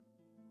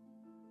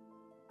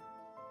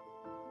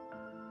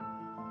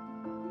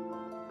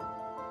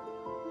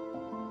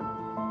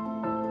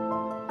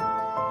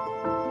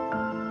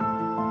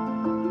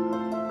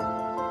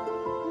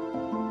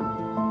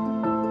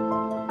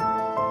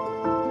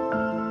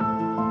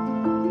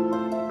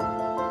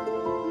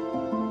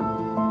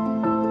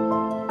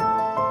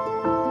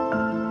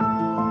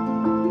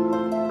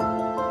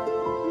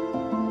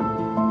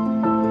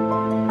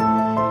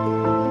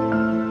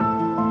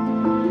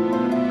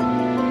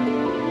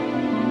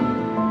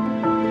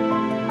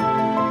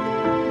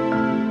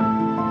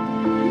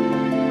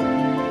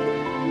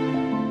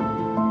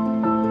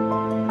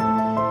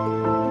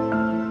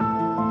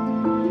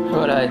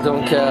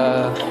donc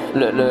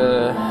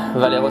le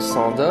Valéros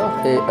s'endort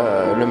et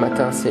le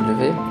matin s'est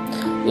levé.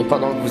 Et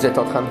pendant que vous êtes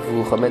en train de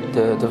vous remettre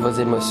de vos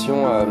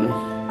émotions,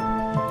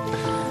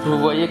 vous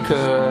voyez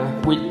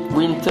que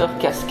Winter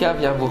Casca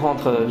vient vous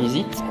rendre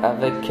visite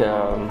avec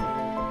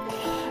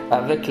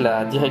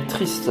la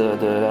directrice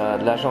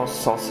de l'agence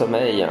Sans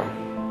Sommeil.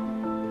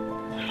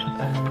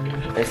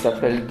 Elle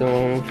s'appelle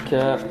donc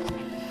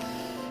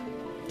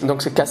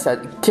c'est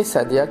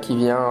Quesadia qui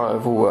vient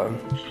vous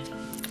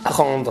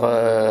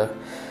rendre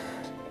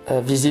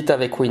visite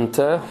avec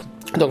Winter.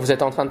 Donc vous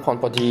êtes en train de prendre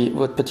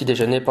votre petit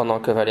déjeuner pendant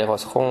que Valéros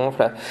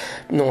ronfle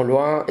non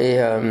loin et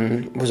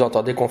vous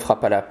entendez qu'on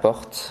frappe à la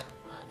porte.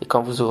 Et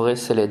quand vous ouvrez,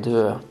 c'est les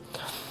deux.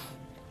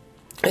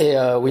 Et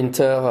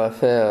Winter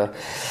fait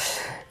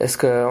est-ce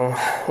que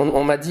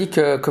on m'a dit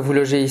que vous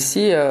logez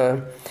ici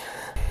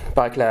il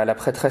paraît que la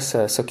prêtresse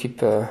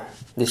s'occupe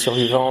des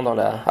survivants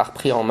a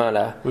repris en main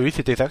là. Oui,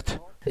 c'est exact.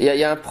 Il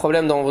y a un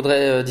problème dont on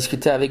voudrait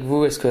discuter avec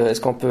vous. Est-ce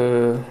qu'on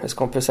peut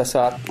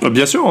s'asseoir?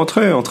 Bien sûr,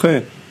 entrez.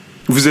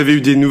 Vous avez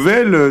eu des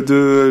nouvelles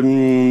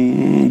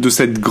de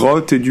cette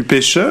grotte et du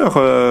pêcheur?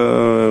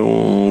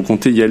 On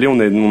comptait y aller, on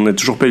n'a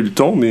toujours pas eu le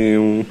temps, mais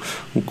on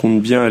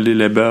compte bien aller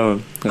là-bas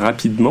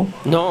rapidement.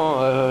 Non,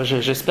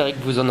 j'espérais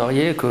que vous en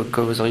auriez,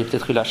 que vous auriez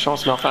peut-être eu la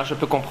chance, mais enfin je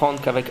peux comprendre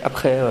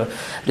qu'après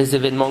les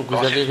événements que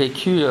vous avez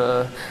vécus,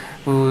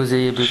 vous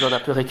ayez besoin d'un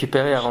peu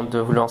récupérer avant de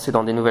vous lancer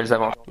dans des nouvelles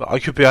aventures.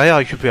 Récupérer,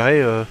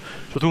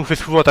 surtout on fait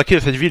souvent attaquer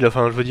cette ville,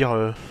 enfin je veux dire...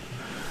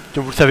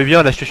 Comme vous le savez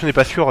bien, la situation n'est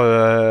pas sûre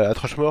à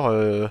Trashmore.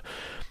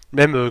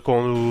 Même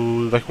quand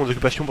nous vainquons des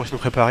occupations pour se nous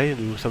préparer,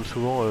 nous sommes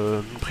souvent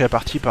pris à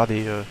partie par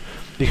des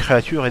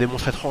créatures et des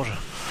monstres étranges.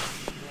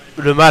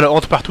 Le mal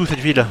hante partout cette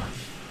ville.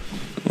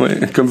 Ouais,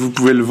 comme vous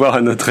pouvez le voir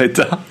à notre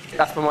état.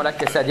 À ce moment-là,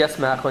 Quesadia se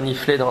met à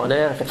renifler dans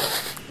l'air.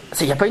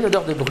 Il n'y a pas une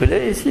odeur de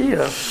brûlé ici?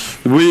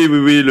 Oui,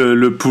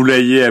 le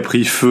poulailler a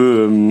pris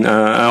feu.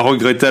 Un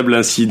regrettable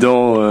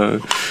incident.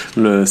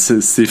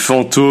 Ces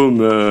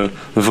fantômes,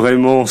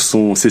 vraiment,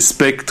 ces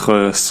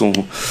spectres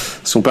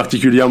sont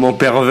particulièrement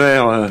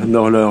pervers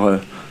dans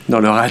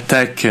leur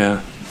attaque.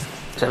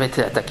 J'avais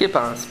été attaqué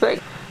par un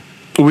spectre.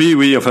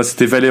 Oui, enfin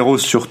c'était Valéros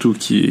surtout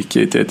qui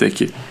a été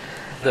attaqué.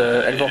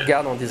 Elle vous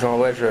regarde en disant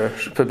ouais,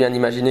 je peux bien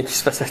imaginer qu'il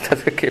se fasse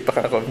attaquer par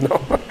un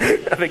revenant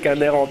avec un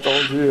air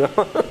entendu.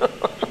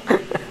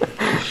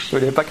 Je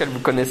ne savais pas qu'elle vous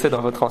connaissait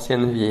dans votre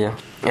ancienne vie.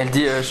 Elle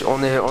dit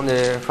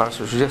enfin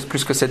je veux dire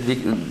plus que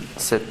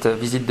cette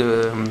visite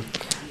de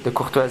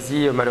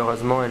courtoisie,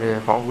 malheureusement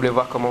on voulait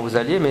voir comment vous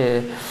alliez,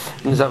 mais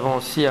nous avons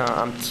aussi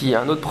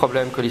un autre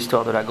problème que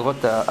l'histoire de la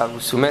grotte à vous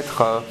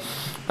soumettre.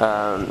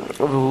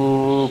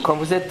 Quand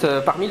vous êtes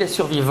parmi les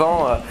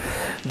survivants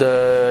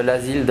de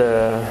l'asile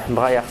de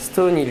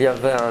Briarstone, il y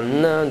avait un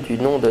nain du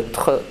nom de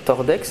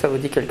Tordek, ça vous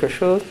dit quelque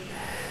chose?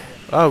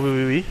 Ah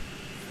oui.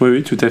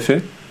 Oui, tout à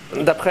fait.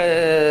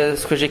 D'après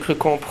ce que j'ai cru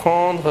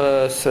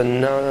comprendre, ce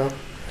nain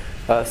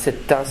s'est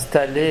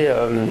installé...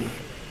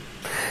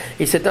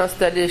 il s'est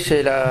installé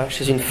chez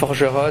une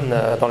forgeronne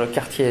dans le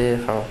quartier,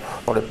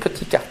 dans le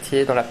petit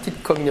quartier, dans la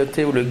petite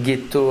communauté où le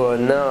ghetto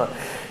nain...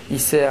 Il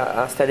s'est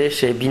installé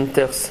chez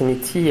Binter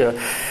Smithy.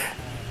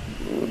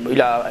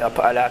 Elle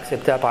a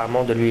accepté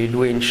apparemment de lui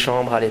louer une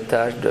chambre à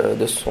l'étage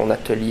de son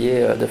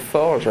atelier de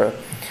forge.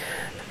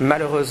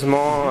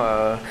 Malheureusement,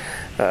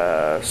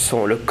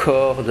 le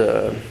corps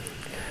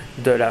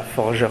de la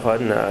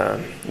forgeronne,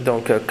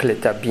 donc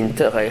Cleta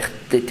Binter, a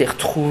été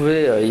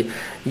retrouvé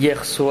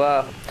hier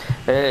soir.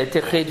 Elle a été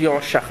réduite en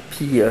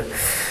charpie.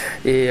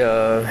 Et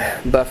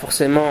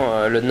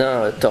forcément, le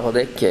nain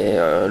Tordek est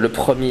le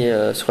premier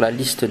sur la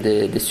liste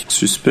des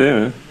suspects.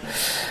 Hein.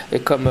 Et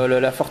comme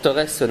la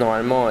forteresse,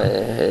 normalement,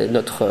 est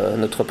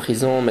notre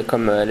prison, mais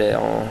comme elle est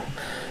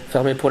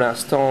fermée pour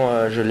l'instant,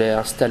 je l'ai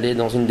installée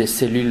dans une des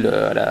cellules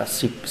à la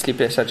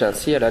Sleepless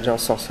Agency, à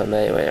l'agence Sans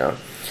Sommeil. Ouais, hein.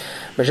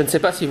 Mais je ne sais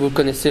pas si vous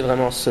connaissez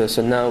vraiment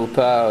ce nain ou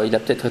pas. Il a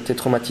peut-être été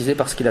traumatisé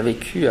parce qu'il a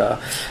vécu à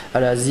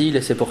l'asile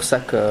et c'est pour ça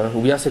que... Ou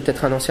bien c'est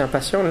peut-être un ancien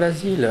patient de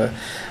l'asile.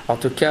 En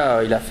tout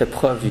cas, il a fait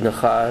preuve d'une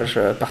rage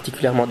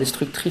particulièrement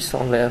destructrice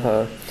envers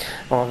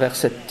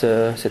cette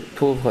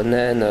pauvre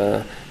naine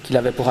qu'il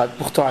avait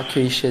pourtant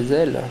accueillie chez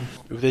elle.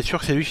 Vous êtes sûr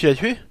que c'est lui qui l'a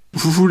tué ?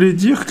 Vous voulez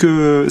dire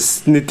que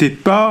ce n'était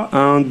pas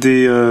un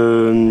des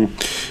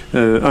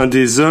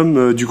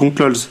hommes du Comte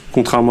Lols,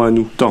 contrairement à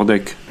nous,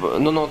 Tordek?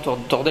 Non,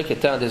 Tordek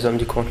était un des hommes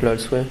du Comte Lols,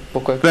 oui.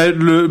 Pourquoi?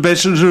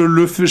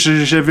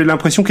 J'avais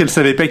l'impression qu'elle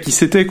savait pas qui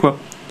c'était, quoi.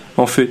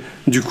 En fait,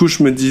 du coup,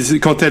 je me disais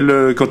quand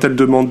elle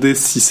demandait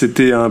si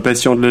c'était un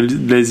patient de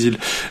l'asile,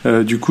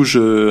 du coup,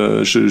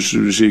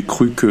 j'ai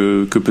cru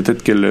que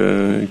peut-être qu'il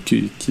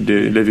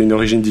avait une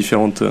origine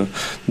différente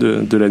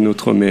de la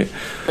nôtre, mais.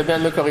 C'est bien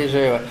de me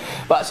corriger.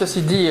 Ouais.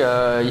 Ceci dit,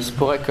 il se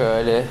pourrait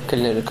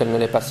qu'elle ne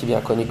l'ait pas si bien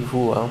connue que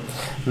vous, hein.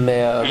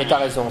 Mais t'as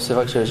raison. C'est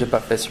vrai que j'ai pas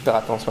fait super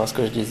attention à ce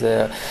que je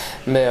disais,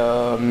 mais.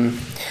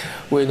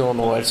 Oui, non,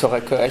 elle saurait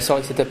que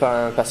c'était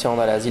pas un patient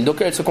à l'asile. Donc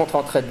elle se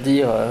contenterait de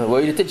dire,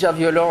 il était déjà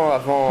violent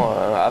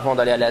avant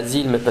d'aller à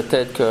l'asile, mais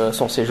peut-être que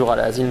son séjour à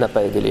l'asile n'a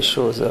pas aidé les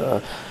choses.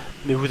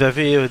 mais vous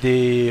avez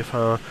des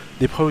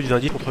preuves ou des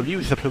indices contre lui,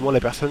 ou c'est simplement la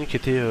personne qui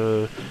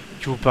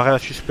vous paraît un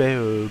suspect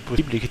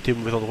possible et qui était au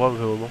mauvais endroit au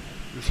mauvais moment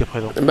jusqu'à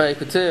présent? Bah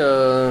écoutez,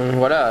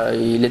 voilà,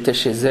 il était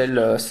chez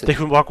elle. Dès que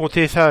vous me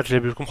racontez ça, je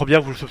comprends bien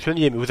que vous le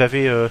soupçonniez, mais vous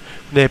n'avez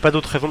pas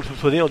d'autre raison de le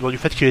soupçonner en dehors du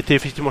fait qu'il était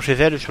effectivement chez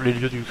elle sur les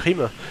lieux du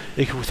crime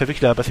et que vous savez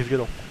qu'il a un passé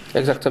violent.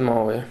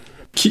 Exactement, oui.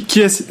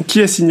 Qui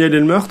a signalé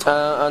le meurtre?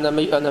 Un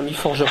ami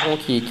forgeron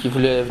qui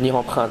voulait venir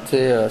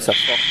emprunter sa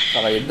forge,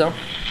 travailler dedans.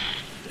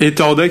 Et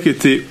Tordek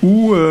était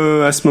où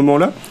à ce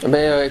moment-là?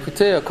 Mais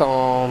écoutez,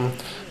 quand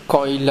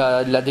il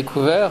l'a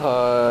découvert,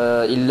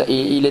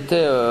 il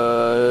était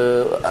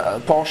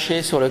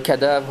penché sur le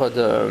cadavre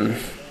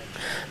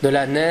de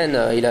la naine.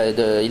 Il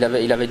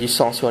avait du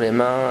sang sur les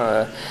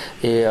mains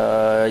et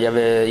il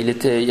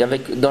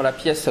avait dans la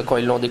pièce quand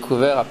ils l'ont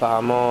découvert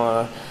apparemment.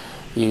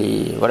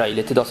 Il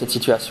était dans cette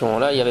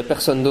situation-là. Il y avait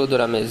personne d'autre de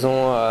la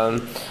maison.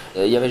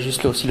 Il y avait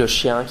juste aussi le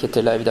chien qui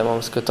était là évidemment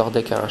parce que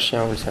Tordek a un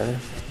chien, vous le savez.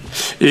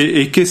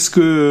 Et qu'est-ce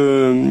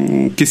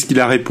qu'il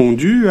a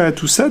répondu à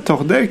tout ça,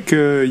 Tordek?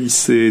 Il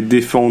s'est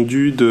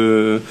défendu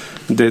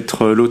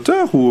d'être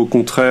l'auteur ou au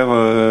contraire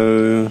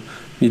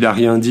il a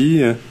rien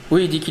dit?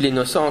 Oui, il dit qu'il est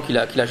innocent, qu'il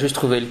a juste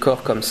trouvé le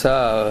corps comme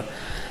ça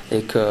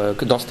et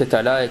que dans cet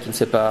état-là et qu'il ne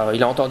sait pas.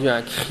 Il a entendu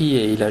un cri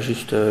et il a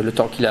juste le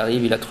temps qu'il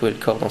arrive, il a trouvé le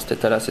corps dans cet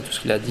état-là. C'est tout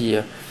ce qu'il a dit.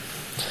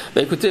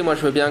 Mais écoutez, moi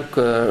je veux bien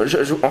que.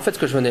 En fait, ce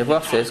que je venais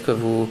voir, c'est est-ce que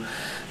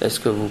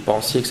vous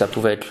pensiez que ça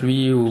pouvait être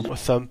lui ou...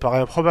 Ça me paraît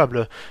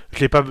improbable.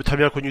 Je l'ai pas très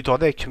bien connu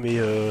Tordek, mais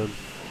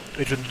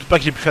je ne doute pas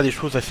qu'il ait pu faire des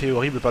choses assez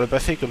horribles par le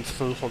passé, comme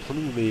certains d'autres entre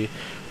nous, mais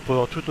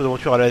pendant toutes nos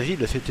aventures à l'asile,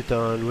 c'était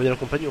un loyal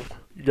compagnon.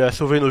 Il a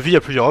sauvé nos vies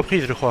à plusieurs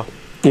reprises, je crois.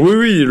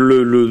 Oui,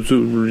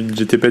 il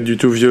n'était pas du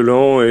tout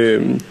violent et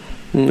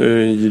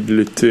il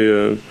était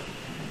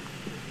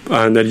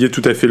un allié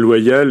tout à fait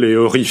loyal et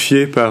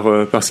horrifié par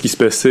ce qui se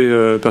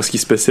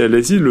passait à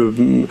l'asile.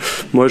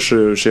 Moi,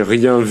 j'ai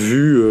rien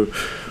vu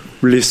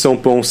laissant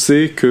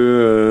penser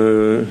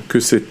que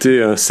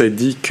c'était un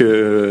sadique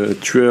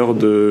tueur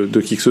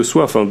de qui que ce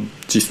soit, enfin,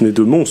 si ce n'est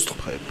de monstre.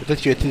 Peut-être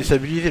qu'il a été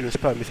déstabilisé, je ne sais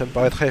pas, mais ça me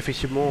paraîtrait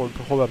effectivement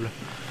peu probable.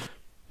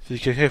 C'est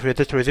quelqu'un qui fait la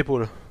tête sur les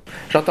épaules.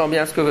 J'entends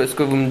bien ce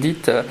que vous me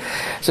dites.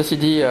 Ceci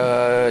dit,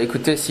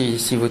 écoutez,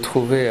 si vous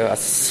trouvez...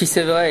 si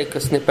c'est vrai que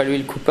ce n'est pas lui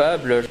le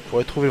coupable... Je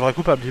pourrais trouver le vrai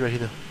coupable,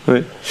 j'imagine.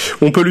 Ouais.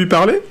 On peut lui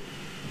parler?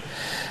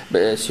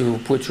 Si vous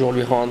pouvez toujours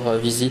lui rendre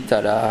visite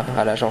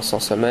à l'agence sans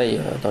sommeil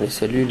dans les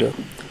cellules,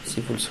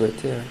 si vous le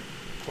souhaitez.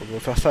 On va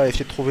faire ça et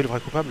essayer de trouver le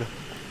vrai coupable.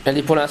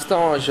 Et pour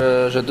l'instant,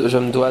 je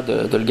me dois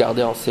de le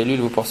garder en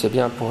cellule, vous pensez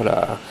bien, pour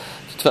la...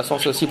 De toute façon,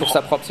 c'est aussi pour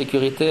sa propre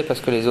sécurité, parce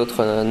que les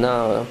autres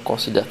nains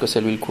considèrent que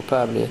c'est lui le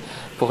coupable et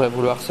pourraient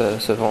vouloir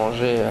se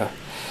venger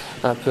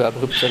un peu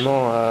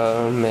abruptement.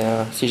 Mais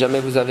si jamais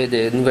vous avez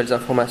des nouvelles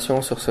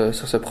informations sur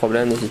ce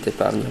problème, n'hésitez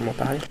pas à venir m'en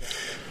parler.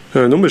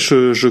 Non, mais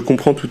je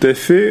comprends tout à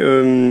fait.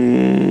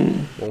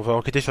 On va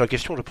enquêter sur la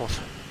question, je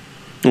pense.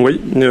 Oui,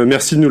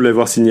 merci de nous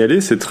l'avoir signalé,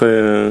 c'est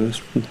très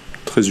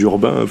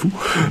urbain à vous.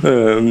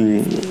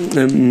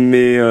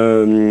 Mais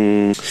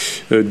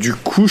du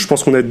coup, je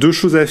pense qu'on a deux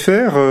choses à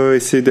faire.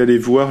 Essayer d'aller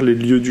voir les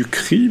lieux du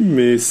crime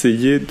et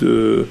essayer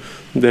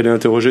d'aller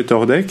interroger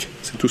Tordek.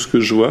 C'est tout ce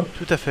que je vois.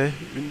 Tout à fait.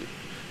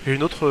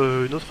 Une autre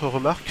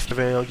remarque, c'est qu'il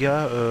y avait un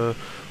gars...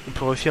 on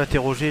pourrait aussi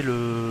interroger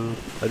le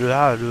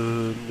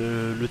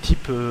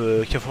type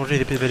qui a forgé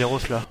l'épée de Valéros,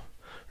 là.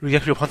 Le gars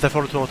qui lui prend sa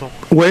forge de temps en temps.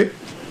 Ouais,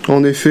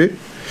 en effet.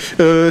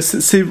 On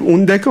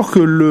est d'accord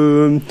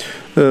que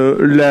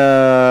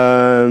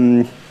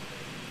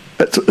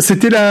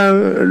c'était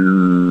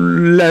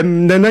la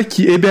nana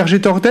qui hébergeait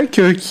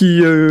Tordek, qui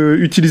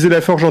utilisait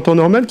la forge en temps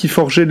normal, qui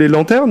forgeait les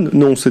lanternes?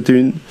 Non, c'était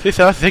une... C'est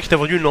ça, c'est celle qui t'a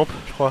vendu une lampe,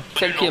 je crois.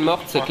 Celle qui est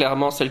morte, c'est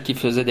clairement celle qui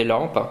faisait des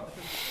lampes.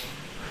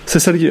 C'est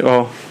celle qui...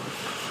 Oh.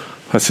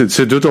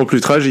 C'est d'autant plus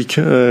tragique.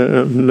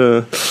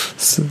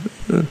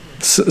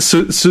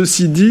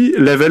 Ceci dit,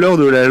 la valeur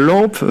de la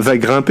lampe va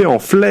grimper en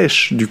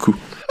flèche, du coup.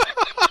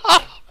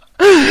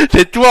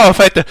 C'est toi, en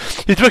fait.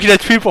 C'est toi qui l'as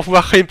tué pour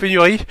pouvoir créer une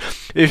pénurie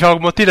et faire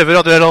augmenter la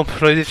valeur de la lampe,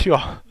 j'en étais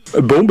sûr.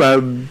 Bon, bah,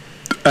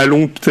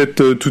 allons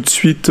peut-être tout de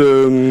suite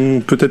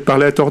peut-être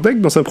parler à Tordek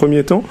dans un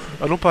premier temps.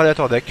 Allons parler à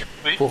Tordek.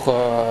 Oui. Pour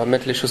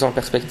mettre les choses en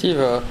perspective,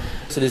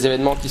 c'est des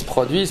événements qui se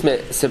produisent, mais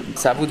c'est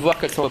à vous de voir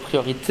quelles sont vos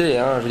priorités.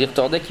 Hein. Je veux dire,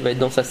 Tordek, il va être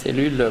dans sa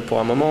cellule pour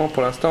un moment,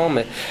 pour l'instant,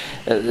 mais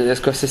est-ce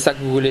que c'est ça que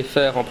vous voulez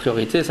faire en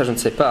priorité? Ça, je ne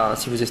sais pas. Hein.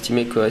 Si vous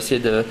estimez qu'essayer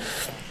de...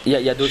 Il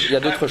y a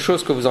d'autres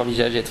choses que vous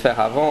envisagez de faire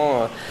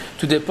avant.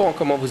 Tout dépend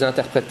comment vous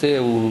interprétez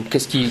ou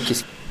qu'est-ce qui...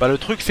 Bah, le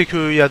truc, c'est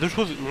qu'il y a deux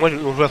choses. Moi,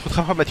 on veut être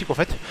très pragmatique en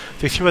fait.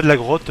 C'est que si on va de la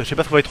grotte, je sais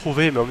pas ce qu'on va y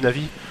trouver, mais à mon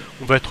avis,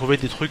 on va y trouver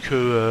des trucs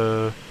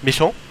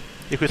méchants.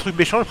 Et que les trucs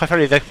méchants, je préfère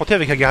les affronter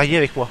avec un guerrier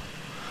avec moi.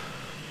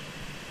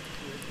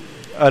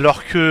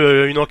 Alors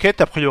que une enquête,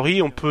 a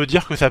priori, on peut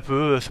dire que ça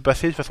peut se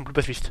passer de façon plus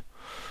pacifiste.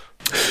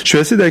 Je suis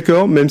assez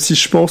d'accord, même si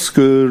je pense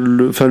que,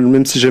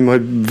 même si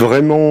j'aimerais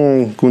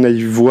vraiment qu'on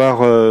aille voir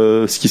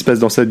ce qui se passe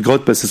dans cette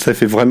grotte, parce que ça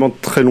fait vraiment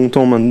très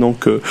longtemps maintenant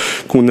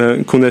qu'on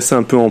a ça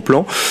un peu en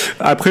plan.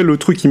 Après, le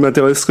truc qui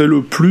m'intéresserait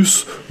le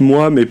plus,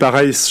 moi, mais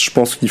pareil, je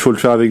pense qu'il faut le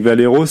faire avec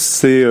Valeros,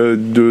 c'est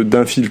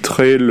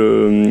d'infiltrer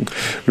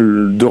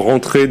de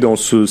rentrer dans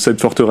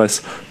cette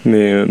forteresse,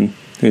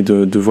 et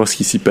de voir ce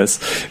qui s'y passe.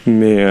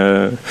 Mais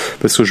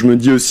parce que je me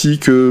dis aussi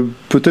que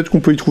peut-être qu'on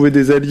peut y trouver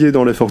des alliés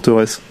dans la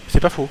forteresse. C'est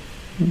pas faux.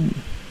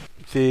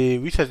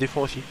 Oui, ça se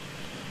défend aussi.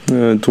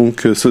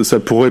 Donc ça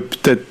pourrait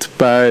peut-être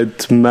pas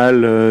être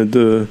mal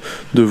de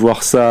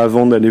voir ça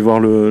avant d'aller voir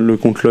le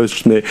Comte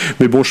Lost, mais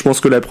bon, je pense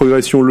que la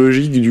progression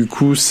logique du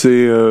coup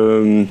c'est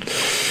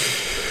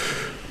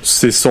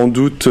sans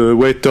doute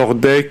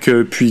Tordek,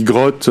 puis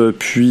grotte,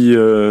 puis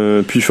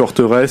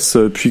forteresse,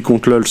 puis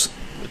Comte Lost.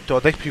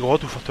 Tordek puis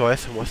grotte ou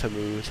forteresse, moi ça me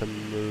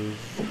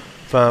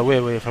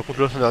enfin Comte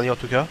Lost en dernier en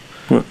tout cas.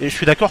 Ouais. Et je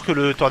suis d'accord que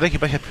le Tordek est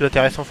pas le plus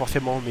intéressant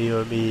forcément, mais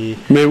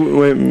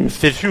ouais,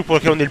 c'est le film pour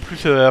lequel on est le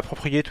plus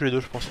approprié tous les deux,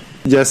 je pense.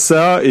 Il y a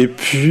ça, et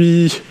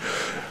puis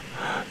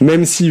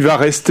même s'il va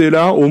rester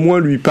là, au moins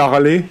lui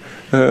parler.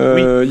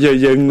 Il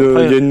y a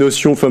une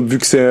notion, enfin vu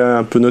que c'est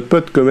un peu notre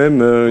pote quand même,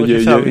 il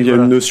y a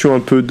une notion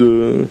un peu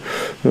de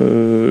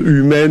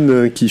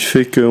humaine qui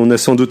fait qu'on a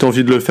sans doute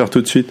envie de le faire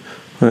tout de suite.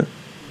 Ouais.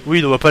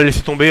 Oui, on va pas le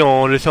laisser tomber,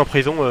 le laisser en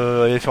prison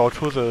et faire autre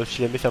chose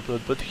si jamais c'est un peu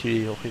notre pote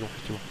qui est en prison,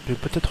 effectivement. Je vais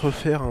peut-être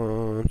refaire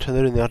un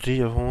channel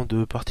energy avant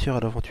de partir à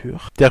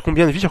l'aventure. T'es à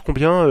combien de vie sur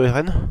combien,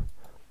 Eren ?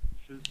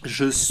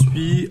 Je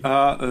suis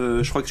à...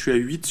 je crois que je suis à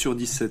 8 sur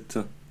 17.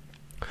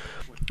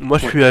 Moi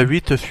je suis à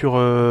 8 sur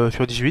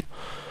 18.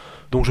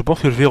 Donc je pense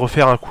que je vais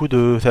refaire un coup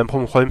de... Ça va me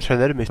prendre mon troisième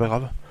channel, mais c'est pas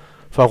grave.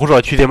 Enfin en gros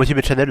j'aurais utilisé la moitié de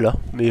mes channels là,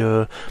 mais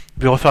je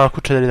vais refaire un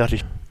coup de channel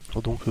energy.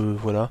 Donc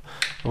voilà,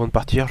 avant de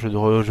partir, je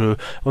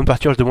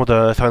demande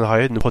à Saren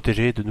Rae de nous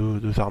protéger, de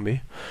nous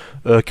armer.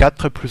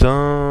 4 plus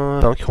 1,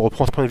 5, on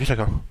reprend 5 points de vie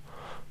chacun.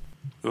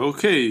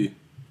 Ok.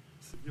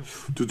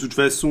 De toute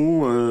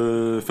façon,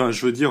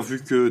 je veux dire,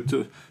 vu que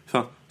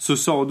ce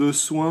sort de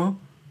soin,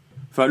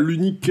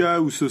 l'unique cas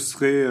où ce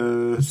serait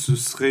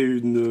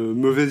une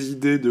mauvaise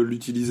idée de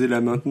l'utiliser là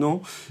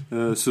maintenant,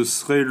 ce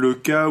serait le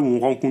cas où on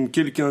rencontre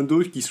quelqu'un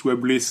d'autre qui soit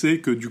blessé,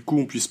 que du coup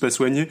on puisse pas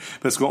soigner,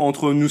 parce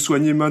qu'entre nous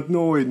soigner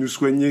maintenant et nous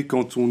soigner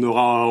quand on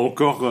aura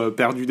encore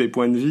perdu des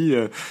points de vie,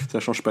 ça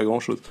change pas grand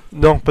chose.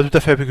 Non, pas tout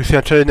à fait, parce que c'est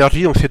un challenge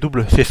énergie, donc c'est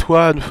double, c'est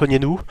soit nous soigner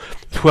nous,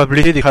 soit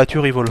blesser des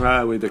créatures evil.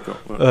 Ah oui, d'accord.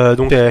 Ouais.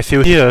 Donc c'est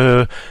aussi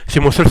c'est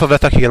mon seul sort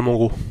d'attaque également en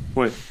gros.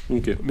 Ouais,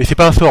 ok. Mais c'est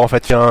pas un sort en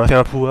fait, c'est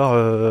un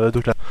pouvoir de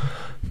classe.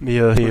 Mais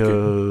okay.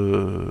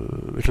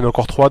 J'en ai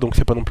encore 3, donc on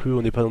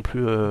n'est pas non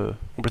plus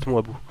complètement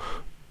à bout.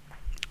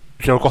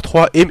 J'ai encore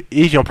 3 et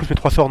j'ai en plus mes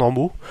 3 sorts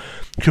normaux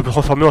que je peux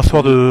transformer en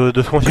sort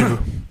de soin si je veux.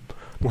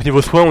 Donc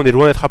niveau soin, on est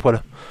loin d'être à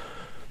poil.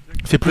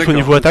 C'est plus au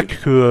niveau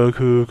attaque que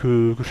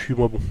je suis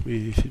moins bon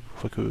et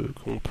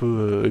qu'on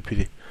peut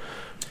épuiser.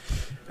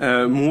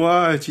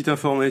 Moi, à titre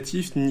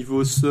informatif,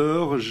 niveau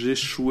sort, j'ai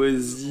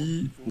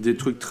choisi des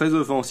trucs très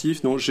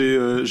offensifs. Non,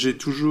 j'ai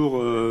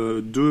toujours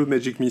 2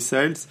 Magic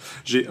Missiles,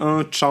 j'ai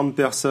un Charm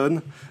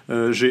Person,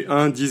 j'ai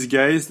un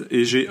Disguise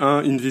et j'ai un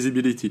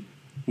Invisibility.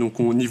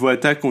 Donc au niveau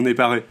attaque, on est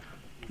pareil.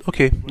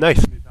 Ok,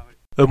 nice.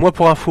 Moi,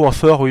 pour info, en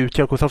sort, oui,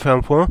 tiens, comme ça, on fait un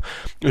point.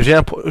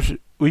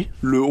 Oui.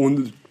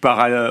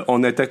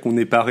 En attaque, on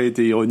est pareil,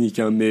 t'es ironique,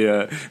 hein,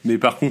 mais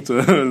par contre,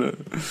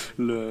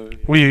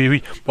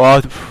 Oui.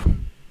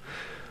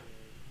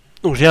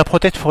 Donc j'ai un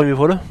Protect for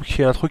Evil,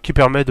 qui est un truc qui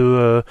permet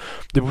de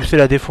booster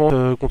la défense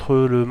contre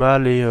le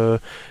mal et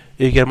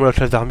également la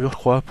classe d'armure, je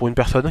crois, pour une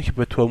personne, qui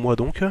peut être toi ou moi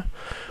donc.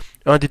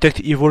 Un Detect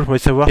Evil, je voulais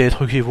savoir s'il y a des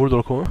trucs Evil dans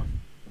le coin.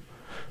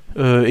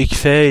 Et qui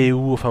c'est et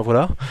où, enfin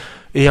voilà.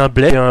 Et un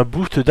Bless, et un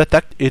boost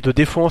d'attaque et de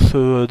défense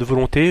de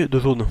volonté de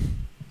zone.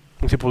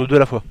 Donc c'est pour les deux à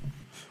la fois.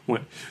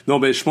 Ouais.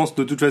 Non, je pense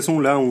de toute façon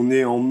là on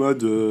est en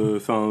mode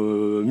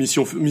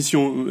mission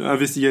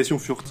investigation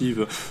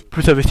furtive.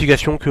 Plus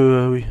investigation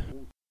que oui.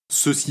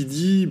 Ceci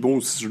dit,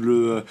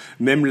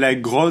 même la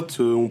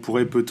grotte, on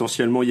pourrait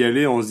potentiellement y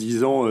aller en se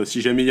disant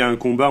si jamais il y a un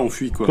combat, on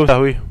fuit quoi.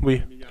 Ah oui.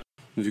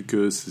 Vu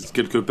que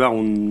quelque part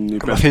on n'est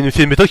pas. C'est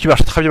une méthode qui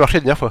marche très bien marché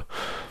la dernière fois.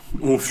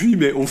 On fuit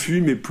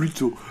mais plus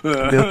tôt.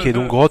 Mais ok,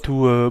 donc grotte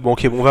ou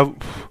on va.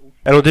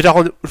 Alors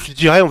je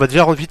dirais on va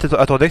déjà rendre vite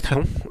à Tordek de toute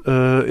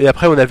façon. Et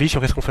après on avis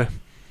sur qu'est-ce qu'on fait.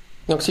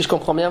 Donc si je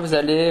comprends bien, vous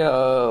allez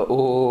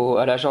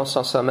à l'agence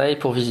sans sommeil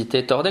pour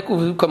visiter Tordek, ou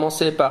vous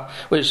commencez par...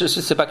 Oui,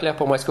 c'est pas clair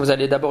pour moi. Est-ce que vous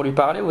allez d'abord lui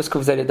parler ou est-ce que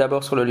vous allez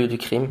d'abord sur le lieu du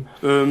crime ?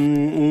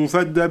 On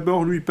va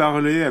d'abord lui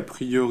parler, a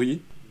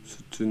priori.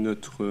 C'était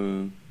notre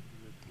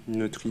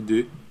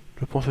idée.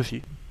 Je pense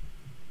aussi.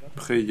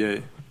 Après,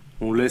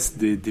 on laisse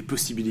des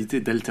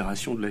possibilités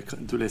d'altération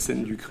de la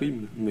scène du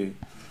crime, mais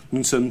nous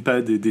ne sommes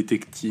pas des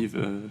détectives...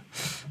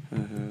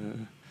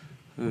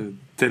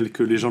 tels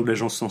que les gens de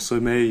l'agence sans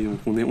sommeil, donc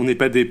on n'est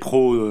pas des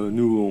pros,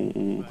 nous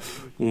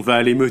on va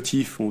à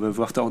l'émotif, on va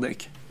voir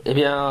Tordek. Eh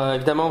bien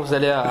évidemment vous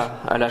allez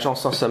à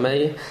l'agence sans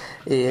sommeil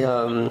et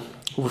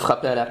vous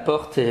frappez à la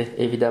porte et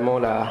évidemment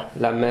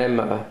la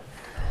même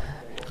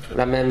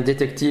La même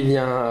détective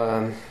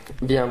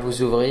vient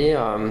vous ouvrir.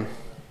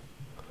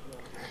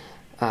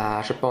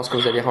 Je pense que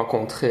vous aviez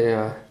rencontré...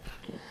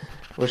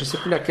 je ne sais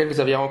plus laquelle vous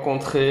aviez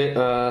rencontré,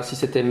 si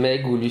c'était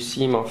Meg ou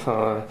Lucie, mais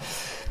enfin...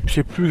 Je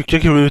sais plus,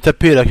 quelqu'un qui voulait me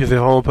taper là, qui faisait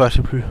vraiment pas, je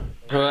sais plus.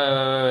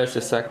 Ouais,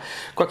 c'est ça.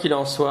 Quoi qu'il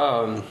en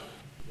soit,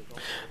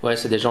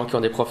 c'est des gens qui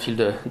ont des profils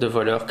de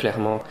voleurs,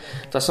 clairement. De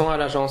toute façon, à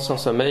l'agence sans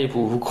sommeil,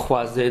 vous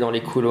croisez dans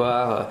les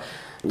couloirs,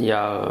 il y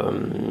a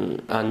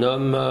un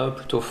homme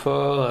plutôt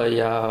fort, il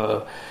y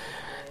a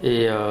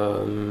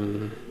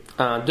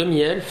un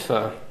demi-elfe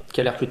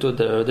qui a l'air plutôt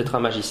d'être un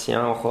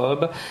magicien en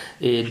robe,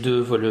 et 2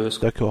 voleuses.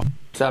 D'accord.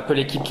 C'est un peu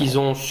l'équipe qu'ils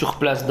ont sur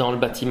place dans le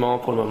bâtiment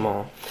pour le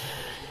moment.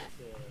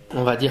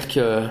 On va dire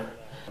que,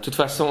 de toute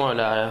façon,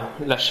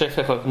 la chef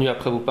est revenue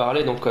après vous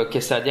parler, donc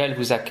Quesadia, elle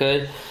vous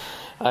accueille.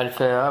 Elle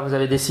fait « Ah, vous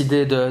avez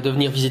décidé de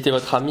venir visiter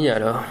votre ami,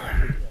 alors ?»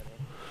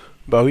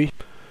 Bah oui.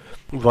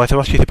 On devrait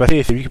savoir ce qui s'est passé,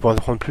 et c'est lui qui pourra en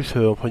apprendre plus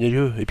en premier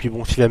lieu. Et puis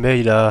bon, si jamais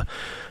il a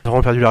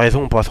vraiment perdu la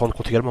raison, on pourra se rendre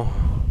compte également.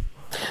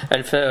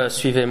 Elle fait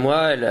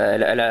suivez-moi,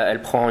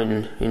 elle prend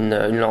une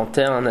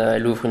lanterne,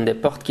 elle ouvre une des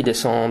portes qui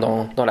descend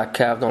dans la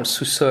cave, dans le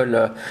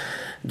sous-sol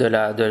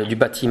du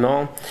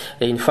bâtiment,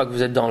 et une fois que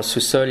vous êtes dans le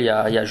sous-sol, il y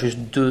a juste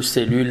 2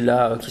 cellules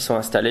là qui sont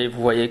installées.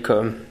 Vous voyez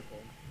que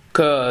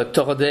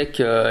Tordek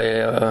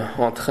est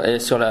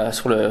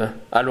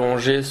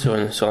allongé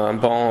sur un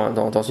banc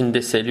dans une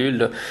des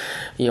cellules,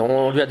 et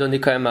on lui a donné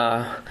quand même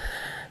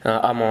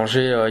à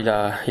manger. Il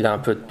a un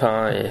peu de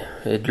pain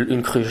et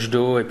une cruche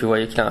d'eau, et puis vous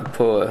voyez qu'il a un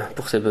pot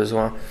pour ses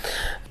besoins.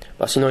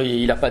 Sinon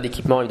il n'a pas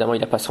d'équipement, évidemment,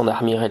 il n'a pas son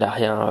armure, il n'a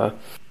rien.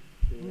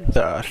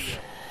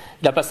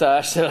 Il n'a pas sa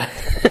hache, c'est vrai.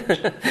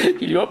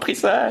 Ils lui ont pris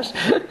sa hache.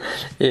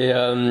 Et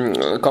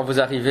quand vous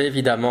arrivez,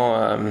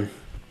 évidemment,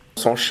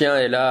 son chien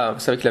est là. Vous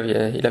savez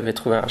qu'il avait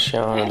trouvé un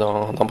chien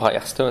dans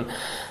Briarstone,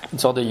 une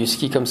sorte de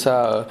husky comme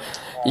ça.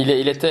 Il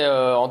était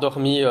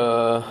endormi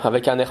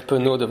avec un air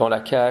penaud devant la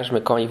cage,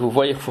 mais quand il vous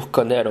voit, il vous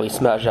reconnaît. Alors il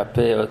se met à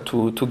japper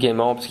tout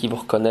gaiement parce qu'il vous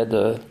reconnaît.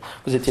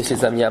 Vous étiez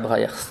ses amis à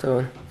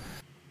Briarstone.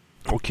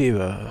 Ok,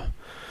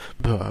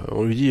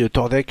 on lui dit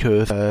Tordek,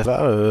 ça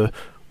va.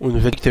 On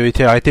nous a dit que t'avais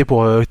été arrêté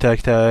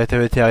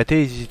t'avais été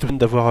arrêté. Ils disent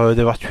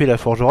d'avoir tué la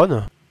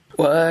forgeronne.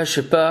 Ouais, je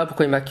sais pas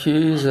pourquoi ils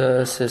m'accusent.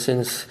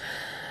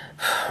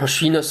 Je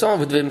suis innocent,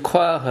 vous devez me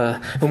croire.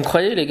 Vous me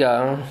croyez, les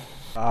gars, hein?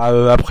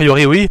 A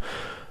priori, oui.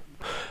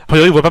 A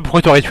priori, je vois pas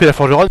pourquoi t'aurais tué la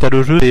forgeronne. T'as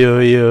le jeu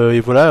et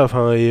voilà.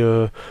 Enfin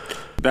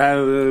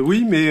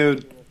oui, mais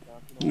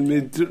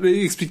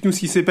explique-nous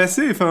ce qui s'est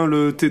passé. Enfin,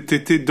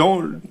 t'étais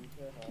dans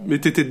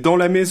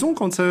la maison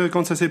quand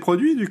ça s'est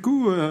produit, du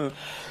coup.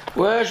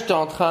 Ouais, j'étais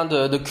en train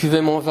de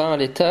cuver mon vin à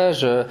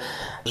l'étage.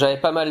 J'avais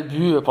pas mal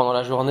bu pendant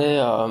la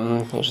journée.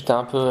 J'étais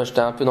un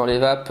peu dans les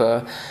vapes.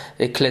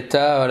 Et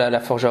Cleta, la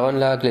forgeronne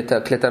là,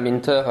 Cleta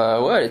Minter,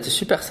 elle était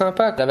super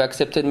sympa. Elle avait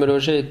accepté de me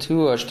loger et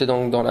tout. J'étais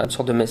donc dans la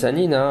sorte de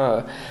mezzanine.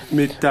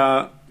 Mais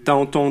t'as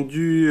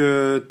entendu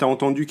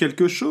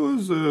quelque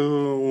chose?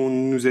 On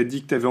nous a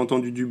dit que t'avais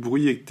entendu du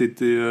bruit et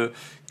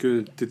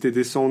que t'étais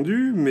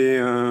descendu, mais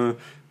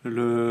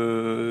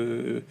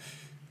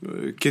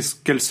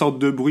quelle sorte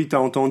de bruit t'as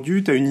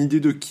entendu? T'as une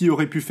idée de qui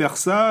aurait pu faire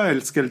ça?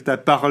 Est-ce qu'elle t'a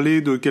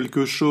parlé de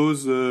quelque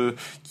chose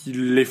qui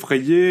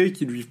l'effrayait,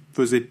 qui lui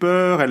faisait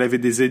peur? Elle avait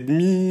des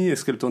ennemis?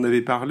 Est-ce qu'elle t'en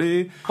avait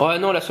parlé? Ouais,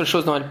 non, la seule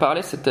chose dont elle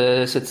parlait,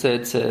 c'était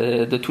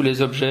de tous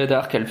les objets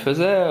d'art qu'elle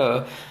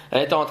faisait.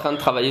 Elle était en train de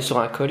travailler sur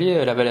un collier,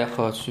 elle avait l'air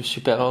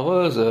super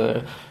heureuse.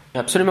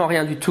 Absolument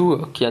rien du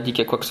tout qui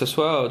indiquait quoi que ce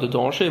soit de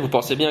danger. Vous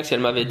pensez bien que si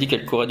elle m'avait dit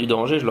qu'elle courait du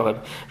danger,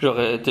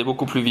 j'aurais été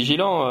beaucoup plus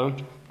vigilant.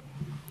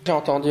 J'ai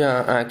entendu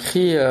un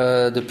cri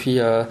depuis.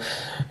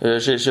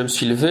 Je me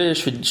suis levé,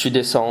 je suis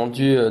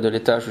descendu de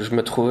l'étage où je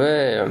me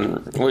trouvais.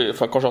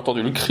 Quand j'ai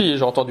entendu le cri,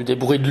 j'ai entendu des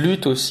bruits de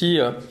lutte aussi.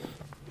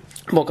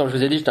 Bon, comme je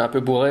vous ai dit, j'étais un peu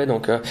bourré,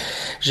 donc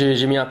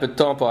j'ai mis un peu de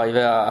temps pour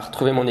arriver à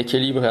retrouver mon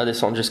équilibre et à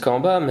descendre jusqu'en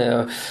bas. Mais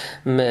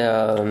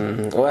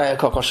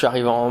quand je suis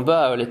arrivé en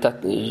bas, l'état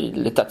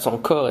de son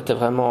corps était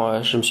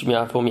vraiment. Je me suis mis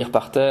à vomir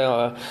par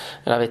terre.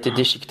 Elle avait été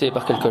déchiquetée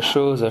par quelque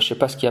chose. Je sais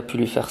pas ce qui a pu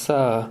lui faire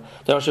ça.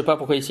 D'ailleurs, je sais pas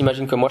pourquoi il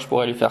s'imagine que moi je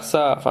pourrais lui faire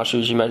ça. Enfin,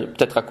 j'imagine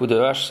peut-être à coup de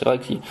hache. C'est vrai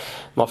mais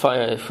enfin,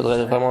 il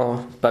faudrait vraiment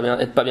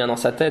être pas bien dans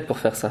sa tête pour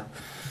faire ça.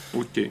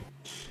 Ok. Tu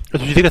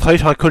disais qu'elle a travaillé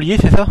sur un collier,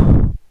 c'est ça?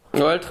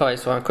 Ouais, elle travaille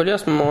sur un collier à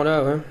ce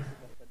moment-là, ouais.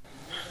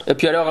 Et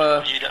puis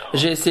alors,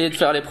 j'ai essayé de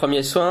faire les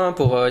premiers soins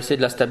pour essayer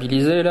de la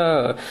stabiliser,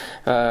 là,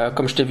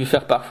 comme je t'ai vu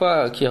faire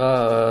parfois,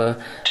 Kira.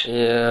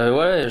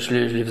 Je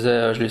lui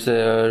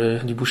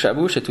faisais du bouche à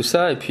bouche et tout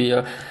ça. Et puis,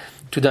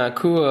 tout d'un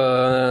coup,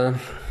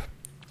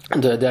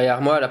 derrière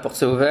moi, la porte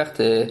s'est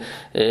ouverte et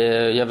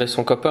il y avait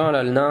son copain,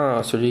 là, le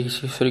nain, celui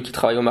qui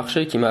travaille au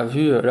marché, qui m'a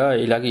vu, là,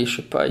 et je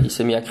sais pas, il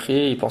s'est mis à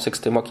crier, il pensait que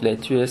c'était moi qui l'avais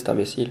tué, cet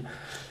imbécile.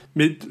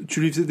 Mais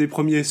tu lui faisais des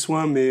premiers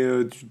soins, mais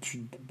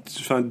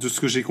de ce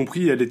que j'ai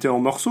compris, elle était en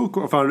morceaux,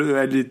 quoi. Enfin,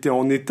 elle était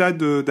en état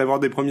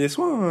d'avoir des premiers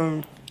soins.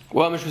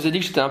 Ouais, mais je vous ai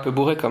dit que j'étais un peu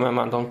bourré quand même,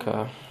 hein, donc.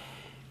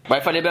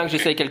 Il fallait bien que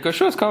j'essaye quelque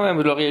chose quand même.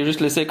 Vous l'auriez juste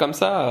laissé comme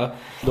ça.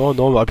 Non,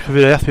 on aurait pu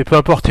lever l'alerte, mais peu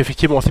importe.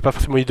 Effectivement, c'est pas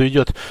forcément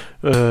idiote.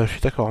 Je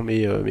suis d'accord,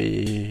 mais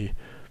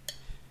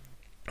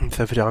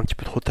Ça avait l'air un petit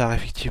peu trop tard,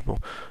 effectivement.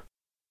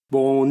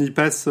 Bon, on y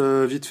passe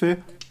vite fait.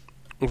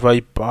 Je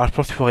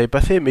pense qu'il faudrait y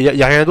passer, mais il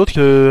y a rien d'autre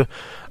que,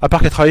 à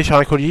part qu'à travailler sur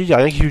un collier, il y a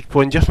rien qui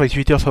pourrait nous dire son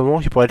activité en ce moment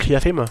qui pourrait être lié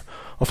à Trim.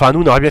 Enfin,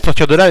 nous, on aurait bien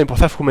sortir de là, mais pour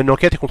ça, il faut qu'on mène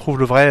l'enquête et qu'on trouve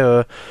le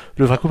vrai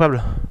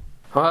coupable.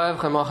 Ouais,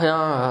 vraiment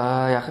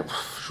rien.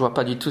 Je vois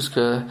pas du tout ce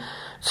que.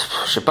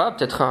 Je sais pas,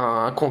 peut-être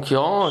un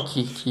concurrent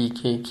qui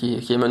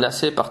est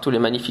menacé par tous les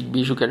magnifiques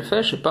bijoux qu'elle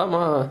fait, je sais pas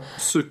moi.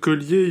 Ce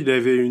collier, il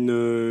avait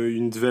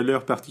une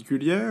valeur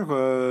particulière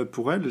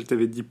pour elle. Je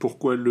t'avais dit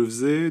pourquoi elle le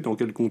faisait, dans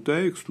quel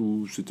contexte,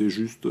 ou c'était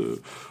juste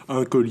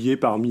un collier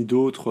parmi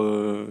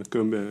d'autres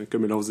comme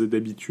elle en faisait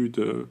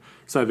d'habitude.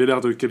 Ça avait l'air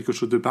de quelque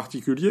chose de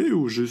particulier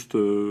ou juste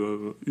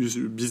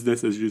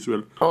business as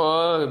usual?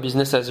 Ouais,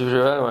 business as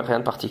usual, ouais, rien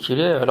de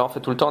particulier. Là, on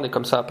fait tout le temps des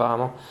comme ça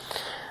apparemment.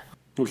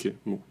 Ok,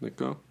 bon,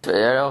 d'accord.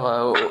 Et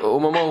alors, au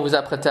moment où vous vous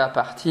apprêtez à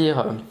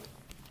partir,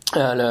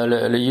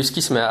 le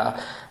Yuski se met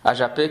à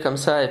japper comme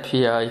ça, et puis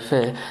il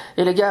fait «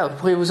 Eh les gars, vous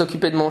pourriez vous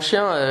occuper de mon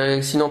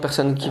chien, sinon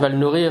personne qui va le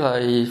nourrir,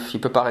 il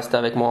peut pas rester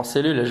avec moi en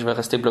cellule, je vais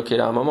rester bloqué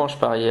là un moment, je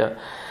parie. »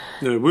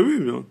 Oui,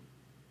 bien.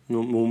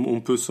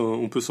 On peut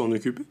s'en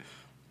occuper.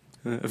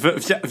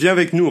 Viens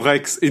avec nous,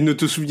 Rex, et ne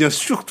te souviens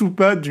surtout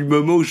pas du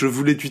moment où je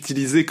voulais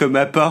t'utiliser comme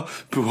appât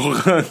pour...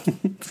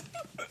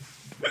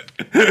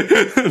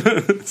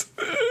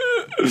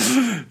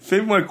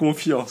 Fais-moi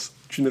confiance,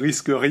 tu ne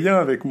risques rien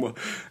avec moi.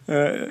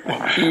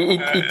 Il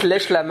te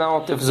lèche la main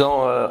en te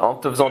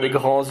faisant des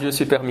grands yeux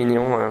super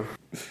mignons.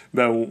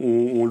 Ben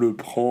on le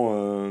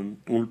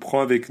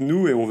prend avec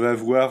nous et on va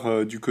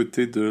voir du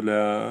côté de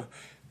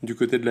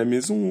la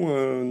maison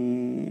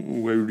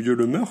où a eu lieu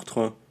le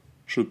meurtre,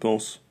 je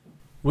pense.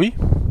 Oui,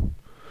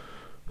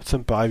 ça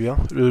me paraît bien.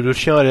 Le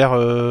chien a l'air...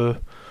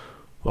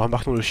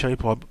 Remarquons, le chien il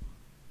pourra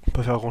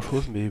pas faire grand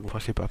chose, mais bon, enfin,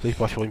 je sais pas, peut-être qu'il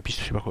pourra sur une piste,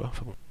 je sais pas quoi.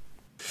 Enfin,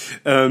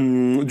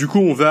 bon. Du coup,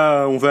 on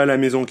va à la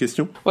maison en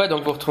question. Ouais,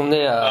 donc vous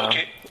retournez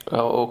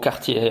au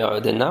quartier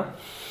des nains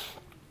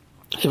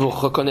et vous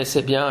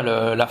reconnaissez bien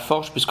la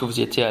forge puisque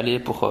vous y étiez allé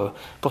pour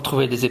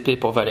trouver des épées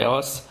pour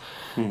Valeros.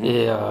 Mm-hmm.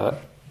 Et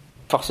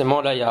forcément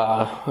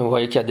là, vous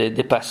voyez qu'il y a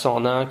des passants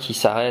nains qui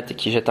s'arrêtent et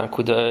qui jettent un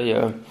coup d'œil.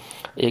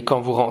 Et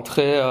quand vous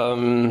rentrez,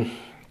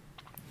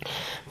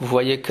 vous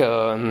voyez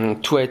que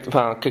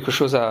quelque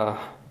chose a...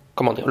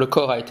 Comment dire, le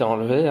corps a été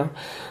enlevé, hein.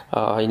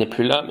 Il n'est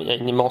plus là, mais il y a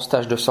une immense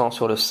tache de sang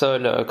sur le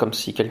sol, comme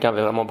si quelqu'un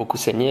avait vraiment beaucoup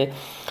saigné.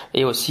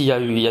 Et aussi, il y a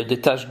eu des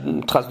traces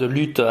de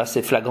lutte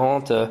assez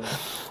flagrantes,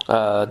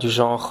 du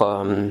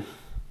genre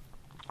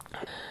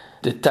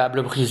des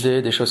tables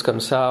brisées, des choses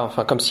comme ça.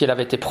 Enfin, comme si elle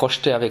avait été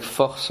projetée avec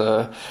force.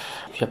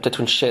 Il y a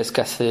peut-être une chaise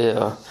cassée.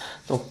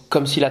 Donc,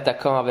 comme si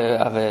l'attaquant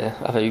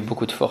avait eu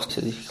beaucoup de force.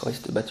 C'est difficile, il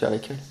s'était battu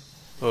avec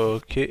elle.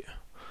 Ok.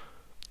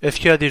 Est-ce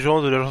qu'il y a des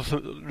gens de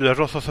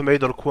l'agence en sommeil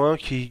dans le coin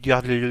qui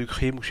gardent les lieux du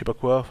crime ou je sais pas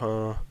quoi,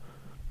 enfin...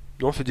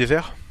 Non, c'est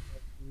désert?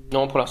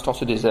 Non, pour l'instant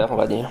c'est désert, on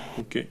va dire.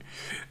 Ok.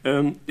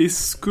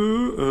 Est-ce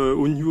que,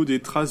 au niveau des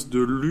traces de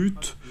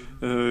lutte,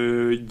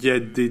 il y a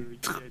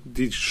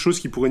des choses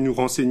qui pourraient nous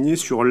renseigner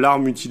sur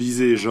l'arme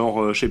utilisée,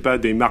 genre, je sais pas,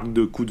 des marques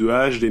de coups de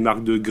hache, des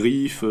marques de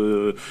griffes,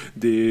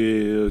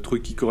 des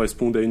trucs qui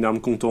correspondent à une arme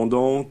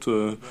contendante,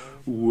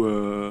 ou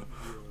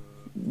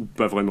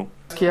pas vraiment?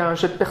 Est-ce qu'il y a un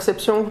jet de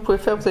perception que vous pouvez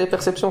faire? Vous avez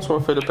perception sur le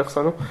fait de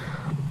personne?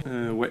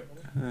 Ouais.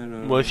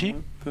 Alors, moi aussi.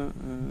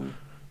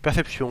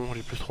 Perception,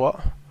 j'ai plus 3.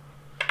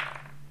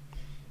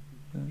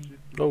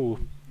 Oh,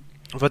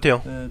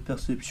 21.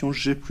 Perception,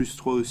 j'ai plus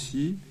 3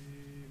 aussi.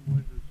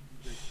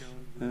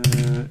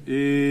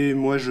 Et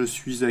moi je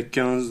suis à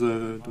 15,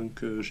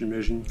 donc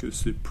j'imagine que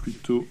c'est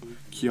plutôt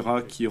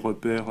Kira qui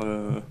repère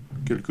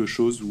quelque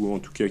chose, ou en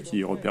tout cas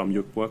qui repère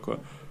mieux que moi, quoi.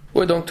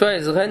 Oui, donc toi,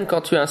 Ezren,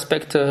 quand tu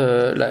inspectes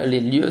les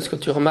lieux, ce que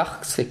tu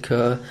remarques, c'est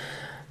que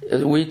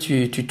oui,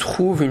 tu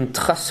trouves une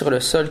trace sur le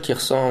sol qui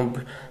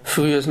ressemble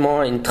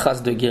furieusement à une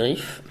trace de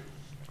griffe.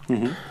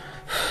 Mm-hmm.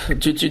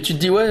 Tu te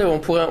dis, ouais, on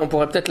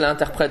pourrait peut-être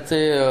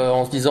l'interpréter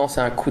en se disant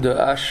c'est un coup de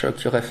hache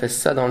qui aurait fait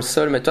ça dans le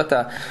sol, mais toi,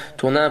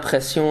 ton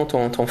impression,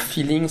 ton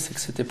feeling, c'est que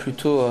c'était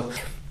plutôt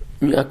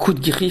un coup de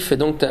griffe, et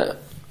donc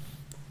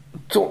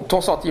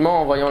ton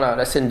sentiment en voyant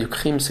la scène du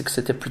crime, c'est que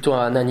c'était plutôt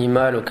un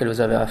animal auquel vous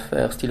avez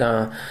affaire,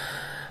 style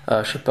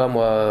je sais pas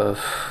moi,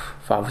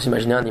 enfin vous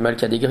imaginez un animal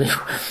qui a des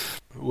griffes.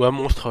 Ou un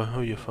monstre,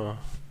 oui, enfin...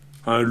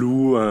 Un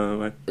loup,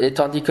 ouais. Et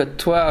tandis que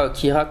toi,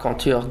 Kira, quand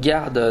tu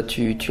regardes,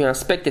 tu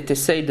inspectes et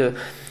t'essayes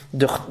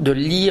de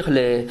lire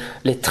les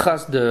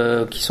traces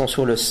qui sont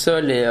sur le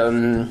sol, et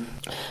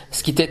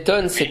ce qui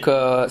t'étonne, c'est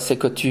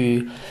que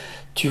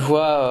tu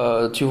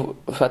vois,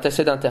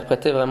 t'essaies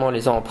d'interpréter vraiment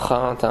les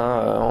empreintes,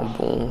 hein,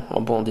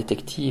 en bon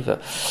détective,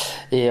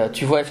 et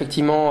tu vois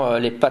effectivement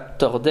les pas de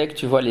Tordek,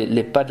 tu vois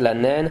les pas de la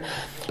naine,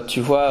 tu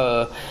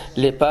vois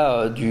les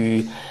pas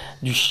du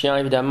chien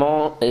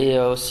évidemment, et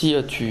aussi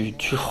à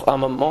un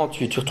moment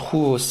tu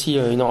retrouves aussi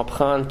une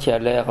empreinte qui a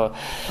l'air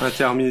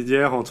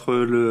intermédiaire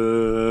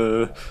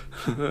entre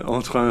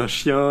entre un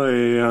chien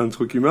et un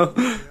truc humain.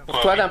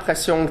 Toi,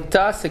 l'impression que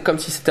t'as, c'est comme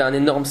si c'était un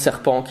énorme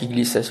serpent qui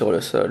glissait sur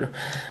le sol.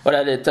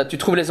 Voilà, tu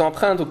trouves les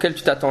empreintes auxquelles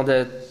tu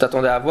t'attendais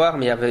à voir,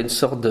 mais il y avait une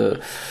sorte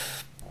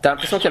T'as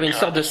l'impression qu'il y avait une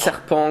sorte de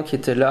serpent qui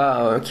était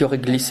là, qui aurait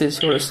glissé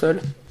sur le sol.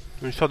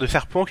 Une sorte de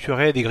serpent qui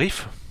aurait des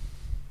griffes.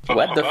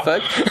 What the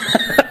fuck?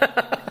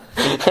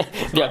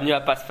 Bienvenue à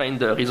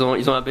Pathfinder. Ils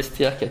ont un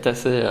bestiaire qui est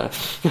assez.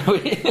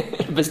 Oui,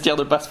 le bestiaire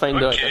de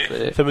Pathfinder est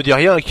assez. Ça me dit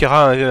rien qu'il y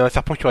aura un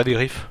serpent qui aura des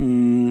griffes.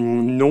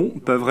 Non,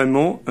 pas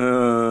vraiment.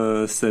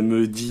 Ça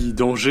me dit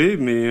danger,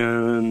 mais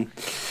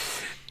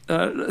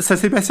ça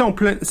s'est passé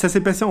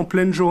en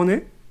pleine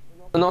journée.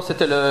 Non,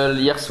 c'était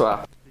hier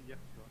soir.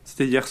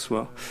 C'était hier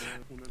soir.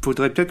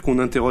 Faudrait peut-être qu'on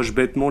interroge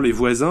bêtement les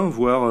voisins,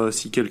 voir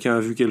si quelqu'un a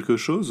vu quelque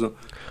chose.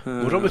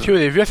 Bonjour monsieur, vous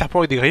avez vu un serpent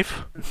avec des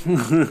griffes?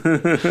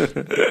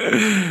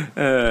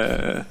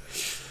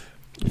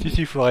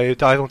 Si,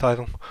 t'as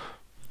raison.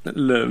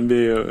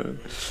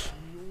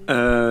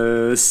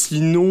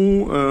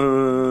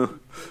 Sinon,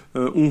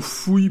 on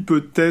fouille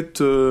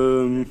peut-être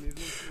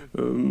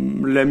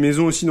la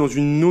maison aussi dans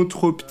une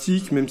autre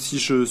optique, même si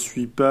je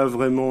suis pas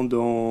vraiment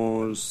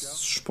dans...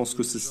 Je pense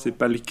que c'est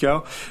pas le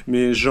cas,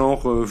 mais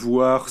genre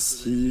voir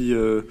si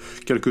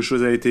quelque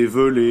chose a été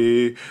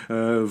volé,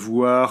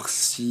 voir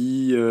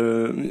si...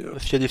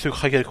 S'il y a des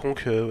secrets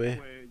quelconques, ouais.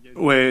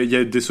 Ouais, il y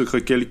a des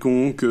secrets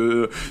quelconques,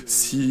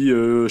 si,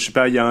 je sais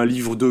pas, il y a un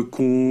livre de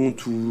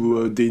contes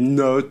ou des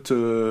notes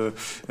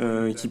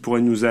qui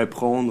pourraient nous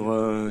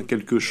apprendre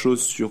quelque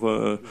chose sur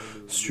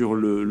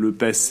le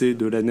passé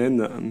de la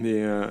naine,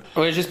 mais...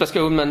 Oui, juste parce que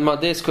vous me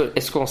demandez,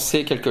 est-ce qu'on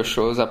sait quelque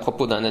chose à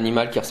propos d'un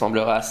animal qui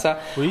ressemblerait à ça?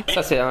 Oui.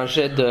 Ça, c'est un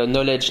jet de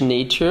Knowledge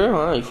Nature,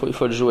 hein, il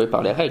faut le jouer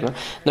par les règles. Hein.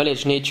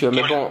 Knowledge Nature,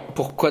 mais bon,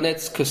 pour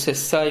connaître ce que c'est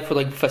ça, il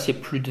faudrait que vous fassiez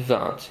plus de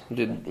 20.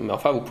 Mais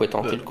enfin, vous pouvez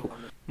tenter le coup.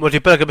 Moi,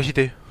 j'ai pas la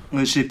capacité.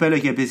 J'ai pas la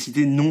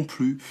capacité non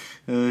plus.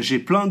 J'ai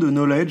plein de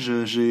knowledge.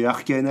 J'ai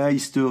Arcana,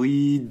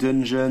 History,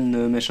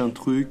 Dungeon, machin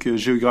truc,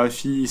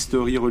 Géographie,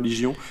 History,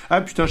 Religion.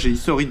 Ah putain, j'ai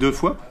History 2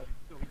 fois.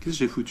 Qu'est-ce que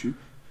j'ai foutu?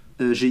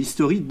 J'ai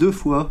History 2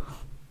 fois.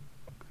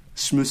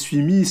 Je me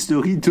suis mis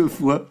History 2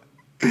 fois.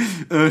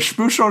 Je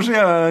peux changer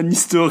un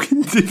History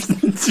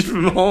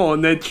définitivement en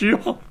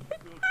nature.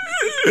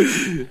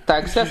 T'as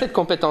accès à cette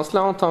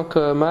compétence-là en tant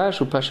que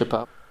mage ou pas? Je sais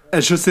pas.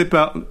 Je sais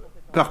pas.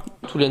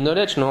 Tous les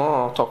knowledge, non,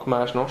 en tant que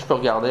mage, non, je peux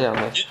regarder. Hein,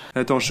 mais...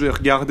 Attends, je vais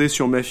regarder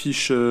sur ma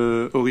fiche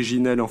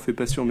originale, en fait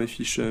pas sur ma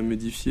fiche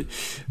modifiée.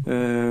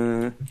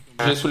 Je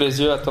l'ai sous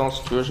les yeux, attends,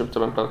 si tu veux, je peux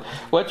même pas...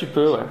 Ouais, tu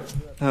peux, ouais.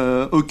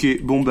 Ok,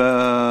 bon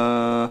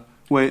bah...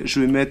 Ouais, je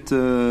vais mettre...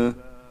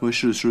 Ouais,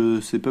 je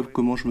sais pas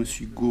comment je me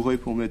suis gouré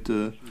pour mettre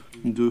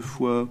 2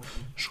 fois.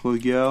 Je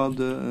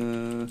regarde...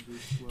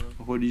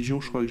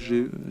 Religion, je crois que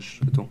j'ai...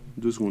 Attends,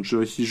 2 secondes, je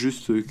vérifie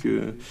juste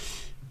que...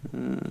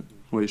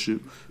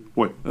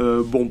 Ouais,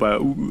 bon bah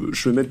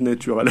je vais mettre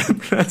nature à la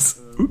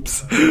place.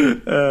 Oups.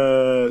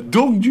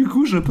 Donc du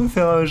coup, je peux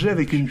faire un jet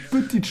avec une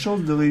petite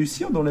chance de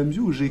réussir dans la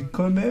mesure où j'ai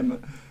quand même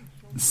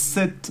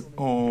 7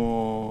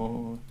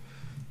 en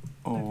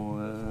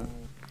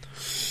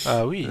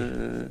Ah oui. De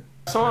toute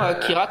façon,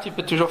 Kira, tu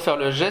peux toujours faire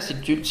le jet.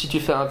 Si tu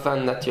fais un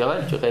 20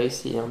 naturel, tu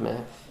réussis. Hein, mais...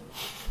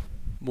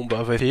 Bon bah,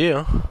 on va essayer.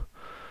 Hein.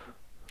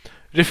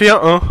 J'ai fait un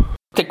 1.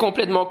 T'es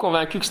complètement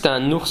convaincu que c'était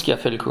un ours qui a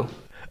fait le coup?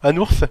 Un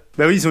ours?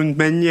 Bah oui, ils ont une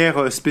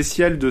manière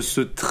spéciale de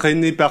se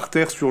traîner par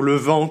terre sur le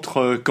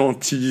ventre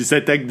quand ils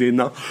attaquent des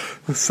nains.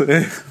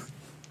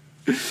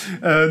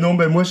 Non,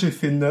 bah moi j'ai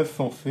fait 9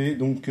 en fait,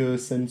 donc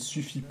ça ne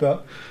suffit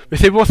pas. Mais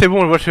c'est bon,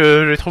 moi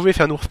je l'ai trouvé,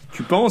 c'est un ours.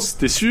 Tu penses?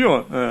 T'es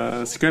sûr?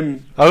 C'est quand même...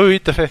 Ah oui,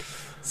 tout à fait.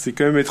 C'est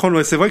quand même étrange.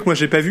 Ouais, c'est vrai que moi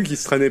j'ai pas vu qu'il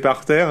se traînait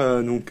par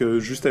terre, donc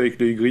juste avec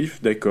les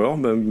griffes, d'accord.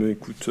 Bah,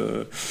 écoute,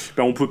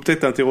 on peut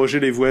peut-être interroger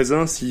les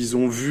voisins s'ils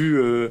ont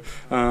vu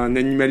un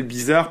animal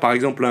bizarre, par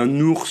exemple un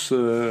ours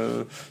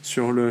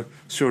dans le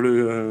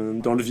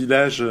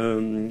village.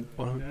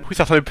 Oui,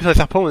 ça ressemblait plus à un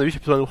serpent, à mon avis, c'est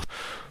plutôt un ours.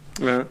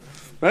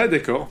 Ouais,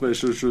 d'accord. Bah,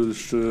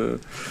 je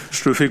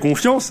te fais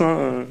confiance.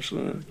 Hein.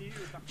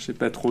 J'ai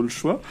pas trop le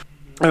choix.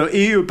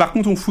 Et par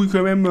contre, on fouille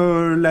quand même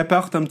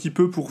l'appart un petit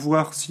peu pour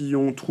voir si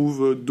on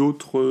trouve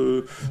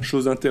d'autres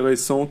choses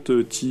intéressantes,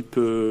 type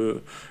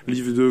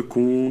livre de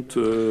contes,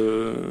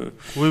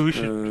 oui.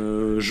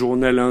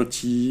 journal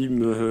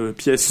intime,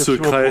 pièces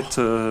secrètes,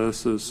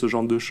 ce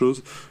genre de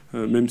choses.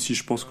 Même si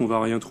je pense qu'on va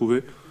rien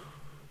trouver.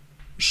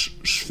 Je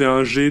fais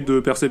un jet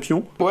de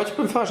perception. Ouais, tu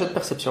peux me faire un jet de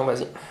perception,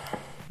 vas-y.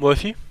 Moi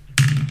aussi.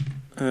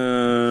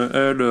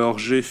 Alors,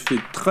 j'ai fait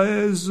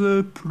 13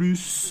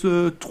 plus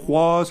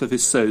 3, ça fait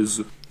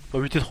 16.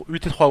 8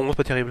 et 3, 11,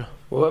 pas terrible.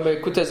 Ouais, bah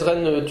écoute,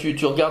 Ezren,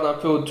 tu regardes un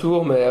peu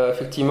autour, mais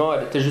effectivement,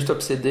 elle était juste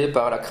obsédée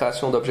par la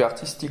création d'objets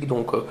artistiques,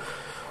 donc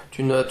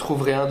tu ne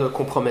trouves rien de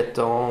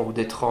compromettant ou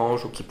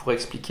d'étrange ou qui pourrait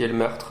expliquer le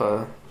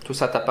meurtre. Tout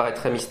ça t'apparaît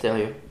très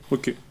mystérieux.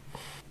 Ok.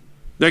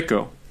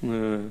 D'accord.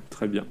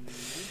 Très bien.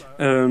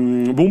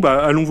 Bon,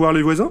 bah, allons voir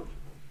les voisins.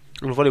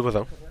 On voit les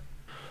voisins.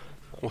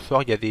 On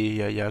sort, il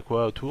y a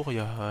quoi autour? Il y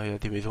a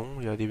des maisons,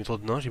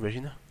 de nains,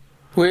 j'imagine.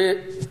 Oui,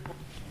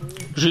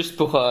 juste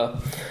pour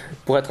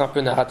être un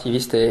peu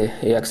narrativiste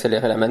et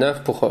accélérer la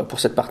manœuvre pour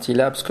cette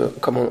partie-là, parce que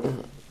comme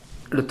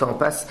le temps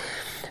passe,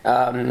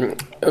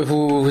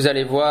 Vous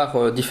allez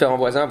voir différents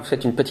voisins, vous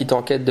faites une petite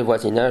enquête de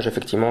voisinage,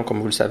 effectivement, comme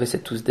vous le savez,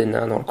 c'est tous des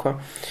nains dans le coin.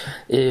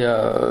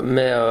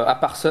 Mais à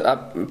part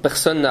ça,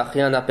 personne n'a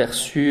rien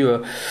aperçu.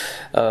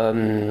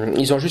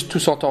 Ils ont juste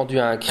tous entendu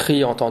un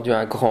cri, entendu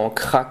un grand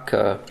crack.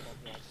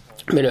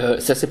 Mais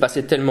ça s'est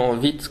passé tellement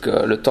vite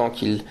que le temps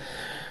qu'ils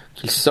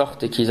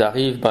sortent et qu'ils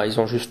arrivent, ils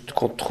ont juste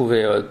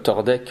trouvé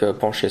Tordek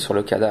penché sur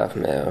le cadavre.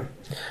 Mais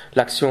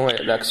l'action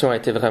a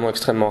été vraiment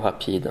extrêmement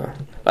rapide.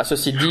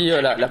 Ceci dit,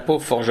 la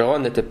pauvre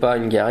forgeronne n'était pas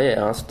une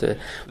guerrière. Hein,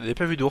 Vous n'avez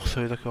pas vu d'ours,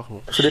 d'accord.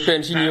 Bon. C'est des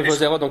PNJ niveau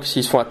 0, donc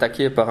s'ils se font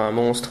attaquer par un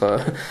monstre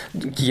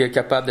qui est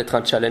capable d'être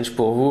un challenge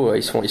pour vous,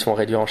 ils sont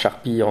réduits en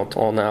charpie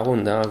en un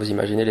round. Hein, vous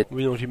imaginez les...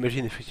 Oui, non,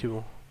 j'imagine,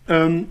 effectivement.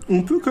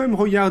 On peut quand même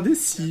regarder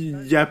s'il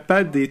n'y a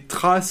pas des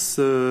traces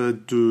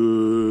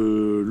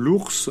de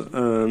l'ours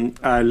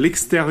à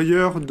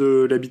l'extérieur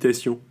de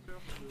l'habitation.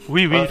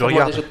 Oui, je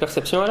regarde. Des jeux de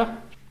perception, alors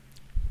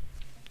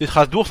Des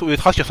traces d'ours ou des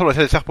traces qui ressemblent à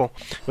celles des serpents.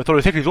 Maintenant,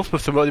 le fait que les ours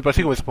peuvent se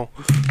déplacer comme des serpents.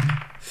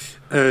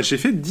 J'ai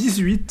fait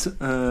 18.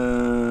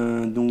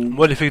 Donc,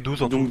 moi, j'ai fait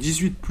 12. Donc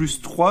 18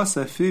 plus 3,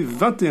 ça fait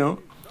 21.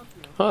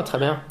 Ah, très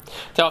bien.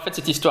 En fait,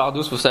 cette histoire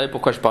douce, vous savez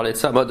pourquoi je parlais de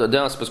ça?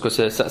 D'un, c'est parce que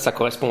ça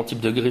correspond au type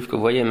de griffe que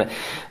vous voyez,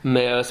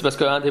 mais c'est parce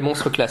qu'un des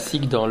monstres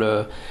classiques dans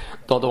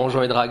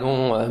Donjons et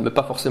Dragons, mais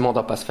pas forcément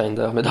dans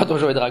Pathfinder, mais dans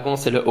Donjons et Dragons,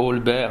 c'est le Owl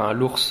Bear, hein,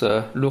 l'ours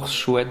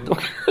chouette.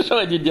 Donc,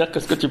 j'aurais dû dire que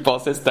ce que tu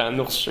pensais, c'était un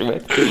ours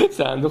chouette.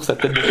 C'est un ours à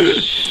tête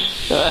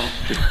de...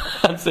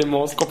 un de ces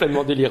monstres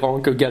complètement délirants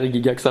que Gary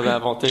Gygax avait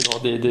inventé dans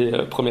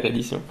D&D première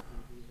édition.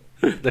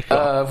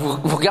 D'accord.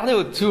 Vous regardez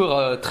autour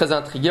très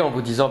intrigué en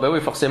vous disant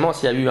oui, forcément,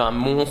 s'il y a eu un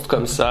monstre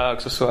comme ça,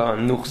 que ce soit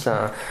un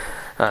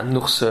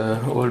ours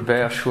Owl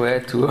Bear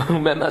chouette ou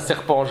même un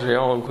serpent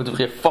géant, vous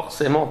devriez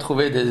forcément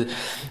trouver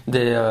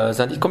des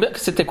indices.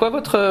 C'était quoi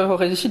votre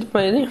récit, vous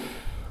m'avez dit?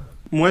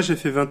 Moi, j'ai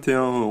fait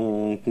 21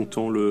 en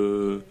comptant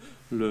le...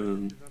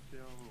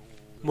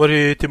 Moi,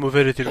 t'es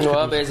mauvais, j'étais juste...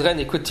 Ezren,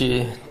 écoute,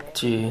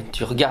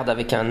 tu regardes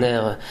avec un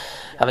air,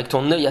 avec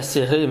ton œil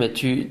acéré, mais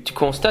tu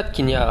constates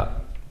qu'il n'y a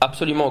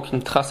absolument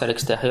aucune trace à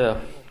l'extérieur.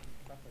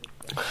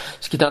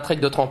 Ce qui t'intrigue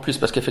d'autant plus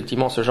parce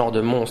qu'effectivement ce genre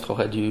de monstre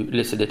aurait dû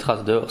laisser des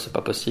traces dehors, c'est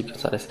pas possible que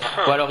ça laisse.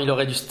 Ou alors il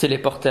aurait dû se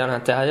téléporter à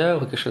l'intérieur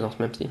ou quelque chose dans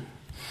ce même style.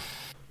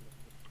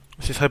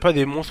 Ce serait pas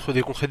des monstres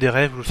des contrées des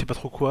rêves ou je sais pas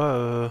trop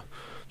quoi.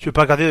 Tu veux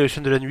pas regarder les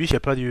chaînes de la nuit s'il y a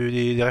pas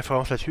des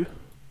références là-dessus?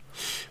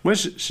 Moi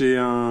j'ai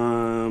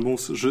un... Bon,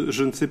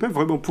 je ne sais pas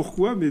vraiment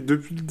pourquoi, mais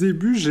depuis le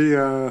début j'ai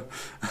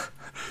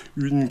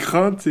une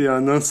crainte et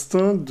un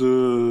instinct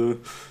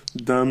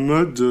d'un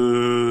mode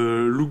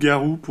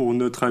loup-garou pour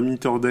notre ami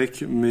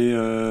Tordek, mais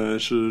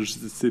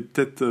c'est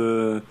peut-être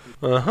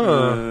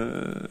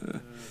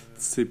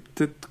c'est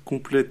peut-être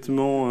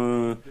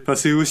complètement enfin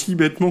c'est aussi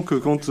bêtement que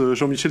quand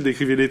Jean-Michel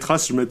décrivait les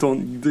traces, je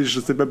m'attendais, je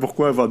sais pas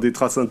pourquoi, à avoir des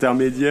traces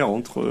intermédiaires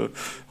entre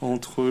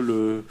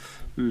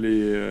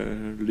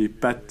les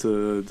pattes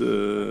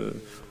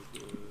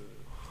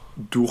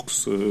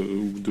d'ours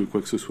ou de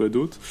quoi que ce soit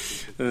d'autre,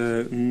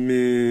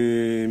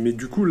 mais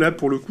du coup là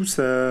pour le coup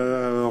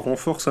ça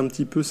renforce un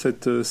petit peu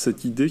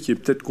cette idée qui est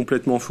peut-être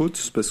complètement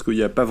fausse parce qu'il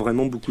n'y a pas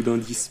vraiment beaucoup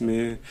d'indices,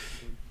 mais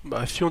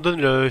si on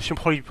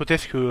prend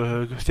l'hypothèse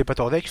que c'était pas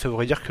Tordek, ça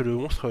voudrait dire que le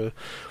monstre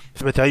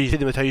s'est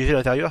dématérialisé à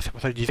l'intérieur. C'est pour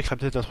ça que je disais que ce serait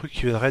peut-être un truc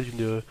qui viendrait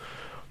d'une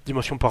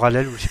dimension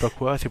parallèle ou je sais pas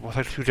quoi. C'est pour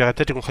ça que je suggérerais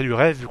peut-être les contrats du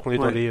rêve, vu qu'on est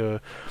dans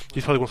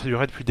l'histoire des contrats du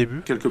rêve depuis le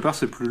début. Quelque part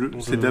c'est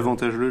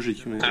davantage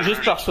logique, mais...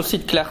 Juste par souci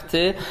de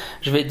clarté,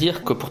 je vais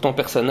dire que pour ton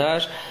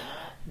personnage,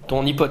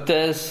 ton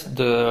hypothèse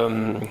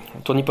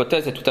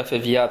est tout à fait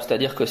viable,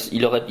 c'est-à-dire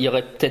qu'il aurait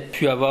peut-être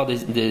pu avoir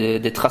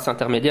des traces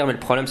intermédiaires, mais le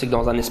problème c'est que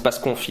dans un espace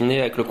confiné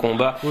avec le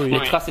combat, les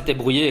traces étaient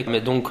brouillées,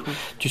 mais donc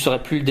tu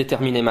saurais plus le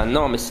déterminer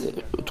maintenant, mais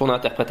ton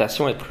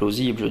interprétation est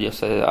plausible, je veux dire,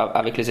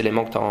 avec les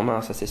éléments que tu as en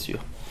main, ça c'est sûr.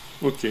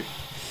 Ok.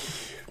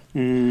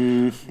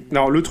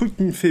 Alors le truc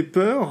qui me fait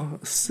peur,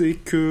 c'est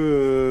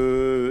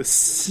que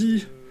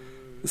si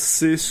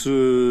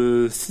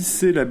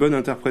c'est la bonne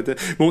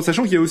interprétation. Bon,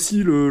 sachant qu'il y a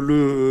aussi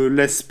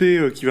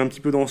l'aspect qui va un petit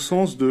peu dans le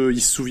sens de,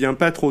 il se souvient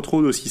pas trop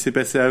de ce qui s'est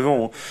passé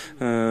avant.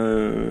 Oui,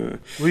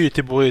 il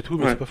était bourré et tout,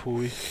 mais c'est pas faux,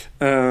 oui.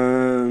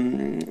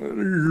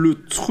 Le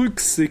truc,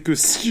 c'est que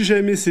si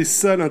jamais c'est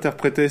ça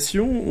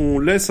l'interprétation, on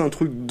laisse un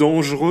truc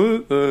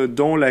dangereux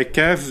dans la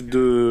cave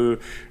de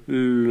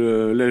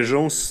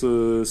l'agence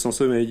sans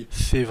sommeil.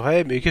 C'est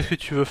vrai, mais qu'est-ce que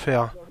tu veux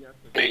faire?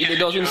 Il est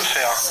dans une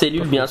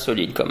cellule bien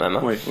solide quand même.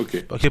 Hein. Ouais, ok.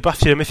 Quelque part,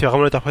 si jamais c'est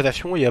vraiment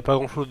l'interprétation, il n'y a pas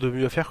grand-chose de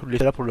mieux à faire que de le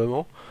laisser là pour le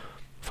moment.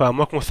 Enfin,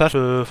 moi qu'on sache,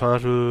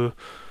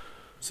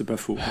 c'est pas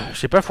faux. Je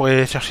sais pas, il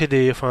faudrait chercher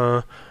des...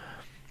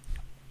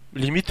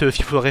 Limite, ce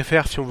qu'il faudrait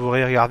faire si on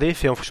voudrait regarder,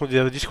 c'est en fonction des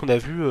indices qu'on a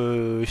vus,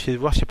 essayer de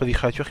voir s'il n'y a pas des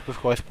créatures qui peuvent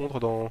correspondre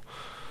dans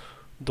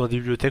des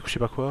bibliothèques ou je sais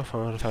pas quoi,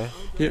 enfin, je sais rien.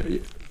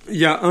 Il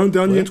y a un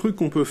dernier truc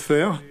qu'on peut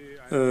faire,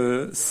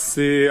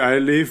 c'est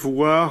aller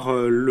voir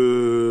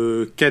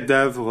le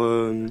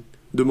cadavre,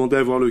 demander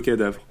à voir le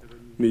cadavre.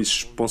 Mais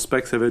je pense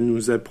pas que ça va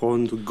nous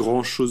apprendre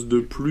grand chose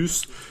de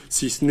plus,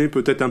 si ce n'est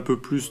peut-être un peu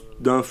plus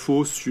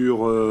d'infos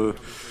sur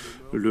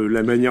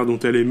la manière dont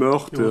elle est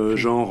morte, Ok.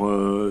 genre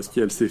si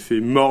elle s'est fait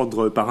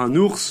mordre par un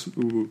ours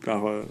ou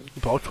par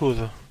autre chose.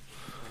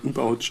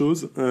 autre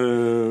chose.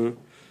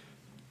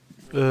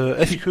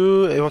 Est-ce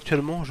que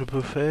éventuellement je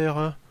peux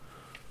faire...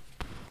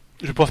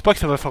 Je pense pas que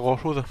ça va faire grand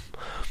chose.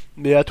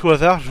 Mais à tout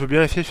hasard, je veux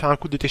bien essayer de faire un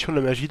coup de détection de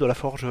la magie dans la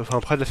forge, enfin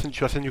près de la scène,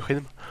 sur la scène du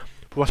crime,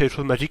 pour voir s'il y a des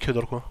choses magiques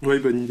dans le coin. Oui,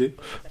 bonne idée.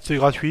 C'est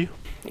gratuit.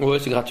 Ouais,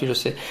 c'est gratuit, je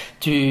sais.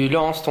 Tu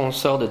lances ton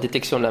sort de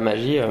détection de la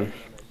magie,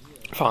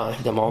 enfin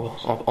évidemment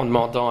en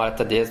demandant à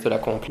ta déesse de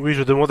l'accomplir. Oui,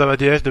 je demande à ma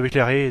déesse de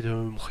m'éclairer et de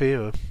me montrer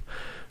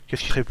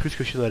qu'est-ce qui serait plus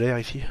que si on a l'air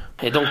ici.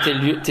 Et donc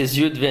tes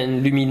yeux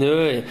deviennent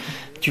lumineux et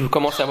tu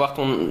commences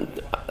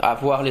à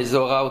voir les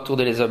auras autour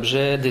des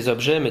objets,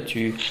 mais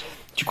tu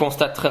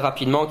constates très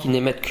rapidement qu'ils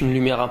n'émettent qu'une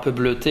lumière un peu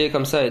bleutée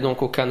comme ça, et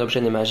donc aucun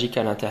objet n'est magique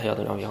à l'intérieur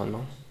de l'environnement.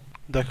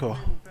 D'accord.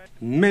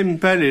 Même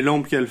pas les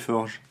lampes qu'elle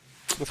forge.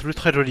 C'est plus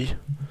très joli.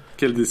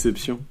 Quelle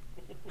déception.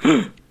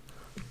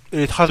 Et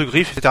les traces de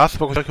griffes, etc., c'est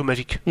pas considéré comme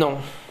magique. Non.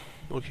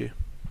 Ok.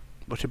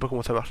 Bon, je sais pas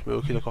comment ça marche, mais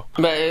ok, d'accord.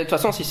 De toute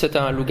façon, si c'était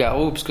un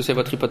loup-garou, puisque c'est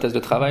votre hypothèse de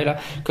travail là,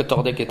 que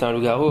Tordek était un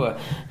loup-garou,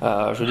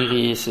 je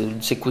dirais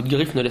ses coups de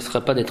griffes ne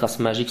laisseraient pas des traces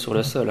magiques sur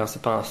le sol, hein,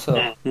 c'est pas un sort.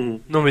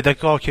 Non, mais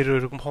d'accord, ok,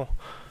 je comprends.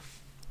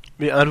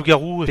 Mais un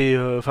loup-garou, c'est...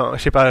 Enfin,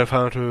 je sais pas,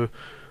 enfin, je...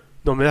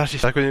 Non, mais là, si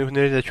ça connaît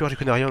la nature, je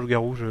connais rien, un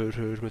loup-garou,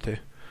 je me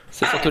tais.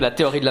 C'est surtout la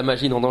théorie de la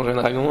magie dans Donjons et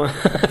Dragons.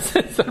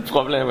 C'est ça le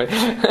problème, ouais.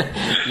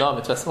 Non, mais de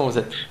toute façon,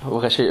 vous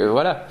restez,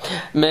 voilà.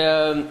 Mais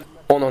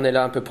on en est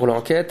là un peu pour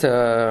l'enquête.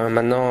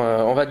 Maintenant,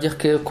 on va dire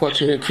que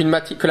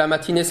la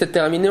matinée s'est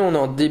terminée. On est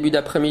en début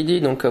d'après-midi,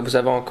 donc vous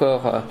avez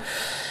encore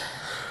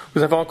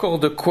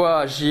de quoi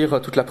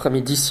agir toute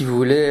l'après-midi si vous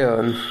voulez.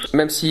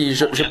 Même si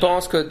je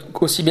pense que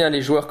aussi bien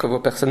les joueurs que vos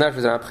personnages,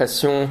 vous avez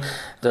l'impression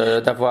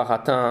d'être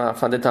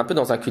un peu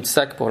dans un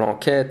cul-de-sac pour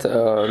l'enquête.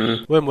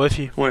 Ouais, moi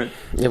aussi. Ouais.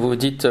 Et vous vous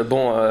dites,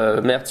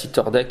 merde, si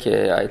Tordek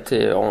a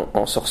été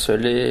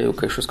ensorcelé ou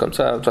quelque chose comme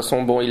ça. De toute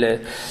façon, il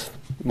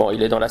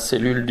est dans la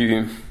cellule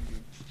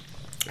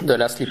de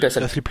la Sleepless.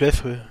 La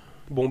Sleepless, ouais.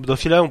 Bon, dans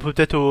ce cas-là, on peut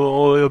peut-être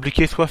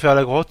obliquer soit vers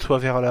la grotte, soit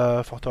vers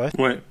la forteresse.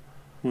 Ouais.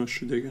 Ouais,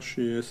 je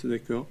suis assez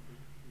d'accord.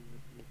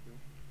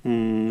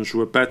 Je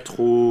vois pas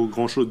trop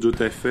grand chose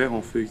d'autre à faire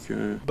en fait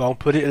que. Bah, on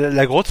peut aller.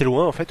 La grotte, c'est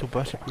loin en fait ou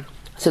pas, je sais plus.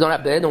 C'est dans la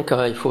baie, donc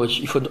il faut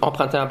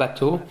emprunter un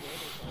bateau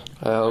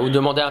ou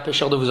demander à un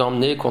pêcheur de vous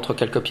emmener contre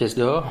quelques pièces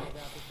d'or.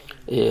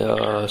 Et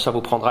ça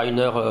vous prendra une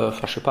heure,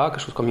 je sais pas,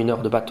 quelque chose comme une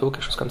heure de bateau,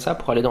 quelque chose comme ça,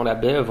 pour aller dans la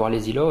baie, voir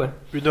les îlots. Ouais.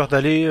 Une heure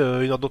d'aller,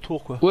 une heure de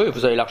retour, quoi. Oui,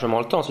 vous avez largement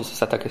le temps, si c'est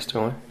ça ta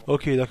question. Ouais.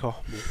 Ok,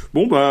 d'accord.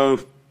 Bon, bah,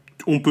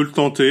 on peut le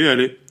tenter,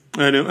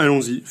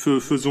 allons-y,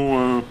 faisons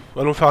un...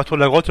 Allons faire un tour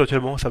de la grotte,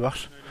 éventuellement, ça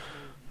marche.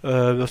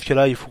 Dans ce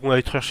cas-là, il faut qu'on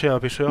aille chercher un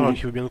pêcheur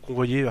qui veut bien nous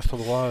convoyer vers cet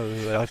endroit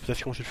à la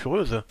réputation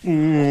sulfureuse.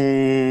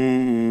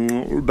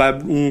 Bah,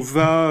 on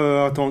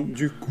va... attends,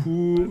 du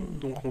coup...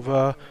 Donc on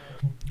va...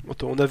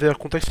 On avait un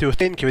contexte, c'était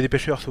Austin qui avait des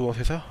pêcheurs souvent,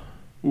 c'est ça ?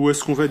 Où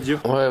est-ce qu'on va dire ?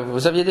 Ouais,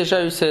 vous aviez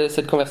déjà eu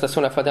cette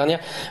conversation la fois dernière.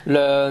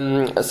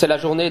 C'est la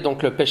journée,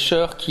 donc le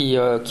pêcheur qui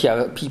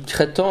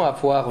prétend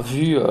avoir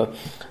vu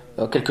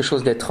quelque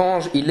chose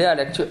d'étrange. Il est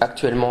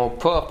actuellement au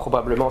port,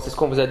 probablement. C'est ce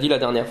qu'on vous a dit la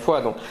dernière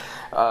fois. Donc,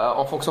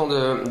 en fonction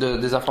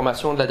des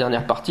informations de la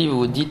dernière partie, vous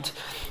vous dites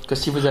que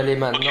si vous allez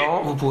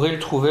maintenant, vous pourrez le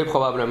trouver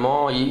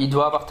probablement. Il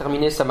doit avoir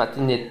terminé sa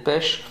matinée de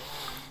pêche.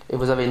 Et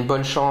vous avez une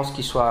bonne chance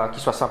qu'il soit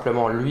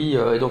simplement lui.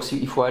 Et donc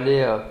il faut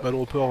aller.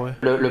 Ballon au port, ouais.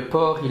 Le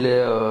port, il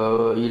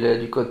est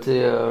du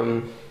côté.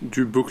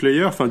 Du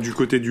Beauclayer, enfin du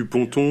côté du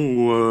ponton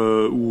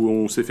où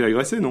on s'est fait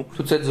agresser, non ?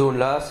 Toute cette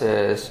zone-là,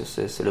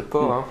 c'est le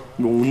port. Hein.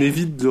 Bon, on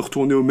évite de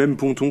retourner au même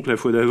ponton que la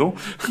fois d'avant.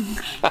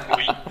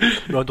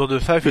 Mais en dehors de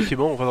ça,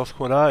 effectivement, on va dans ce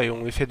coin-là et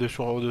on essaie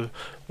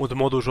on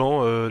demande aux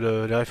gens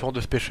les références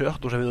de ce pêcheur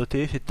dont j'avais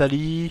noté. C'est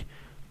Tali,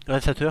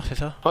 réalisateur, c'est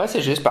ça ? Ouais,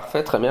 c'est juste,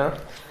 parfait, très bien.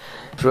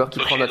 Joueur qui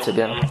prend note, c'est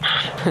bien. Donc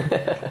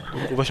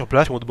on va sur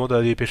place et on demande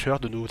à des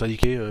pêcheurs de nous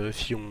indiquer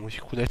si on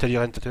connaît Tali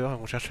réalisateur,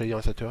 on cherche Tali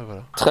réalisateur et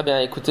voilà. Très bien,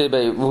 écoutez,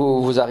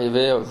 vous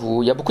arrivez,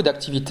 il y a beaucoup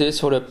d'activités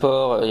sur le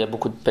port, il y a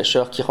beaucoup de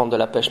pêcheurs qui rentrent de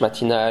la pêche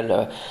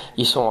matinale,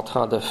 ils sont en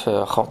train de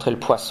faire rentrer le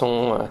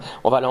poisson,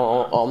 on va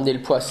emmener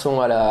le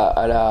poisson à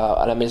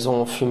la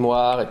maison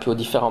fumoir et puis aux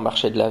différents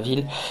marchés de la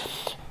ville.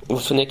 Vous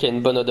vous souvenez qu'il y a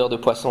une bonne odeur de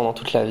poisson dans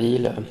toute la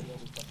ville,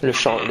 le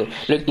chant,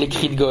 les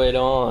cris de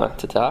goélands,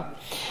 etc.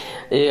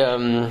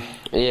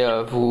 Et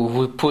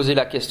vous posez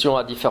la question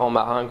à différents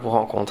marins que vous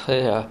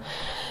rencontrez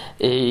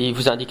et ils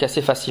vous indiquent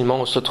assez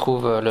facilement où se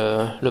trouve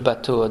le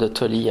bateau de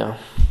Tolly.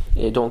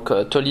 Et donc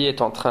Tolly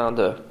est en train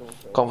de...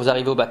 Quand vous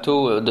arrivez au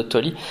bateau de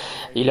Tolly,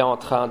 il est en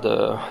train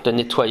de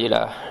nettoyer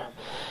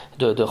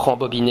de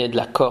rembobiner de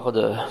la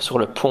corde sur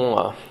le pont.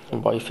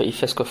 Bon, il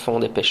fait ce que font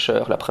des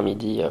pêcheurs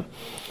l'après-midi.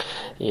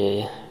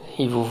 Et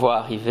il vous voit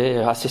arriver,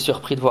 assez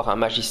surpris de voir un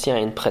magicien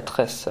et une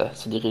prêtresse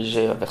se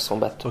diriger vers son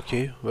bateau. Ok,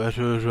 bah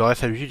je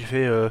reste à lui, je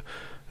fais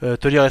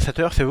Tolly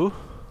réalisateur, c'est vous ?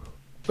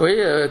 Oui,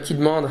 qui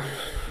demande ?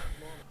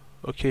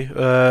 Ok,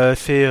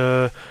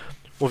 c'est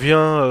on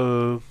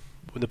vient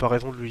on n'a pas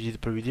raison de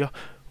pas lui dire.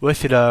 Ouais,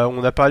 c'est là,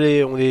 on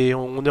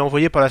est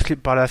envoyé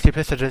par la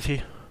Sleepless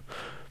Agency.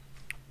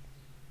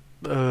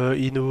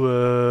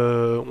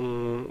 on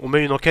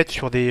met une enquête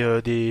sur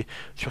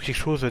sur quelque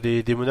chose,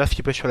 des menaces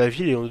qui pèsent sur la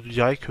ville, et on nous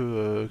dirait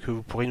que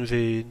vous pourriez nous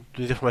donner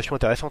des informations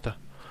intéressantes.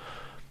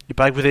 Il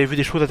paraît que vous avez vu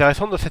des choses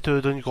intéressantes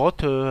dans une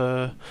grotte,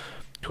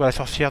 sur la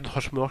sorcière de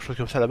Rushmore, quelque chose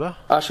comme ça là-bas.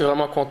 Ah, je suis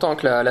vraiment content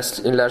que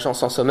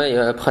l'agence en sommeil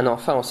prenne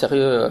enfin au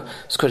sérieux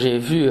ce que j'ai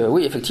vu.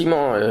 Oui,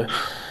 effectivement.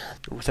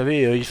 Vous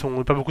savez, ils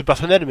sont pas beaucoup de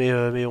personnel,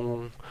 mais on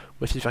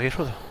va essayer de faire quelque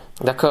chose.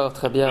 D'accord,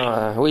 très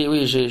bien.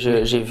 Oui,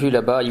 j'ai vu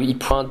là-bas. Il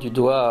pointe du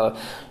doigt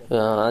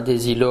un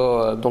des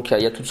îlots. Donc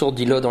il y a toutes sortes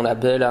d'îlots dans la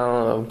baie,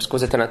 là, parce que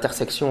vous êtes à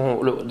l'intersection,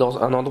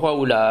 dans un endroit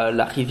où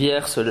la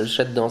rivière se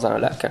jette dans un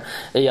lac.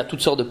 Et il y a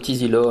toutes sortes de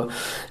petits îlots.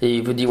 Et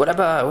il vous dit, voilà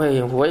là-bas,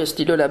 oui, vous voyez cet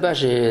îlot là-bas,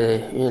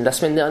 la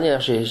semaine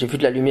dernière, j'ai vu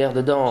de la lumière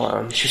dedans.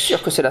 Je suis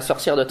sûr que c'est la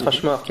sorcière de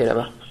Trushmore qui est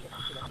là-bas.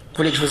 Vous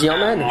voulez que je vous y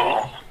emmène?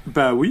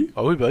 Bah oui.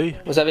 Ah oui, bah oui.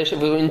 Vous avez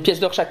une pièce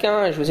d'or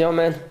chacun et je vous y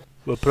emmène.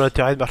 Pas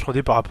l'intérêt de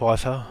marchander par rapport à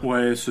ça.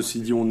 Ouais, ceci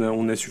dit,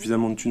 on a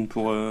suffisamment de thunes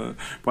pour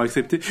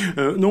accepter.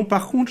 Non,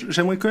 par contre,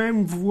 j'aimerais quand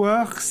même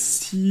voir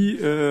si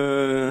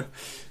il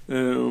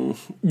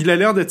a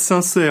l'air d'être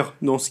sincère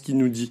dans ce qu'il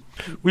nous dit.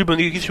 Oui, bonne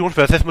question, je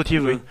fais assez ce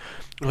motif, oui.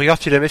 Je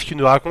regarde s'il aime ce qu'il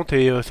nous raconte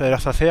et ça a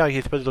l'air sincère et qu'il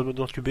n'essaie pas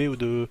d'entuber ou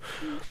de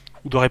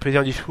répéter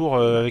un discours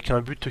avec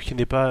un but qui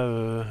n'est pas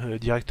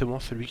directement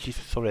celui qui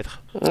semble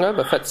être. Ouais,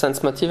 bah faites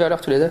sense motive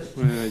alors tous les deux.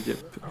 Ouais, yep.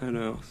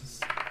 Alors...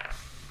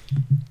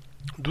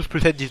 12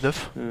 plus 7,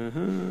 19.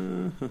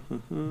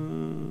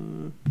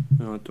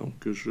 Alors, attends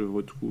que je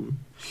retrouve.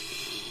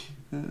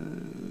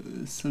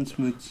 Sense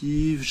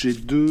motive, j'ai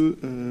 2.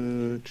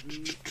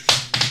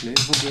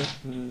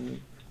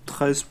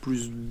 13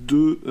 plus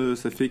 2,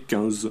 ça fait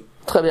 15.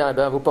 Très bien, eh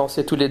bien, vous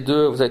pensez tous les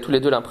deux, vous avez tous les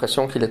deux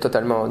l'impression qu'il est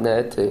totalement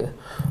honnête et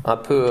un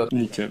peu...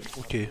 Nickel.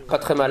 Okay. Pas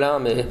très malin,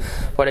 mais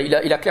voilà,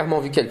 il a clairement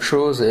vu quelque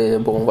chose et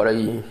bon, voilà,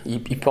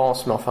 il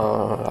pense, mais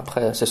enfin,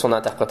 après, c'est son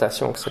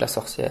interprétation que c'est la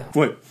sorcière.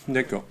 Ouais,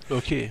 d'accord.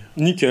 Ok.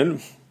 Nickel.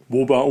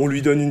 Bon, bah, on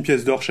lui donne une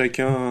pièce d'or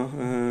chacun.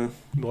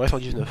 Il me reste en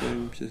 19.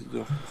 Une pièce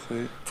d'or.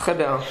 Très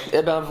bien.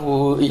 Eh bien,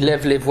 il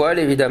lève les voiles,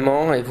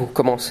 évidemment, et vous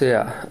commencez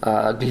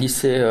à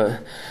glisser...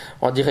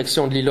 en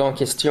direction de l'îlot en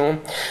question.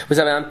 Vous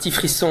avez un petit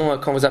frisson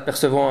quand vous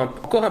apercevez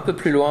encore un peu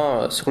plus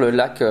loin sur le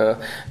lac,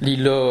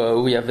 l'îlot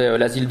où il y avait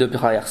l'asile de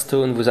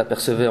Briarstone. Vous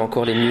apercevez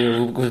encore les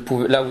murs.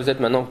 Là où vous êtes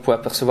maintenant, vous pouvez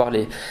apercevoir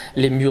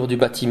les murs du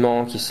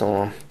bâtiment qui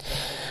sont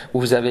où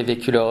vous avez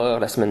vécu l'horreur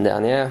la semaine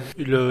dernière.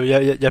 Il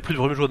y a plus de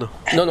brume jaune.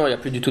 Non, il n'y a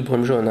plus du tout de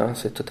brume jaune. Hein,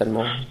 c'est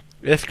totalement...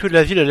 Est-ce que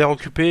l'asile a l'air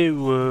occupé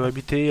ou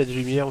habité, il y a des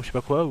lumières ou je sais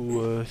pas quoi,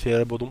 ou c'est à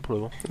l'abandon pour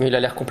le moment? Il a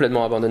l'air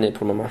complètement abandonné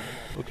pour le moment.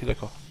 Ok,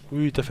 d'accord.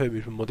 Oui, tout à fait, mais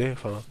je me demandais,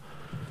 enfin...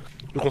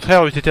 Le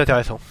contraire, c'était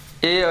intéressant.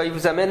 Et il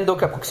vous amène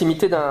donc à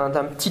proximité d'un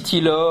petit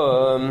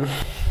îlot,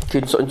 qui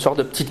est une sorte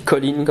de petite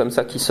colline comme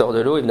ça qui sort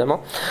de l'eau,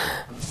 évidemment.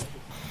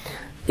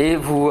 Et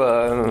vous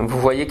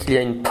voyez qu'il y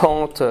a une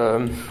pente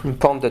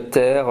de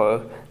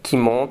terre qui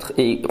monte,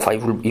 et enfin il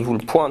vous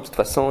le pointe de toute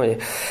façon, et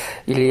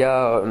il y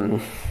a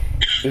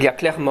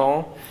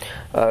clairement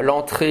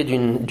l'entrée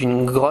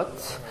d'une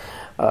grotte.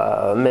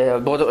 Mais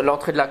bon,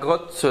 l'entrée de la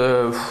grotte,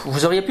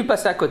 vous auriez pu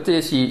passer à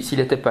côté s'il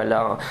n'était pas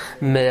là. Hein.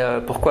 Mais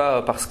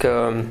pourquoi? Parce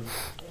que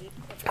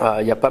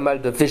il y a pas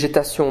mal de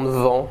végétation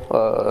devant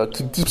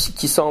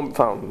qui semble,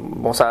 enfin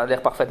bon, ça a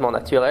l'air parfaitement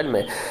naturel,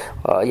 mais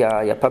il y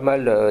a pas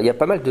mal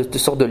de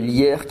sortes de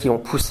lierres qui ont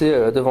poussé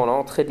devant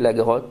l'entrée de la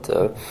grotte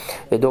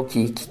et donc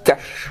qui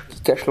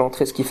cachent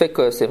l'entrée, ce qui fait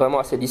que c'est vraiment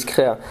assez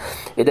discret. Hein.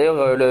 Et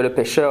d'ailleurs le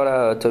pêcheur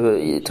là,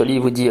 Tolly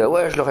vous dit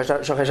ouais,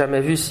 j'aurais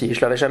jamais vu si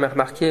je l'avais jamais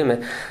remarqué, mais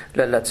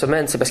la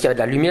semaine c'est parce qu'il y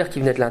avait de la lumière qui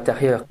venait de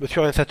l'intérieur.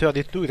 Monsieur Rensateur,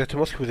 dites-nous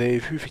exactement ce que vous avez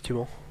vu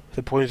effectivement.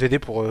 Ça pourrait nous aider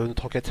pour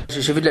notre enquête.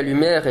 J'ai vu de la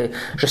lumière et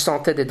je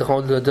sentais des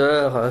drôles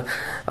d'odeurs.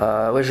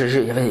 Ouais,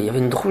 il y avait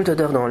une drôle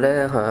d'odeur dans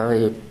l'air.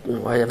 Et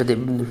ouais, il y avait des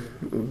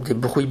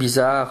bruits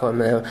bizarres,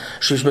 mais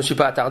je me suis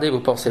pas attardé. Vous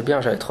pensez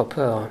bien, j'avais trop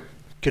peur.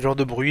 Quel genre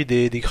de bruit?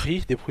 Des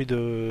cris, des bruits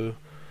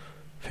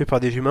faits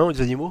par des humains ou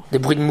des animaux? Des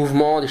bruits de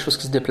mouvement, des choses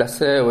qui se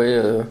déplaçaient. Oui,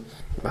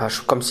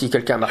 comme si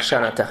quelqu'un marchait à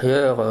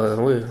l'intérieur.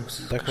 Oui.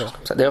 D'accord.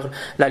 Comme ça. D'ailleurs,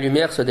 la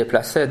lumière se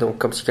déplaçait, donc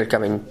comme si quelqu'un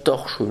avait une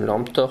torche ou une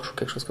lampe torche ou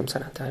quelque chose comme ça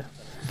à l'intérieur.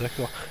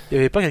 D'accord. Il n'y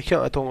avait pas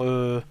quelqu'un... Attends,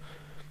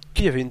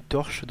 qui avait une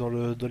torche dans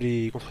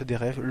les contrées des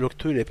rêves?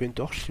 L'Octeux, il avait pas une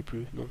torche, je sais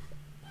plus,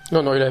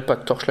 non? Non, il n'avait pas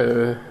de torche,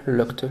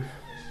 l'Octeux. De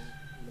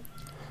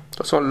toute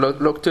façon,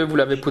 l'Octeux, vous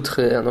l'avez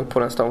poutré, hein, donc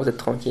pour l'instant, vous êtes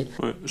tranquille.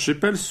 Ouais, j'ai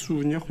pas le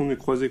souvenir qu'on ait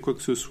croisé quoi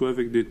que ce soit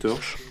avec des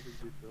torches.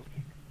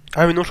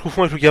 Ah mais non, je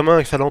confonds avec le gamin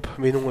avec sa lampe,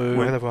 mais non,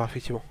 ouais. Rien à voir,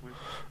 effectivement.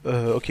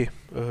 Ok.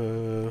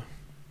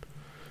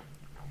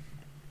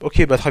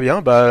 Ok, bah très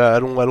bien, bah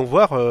allons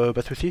voir,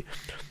 pas de soucis.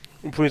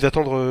 On peut nous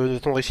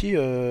attendre ici,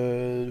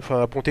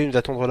 à Ponté, nous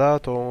attendre là,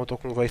 tant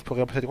qu'on va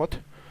explorer un peu cette grotte.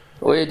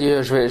 Oui,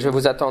 je vais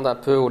vous attendre un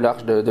peu au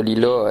large de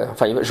l'îlot.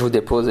 Enfin, je vous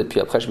dépose et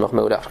puis après je me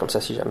remets au large, comme ça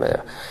si jamais...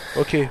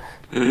 Ok.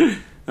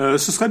 Ce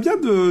serait bien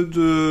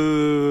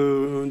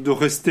de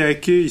rester à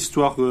quai,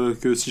 histoire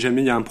que si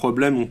jamais il y a un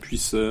problème, on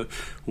puisse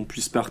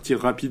partir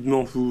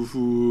rapidement,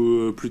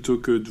 vous plutôt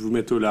que de vous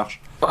mettre au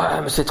large.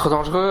 Ouais, mais c'est trop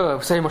dangereux.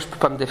 Vous savez, moi je peux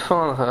pas me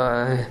défendre.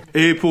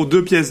 Et pour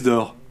 2 pièces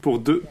d'or.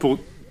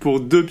 pour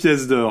 2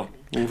 pièces d'or.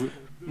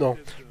 Non,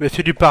 mais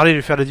c'est lui parler,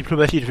 lui faire de la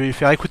diplomatie, je vais lui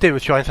faire écouter,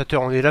 monsieur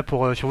organisateur, on est là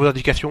pour sur vos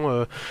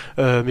indications,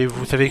 mais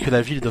vous savez que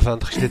la ville dans un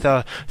triste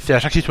état, c'est à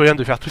chaque citoyen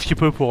de faire tout ce qu'il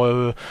peut pour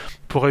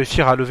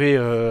réussir à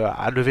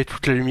lever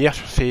toute la lumière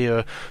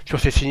sur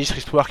ces sinistres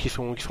histoires qui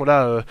sont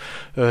là.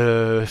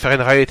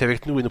 Sarenrae est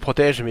avec nous et nous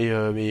protège, mais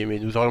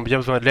nous aurions bien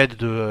besoin de l'aide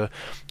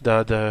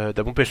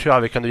d'un bon pêcheur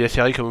avec un œil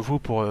acéré comme vous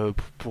pour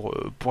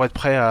être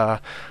prêt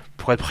à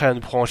nous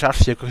prendre en charge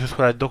s'il y a quoi que ce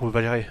soit là-dedans qu'on peut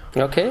pas gérer.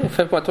 Ok,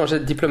 fais-moi ton jet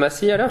de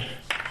diplomatie alors.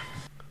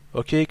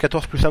 Ok,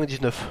 14 plus 5,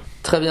 19.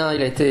 Très bien,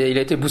 il a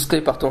été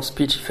boosté par ton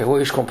speech. Il fait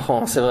oui, je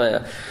comprends, c'est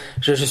vrai.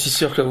 Je suis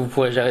sûr que vous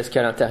pourrez gérer ce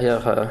qu'il y a à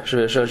l'intérieur.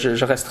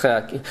 Je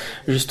resterai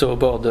juste au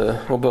bord de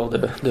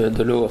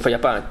l'eau. Enfin, il n'y a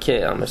pas un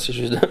quai, hein, mais c'est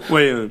juste.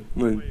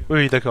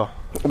 Oui, d'accord.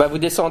 Bah, vous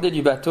descendez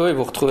du bateau et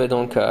vous retrouvez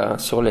donc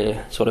sur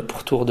le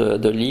pourtour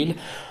de l'île.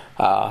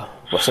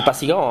 Bon, c'est pas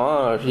si grand,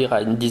 hein, je veux dire,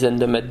 à une dizaine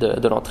de mètres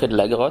de l'entrée de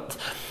la grotte.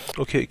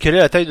 Ok, quelle est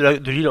la taille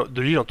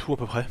de l'île en tout à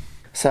peu près?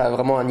 C'est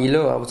vraiment un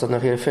îlot, hein. Vous en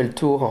auriez fait le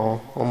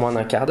tour en moins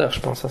d'1 quart d'heure, je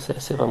pense.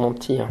 C'est vraiment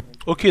petit. Hein.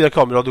 Ok,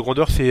 d'accord, mais l'ordre de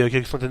grandeur c'est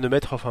quelques centaines de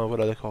mètres, enfin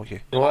voilà, d'accord, ok.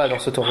 Ouais, dans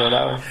ce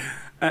tour-là.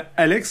 Ouais.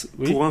 Alex,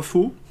 oui. Pour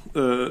info,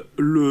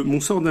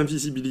 mon sort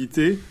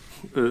d'invisibilité,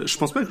 je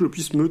pense pas que je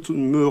puisse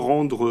me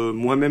rendre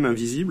moi-même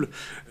invisible,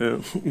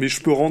 mais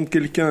je peux rendre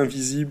quelqu'un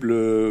invisible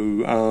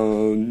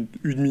une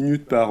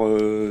minute par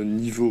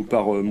niveau,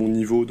 par mon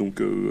niveau,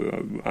 donc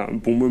un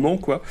bon moment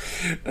quoi.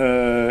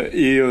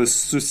 Je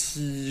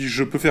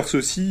peux faire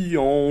ceci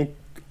en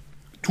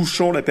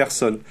touchant la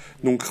personne.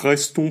 Donc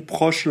restons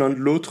proches l'un de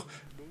l'autre.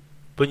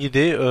 Bonne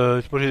idée.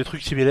 Moi j'ai des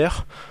trucs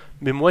similaires,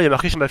 mais moi il y a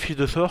marqué sur ma fiche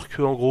de sort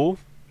que en gros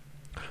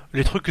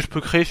les trucs que je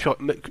peux créer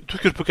tout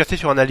ce que je peux casser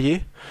sur un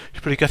allié,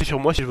 je peux les casser sur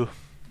moi si je veux.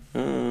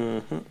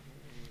 On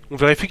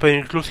vérifie qu'il y a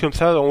une clause comme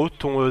ça en haut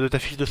de ta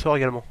fiche de sort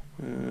également.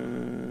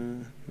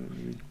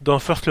 Dans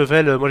First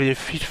Level, moi j'ai une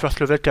fiche First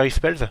Level Carry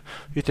Spells,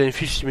 et t'as une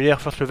fiche similaire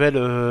First Level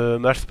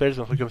Mage Spells,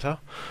 un truc comme ça.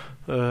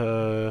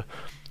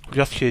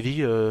 Regarde ce qu'il a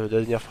dit, la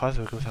dernière phrase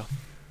comme ça.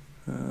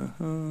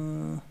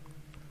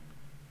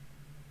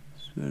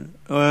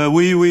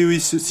 Oui,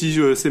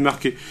 c'est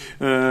marqué.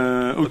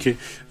 Ok.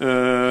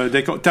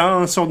 D'accord. T'as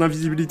un sort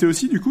d'invisibilité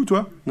aussi, du coup,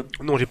 toi?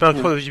 Non, j'ai pas un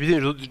sort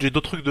d'invisibilité, j'ai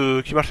d'autres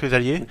trucs qui marchent sur les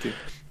alliés. Okay.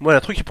 Moi, un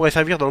truc qui pourrait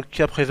servir dans le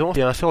cas présent,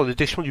 c'est un sort de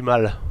détection du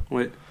mal.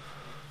 Ouais.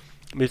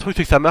 Mais le truc,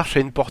 c'est que ça marche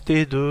à une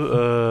portée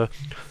de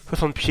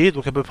 60 pieds,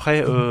 donc à peu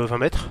près 20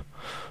 mètres.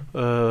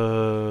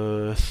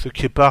 Ce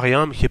qui est pas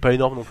rien, mais qui est pas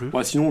énorme non plus.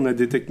 Bon, sinon, on a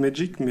Detect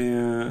Magic, mais...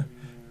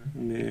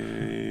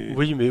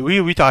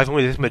 Oui, t'as raison,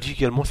 il y a des tests magiques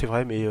également, c'est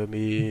vrai, mais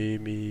oui,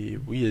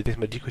 il y a des tests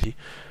magiques aussi.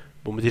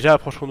 Bon, mais déjà,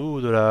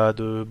 approchons-nous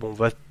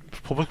je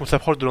propose qu'on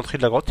s'approche de l'entrée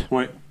de la grotte.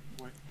 Ouais.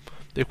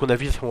 Et qu'on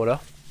avise à ce moment-là.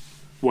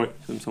 Ouais,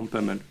 ça me semble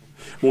pas mal.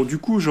 Bon, du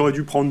coup, j'aurais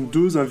dû prendre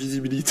 2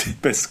 invisibilités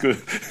parce que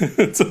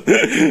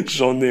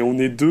on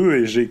est 2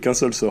 et j'ai qu'un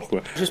seul sort, quoi.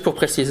 Juste pour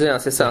préciser, hein,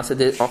 c'est ça.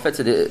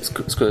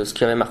 Ce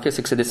qui avait marqué,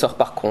 c'est que c'est des sorts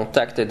par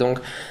contact, et donc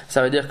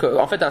ça veut dire que,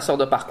 en fait, un sort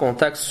de par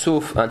contact,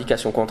 sauf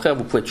indication contraire,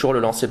 vous pouvez toujours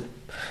le lancer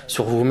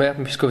sur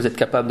vous-même puisque vous êtes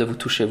capable de vous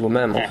toucher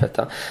vous-même, en fait.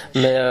 Hein.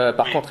 Mais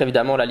par contre,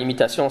 évidemment, la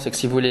limitation, c'est que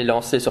si vous voulez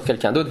lancer sur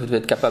quelqu'un d'autre, vous devez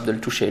être capable de le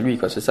toucher lui,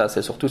 quoi. C'est ça.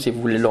 C'est surtout si vous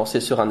voulez lancer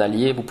sur un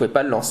allié, vous pouvez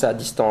pas le lancer à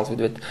distance.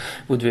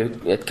 Vous devez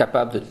être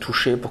capable de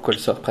toucher pour que le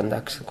sort prenne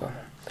d'axe, quoi.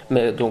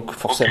 Mais donc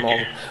forcément,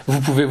 vous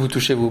pouvez vous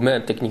toucher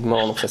vous-même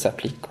techniquement, donc ça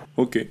s'applique, quoi.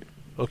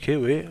 Ok,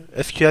 oui.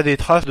 Est-ce qu'il y a des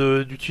traces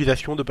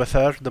d'utilisation, de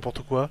passage,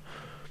 n'importe quoi,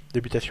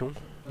 d'habitation?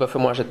 Bah,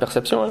 fais-moi un jet de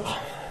perception, alors.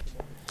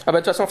 Ah bah, de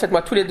toute façon,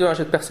 faites-moi tous les deux un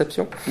jet de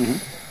perception.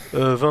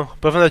 20,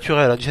 pas 20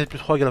 naturel, 17 plus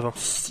 3 égale 20.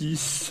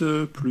 6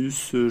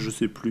 plus, je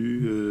sais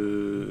plus,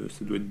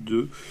 ça doit être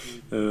 2,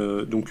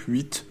 donc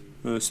 8,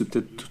 c'est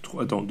peut-être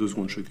 3, attends, 2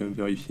 secondes, je vais quand même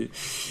vérifier.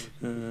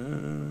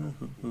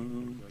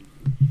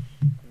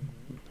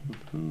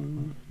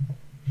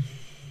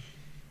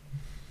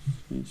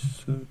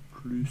 6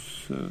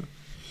 plus...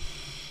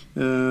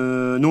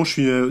 non, je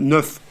suis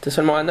 9. T'es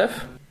seulement à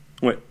 9 ?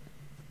 Ouais.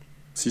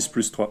 6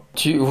 plus 3.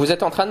 Vous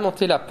êtes en train de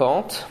monter la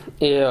pente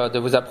et de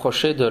vous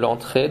approcher de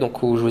l'entrée,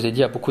 donc où je vous ai dit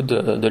il y a beaucoup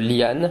de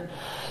lianes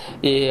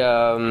et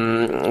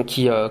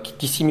qui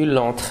dissimulent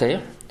l'entrée.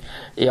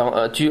 Et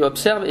tu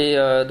observes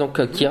et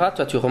donc Kira,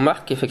 toi tu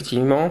remarques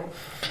qu'effectivement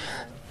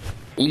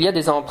il y a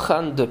des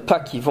empreintes de pas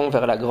qui vont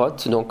vers la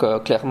grotte, donc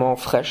clairement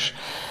fraîches.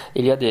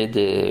 Il y a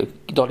des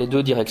dans les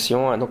deux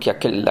directions, hein, donc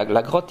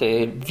la grotte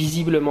est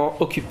visiblement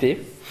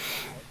occupée.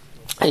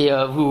 Et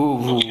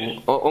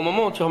au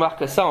moment où tu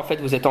remarques ça, en fait,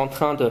 vous êtes en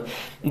train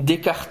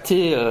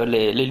d'écarter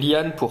les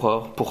lianes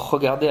pour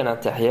regarder à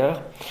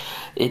l'intérieur.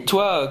 Et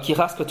toi,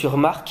 Kira, ce que tu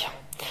remarques,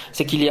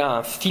 c'est qu'il y a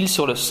un fil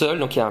sur le sol,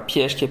 donc il y a un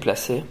piège qui est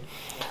placé.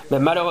 Mais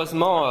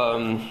malheureusement,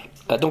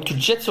 Donc tu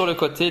te jettes sur le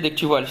côté dès que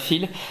tu vois le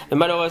fil. Mais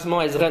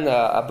malheureusement, Ezren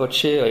a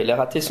botché, il a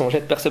raté son jet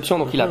de perception,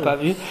 donc il a pas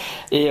vu.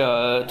 Et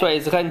toi,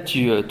 Ezren,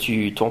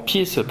 ton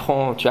pied se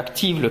prend, tu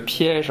actives le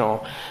piège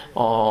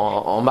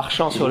en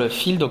marchant sur le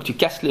fil, donc tu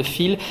casses le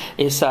fil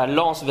et ça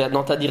lance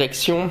dans ta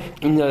direction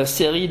une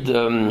série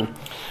de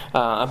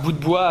un bout de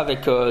bois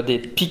avec des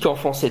pics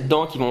enfoncés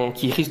dedans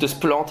qui risquent de se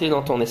planter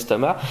dans ton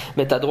estomac.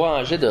 Mais t'as droit à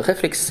un jet de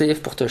réflexe save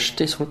pour te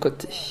jeter sur le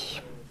côté.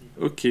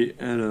 Ok,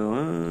 alors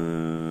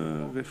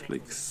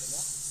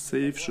réflexe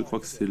save, je crois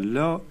que c'est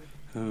là.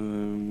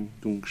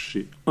 Donc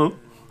j'ai 1.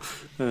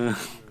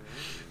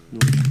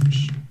 Donc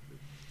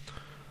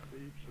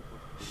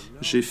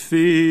j'ai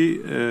fait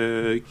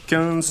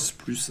 15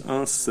 plus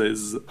 1,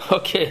 16.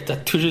 Ok, t'as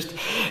tout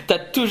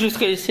juste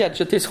réussi à te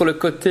jeter sur le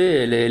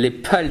côté et les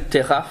pales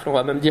t'éraflent. On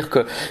va même dire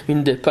que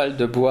une des pales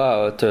de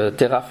bois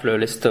t'érafle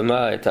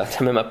l'estomac et t'as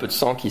même un peu de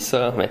sang qui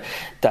sort, mais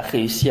t'as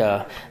réussi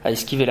à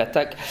esquiver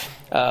l'attaque.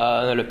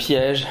 Le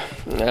piège,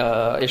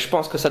 et je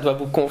pense que ça doit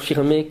vous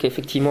confirmer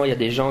qu'effectivement il y a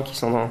des gens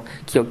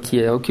qui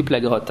occupent la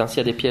grotte, hein, s'il y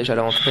a des pièges à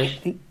l'entrée.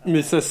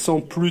 Mais ça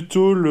sent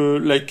plutôt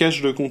la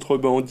cache de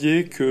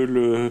contrebandier que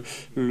le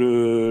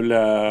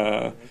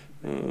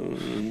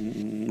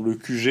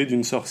QG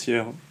d'une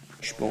sorcière,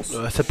 je pense.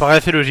 Ça paraît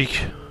assez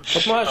logique.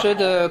 Donc moi, un jeu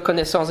de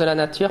connaissance de la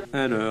nature.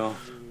 Alors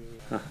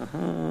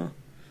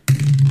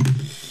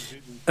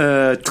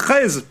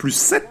 13 plus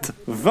 7,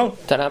 20.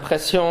 T'as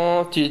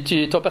l'impression,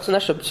 ton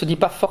personnage se dit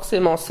pas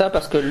forcément ça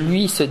parce que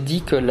lui se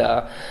dit que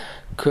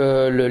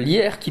le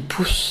lierre qui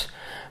pousse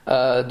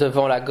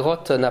devant la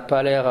grotte n'a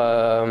pas l'air,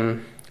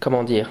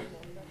 comment dire.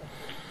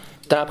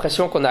 T'as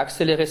l'impression qu'on a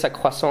accéléré sa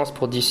croissance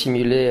pour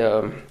dissimuler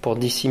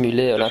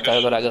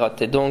l'intérieur de la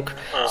grotte. Et donc,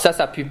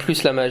 ça pue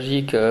plus la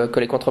magie que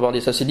les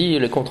contrebandiers. Ça s'est dit,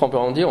 les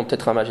contrebandiers ont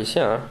peut-être un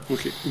magicien. Hein.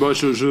 Ok. Bon,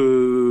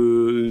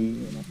 je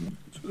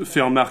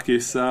fais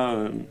remarquer ça.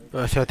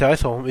 C'est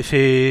intéressant, mais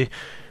il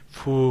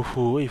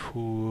faut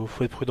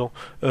être prudent.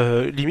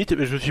 Limite,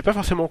 je suis pas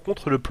forcément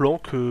contre le plan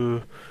que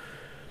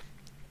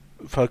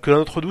l'un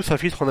d'entre nous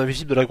s'infiltre en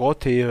invisible de la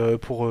grotte et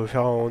pour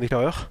faire en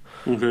extérieur.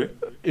 Okay.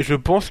 Et je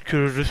pense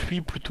que je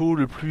suis plutôt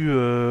le plus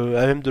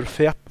à même de le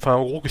faire. Enfin,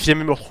 en gros, que si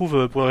jamais je me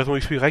retrouve pour une raison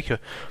X ou Y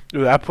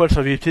à poil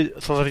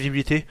sans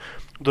invisibilité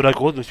dans la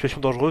grotte, dans une situation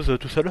dangereuse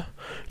tout seul,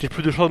 j'ai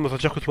plus de chances de me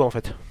sentir que toi en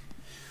fait.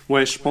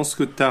 Ouais, je pense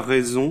que t'as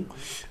raison.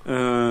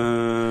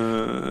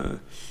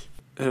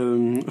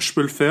 Je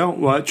peux le faire.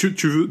 Ouais, tu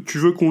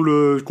veux qu'on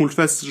le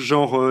fasse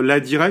genre là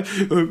direct.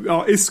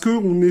 Alors est-ce que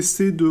on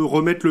essaie de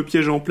remettre le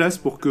piège en place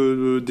pour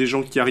que des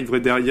gens qui arriveraient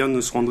derrière ne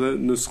se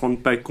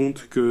rendent pas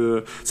compte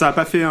que ça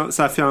a fait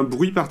un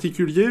bruit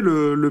particulier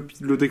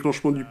le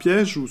déclenchement du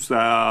piège, ou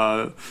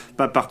ça a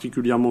pas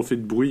particulièrement fait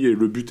de bruit et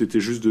le but était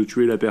juste de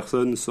tuer la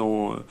personne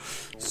sans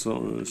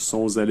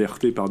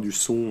alerter par du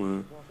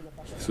son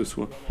ce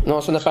soit. Non,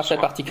 ça n'a pas fait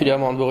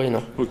particulièrement de bruit,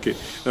 non. Ok.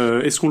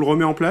 Est-ce qu'on le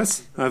remet en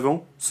place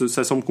avant ?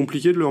 Ça semble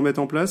compliqué de le remettre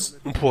en place ?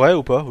 On pourrait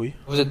ou pas, oui.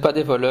 Vous n'êtes pas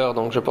des voleurs,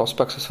 donc je pense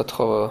pas que ce soit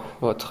trop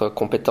votre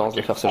compétence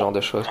de faire ce genre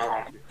de choses.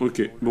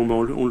 Ok. Bon, ben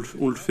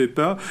on le fait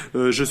pas.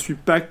 Je suis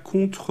pas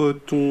contre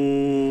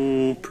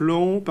ton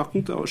plan. Par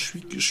contre, alors,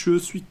 je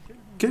suis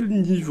quel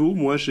niveau ?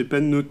 Moi, j'ai pas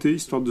noté,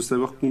 histoire de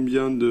savoir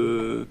combien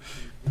de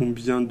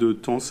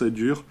temps ça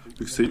dure.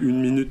 Vu que c'est 1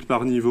 minute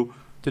par niveau.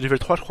 T'es level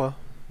 3, je crois.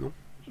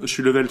 Je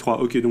suis level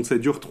 3, ok, donc ça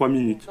dure 3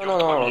 minutes.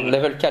 Non,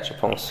 level 4, je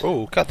pense.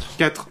 Oh,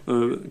 4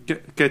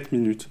 4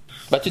 minutes.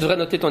 Bah, tu devrais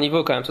noter ton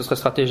niveau quand même, ce serait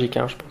stratégique,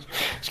 hein, je pense.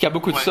 Parce qu'il y a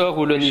beaucoup de sorts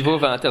où le niveau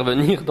va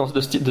intervenir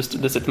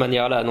de cette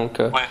manière-là,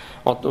 donc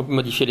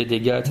modifier les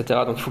dégâts,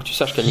 etc. Donc il faut que tu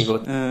saches quel niveau.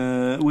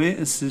 Ouais,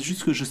 c'est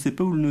juste que je sais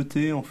pas où le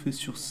noter, en fait,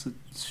 sur cette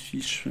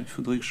fiche. Il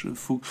faudrait que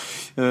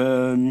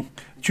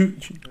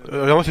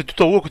vraiment, c'est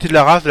tout en haut, à côté de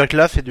la race, de la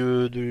classe et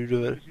du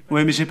level.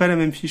 Ouais, mais j'ai pas la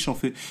même fiche, en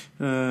fait.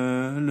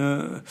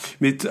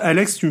 Mais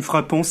Alex, tu me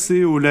feras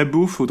penser au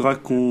labo, faudra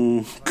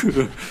qu'on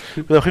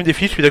imprime des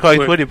fiches, je suis d'accord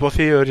avec toi, les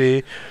pensées,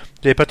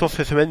 j'avais pas tant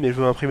cette semaine, mais je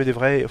veux imprimer des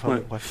vrais, enfin,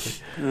 bon,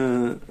 bref.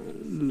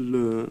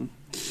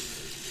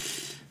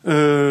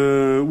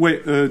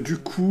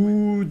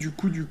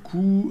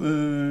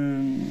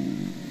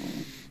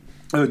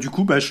 Du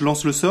coup, bah, je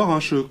lance le sort, hein,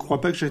 je crois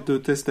pas que j'ai de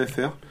test à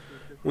faire.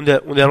 On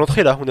est à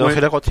l'entrée là, on est à l'entrée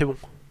de la grotte, c'est bon.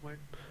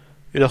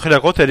 Et l'entrée de la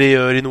grotte, elle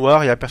est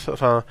noire, il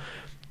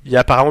y a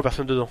apparemment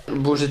personne dedans.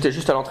 Bon, j'étais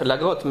juste à l'entrée de la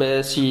grotte,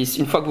 mais si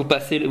une fois que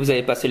vous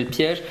avez passé le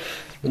piège,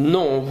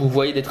 non, vous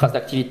voyez des traces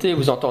d'activité,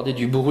 vous entendez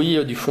du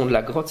bruit du fond de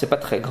la grotte, c'est pas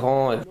très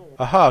grand.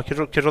 Ah,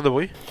 quel genre de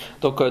bruit ?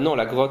 Donc non,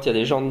 la grotte, il y a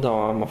des gens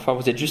dedans. Enfin,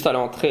 vous êtes juste à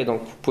l'entrée,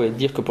 donc vous pouvez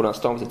dire que pour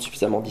l'instant vous êtes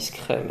suffisamment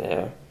discret, mais.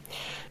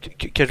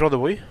 Quel genre de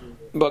bruit ?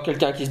 Bon,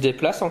 quelqu'un qui se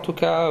déplace en tout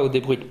cas, ou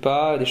des bruits de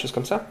pas, des choses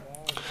comme ça.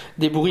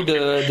 Des bruits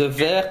de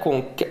verre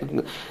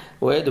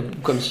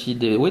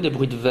des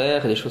bruits de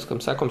verre et des choses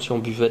comme ça, comme si on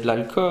buvait de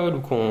l'alcool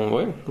ou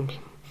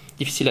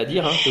difficile à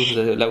dire, hein,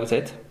 là où vous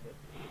êtes.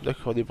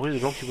 D'accord, des bruits de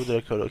gens qui boivent de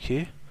l'alcool, ok.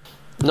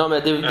 Non,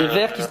 mais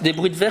des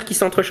bruits de verre qui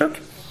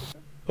s'entrechoquent.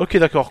 Ok,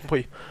 d'accord,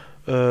 compris.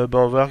 On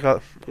va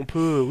regarder. On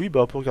peut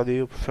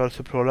regarder, on peut faire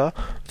ce plan-là,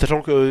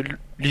 sachant que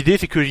l'idée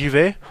c'est que j'y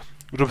vais.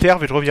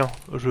 J'observe et je reviens.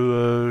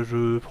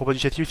 Je prends pas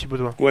d'initiative si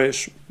besoin. Ouais,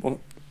 je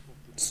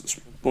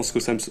pense que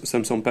ça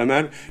me semble pas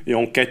mal. Et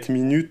en 4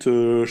 minutes,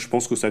 je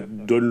pense que ça te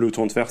donne le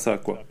temps de faire ça,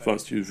 quoi. Enfin,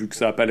 vu que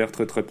ça a pas l'air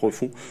très très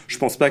profond, je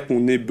pense pas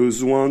qu'on ait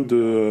besoin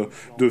de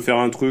faire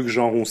un truc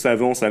genre on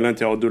s'avance à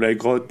l'intérieur de la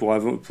grotte pour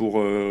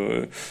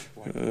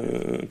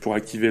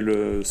activer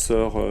le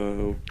sort.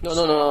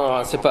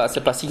 Non, c'est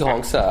pas si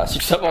grand que ça. Si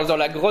tu t'avances dans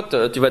la grotte,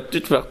 tu vas tout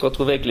de suite te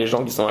retrouver avec les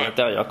gens qui sont à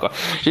l'intérieur, quoi.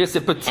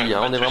 C'est petit,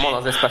 hein, on est vraiment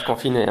dans un espace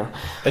confiné. Hein.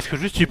 Est-ce que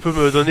juste tu peux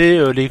me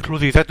donner les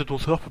clauses exactes de ton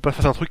sort pour pas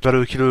faire un truc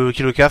qui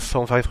le casse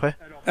sans faire exprès?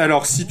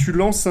 Alors, si tu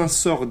lances un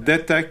sort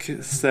d'attaque,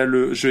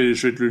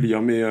 je vais te le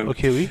lire, mais...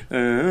 Ok, oui.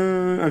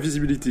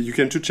 Invisibility. You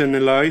can touch an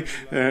ally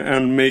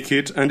and make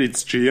it and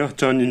its gear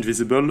turn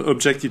invisible.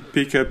 Object it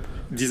pick up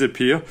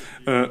disappear.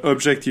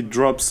 Object it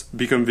drops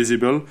become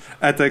visible.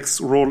 Attacks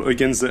roll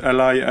against the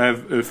ally have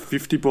a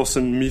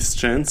 50% miss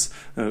chance.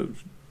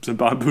 Ça me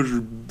paraît un peu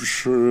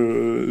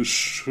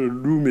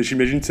chelou, mais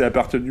j'imagine que c'est à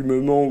partir du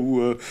moment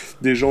où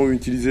des gens ont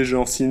utilisé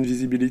genre See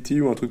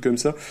Invisibility ou un truc comme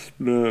ça.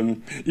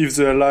 If the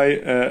ally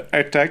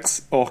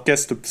attacks or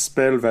casts a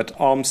spell that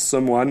harms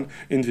someone,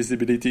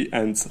 invisibility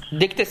ends.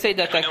 Dès que tu essayes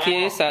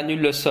d'attaquer, ça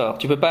annule le sort.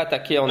 Tu peux pas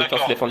attaquer en étant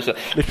sous l'effet du sort.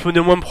 Mais je peux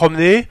néanmoins me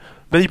promener,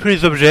 manipuler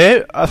les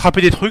objets,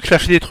 attraper des trucs,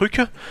 lâcher des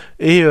trucs,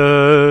 et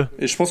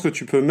je pense que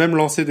tu peux même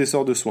lancer des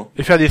sorts de soins.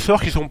 Et faire des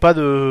sorts qui ne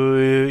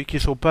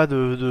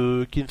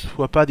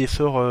soient pas des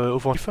sorts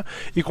offensifs,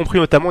 y compris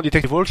notamment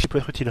Detect Evil, qui peut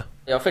être utile.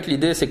 Et en fait,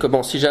 l'idée, c'est que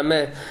bon, si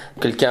jamais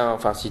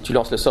si tu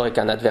lances le sort et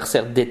qu'un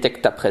adversaire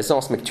détecte ta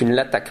présence, mais que tu ne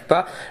l'attaques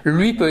pas,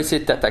 lui peut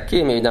essayer de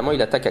t'attaquer, mais évidemment,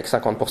 il attaque avec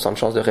 50% de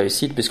chance de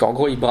réussite, puisqu'en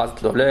gros, il brasse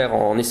de l'air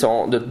en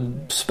essayant de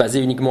se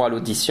baser uniquement à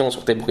l'audition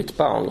sur tes bruits de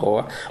pas, en gros,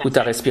 hein, ou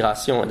ta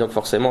respiration, et donc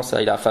forcément,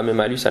 ça, il a un fameux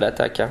malus à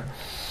l'attaque. Hein.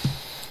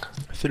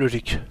 C'est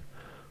logique.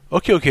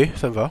 Ok,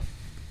 ça me va.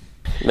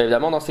 Mais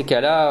évidemment, dans ces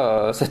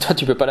cas-là, toi,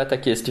 tu peux pas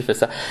l'attaquer si tu fais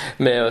ça.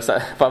 Mais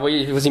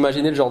vous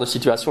imaginez le genre de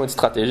situation et de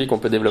stratégie qu'on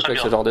peut développer avec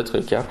ce genre de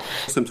truc. Hein.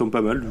 Ça me semble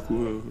pas mal, du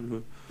coup.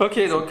 Ok,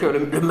 donc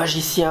le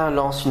magicien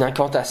lance une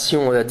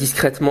incantation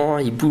discrètement,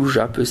 il bouge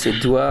un peu ses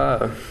doigts,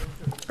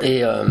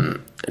 et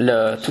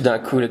tout d'un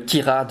coup, le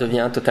Kira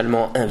devient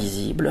totalement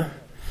invisible.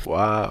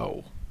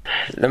 Waouh.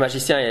 Le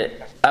magicien est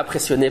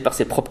impressionné par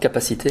ses propres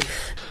capacités.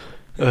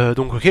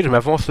 Donc ok, je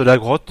m'avance de la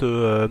grotte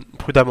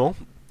prudemment.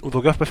 On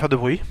doit pas faire de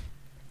bruit.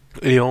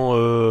 Et en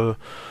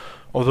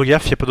faisant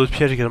gaffe, il n'y a pas d'autres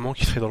pièges également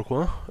qui seraient dans le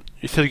coin.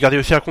 J'essaie de garder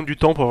aussi un compte du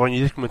temps pour avoir une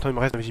idée de combien de temps il me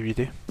reste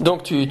d'invisibilité.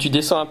 Donc tu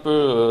descends un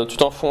peu, tu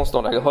t'enfonces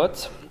dans la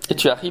grotte et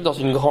tu arrives dans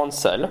une grande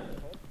salle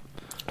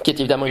qui est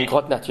évidemment une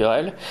grotte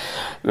naturelle,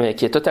 mais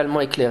qui est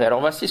totalement éclairée. Alors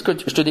voici je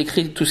te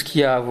décris tout ce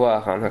qu'il y a à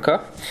voir, hein, d'accord ?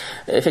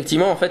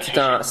 Effectivement, en fait,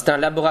 c'est un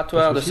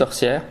laboratoire de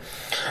sorcières.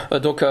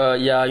 Donc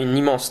il y a une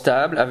immense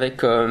table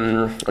avec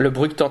le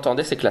bruit que tu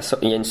entendais, c'est que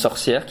il y a une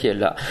sorcière qui est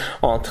là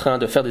en train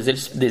de faire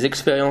des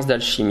expériences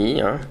d'alchimie.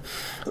 Hein.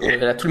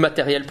 Elle a tout le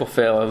matériel pour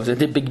faire. Vous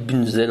avez des Big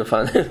Bunzen,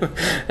 enfin,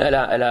 elle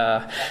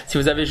a. Si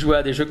vous avez joué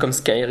à des jeux comme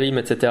Skyrim,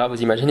 etc.,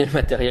 vous imaginez le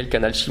matériel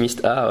qu'un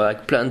alchimiste a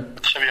avec plein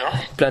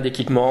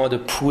d'équipements, de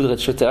poudre,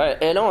 etc.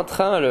 Elle est en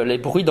train, les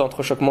bruits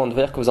d'entrechoquement de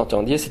verre que vous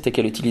entendiez, c'était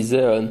qu'elle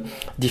utilisait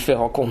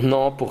différents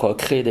contenants pour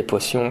créer des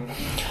potions.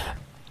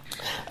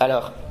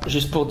 Alors,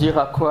 juste pour dire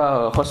à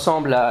quoi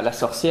ressemble la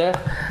sorcière,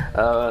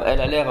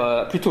 elle a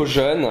l'air plutôt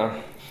jeune.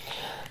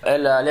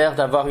 Elle a l'air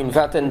d'avoir une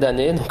vingtaine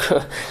d'années, donc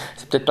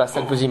c'est peut-être pas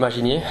ça que vous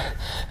imaginiez.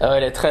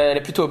 Elle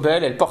est plutôt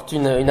belle, elle porte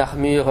une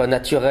armure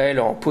naturelle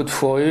en peau de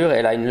fourrure,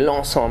 elle a une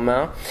lance en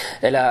main,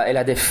 elle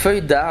a des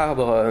feuilles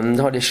d'arbre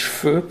dans les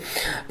cheveux.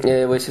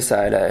 Et oui, c'est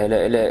ça,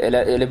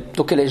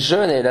 donc elle est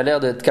jeune et elle a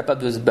l'air d'être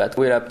capable de se battre.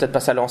 Oui, elle a peut-être pas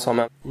sa lance en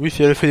main. Oui,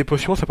 si elle fait des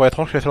potions, ça paraît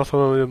étrange qu'elle ait sa lance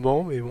en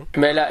main, mais bon.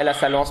 Mais elle a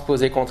sa lance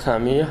posée contre un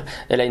mur,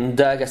 elle a une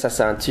dague à sa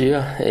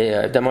ceinture, et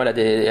évidemment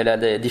elle a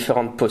des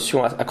différentes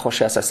potions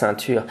accrochées à sa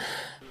ceinture.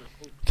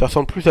 Ça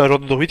ressemble plus à un genre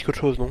de druide qu'autre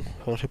chose, non ?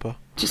 Enfin, je sais pas.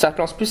 Ça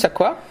pense plus à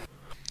quoi ?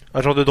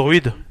 Un genre de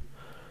druide.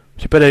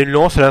 Je sais pas, elle a une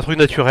lance, elle a un truc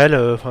naturel,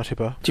 enfin, je sais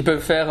pas. Tu peux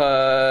faire,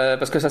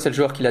 parce que ça c'est le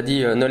joueur qui l'a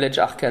dit, Knowledge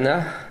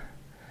Arcana.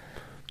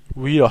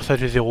 Oui, alors ça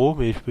j'ai 0,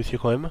 mais je peux essayer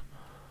quand même.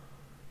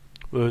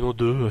 Non,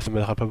 2, ça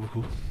m'aidera pas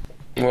beaucoup.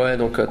 Ouais,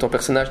 donc ton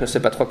personnage ne sait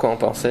pas trop quoi en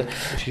penser.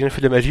 Si quelqu'un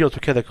fait de la magie, en tout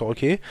cas, d'accord,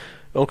 ok.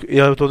 Donc,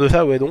 et autour de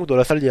ça, ouais, donc, dans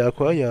la salle, il y a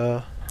quoi ? Il y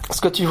a... Ce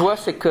que tu vois,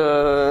 c'est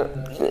que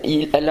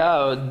elle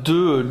a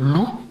 2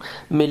 loups,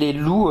 mais les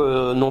loups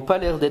n'ont pas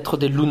l'air d'être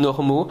des loups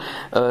normaux.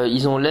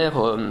 Ils ont l'air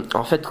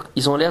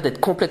d'être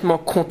complètement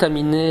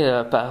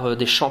contaminés par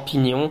des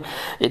champignons.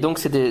 Et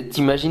donc,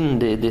 t'imagines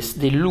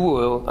des loups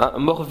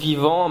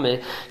morts-vivants,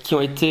 mais qui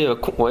ont été, en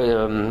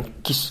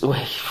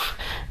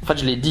fait,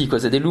 je l'ai dit, quoi.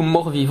 C'est des loups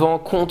morts-vivants,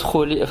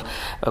 contrôlés,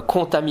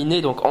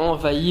 contaminés, donc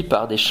envahis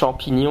par des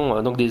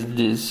champignons. Donc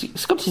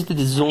c'est comme si c'était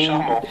des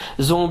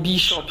zombies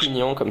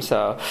champignons, comme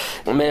ça.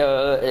 Mais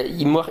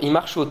ils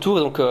marchent autour,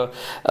 donc.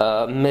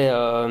 Mais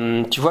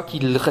tu vois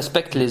qu'ils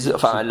respectent les.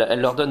 Enfin, elle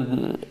leur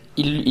donne.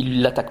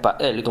 Ils l'attaquent pas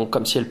elle, donc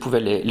comme si elle pouvait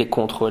les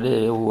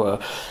contrôler ou.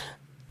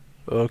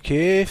 Ok,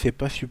 c'est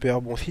pas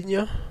super bon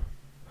signe.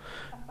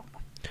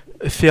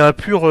 C'est un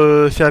pur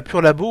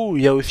labo où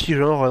il y a aussi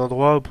genre un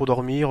endroit pour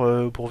dormir,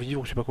 pour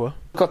vivre, je sais pas quoi.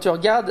 Quand tu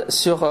regardes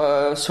sur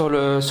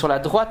la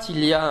droite,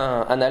 il y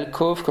a un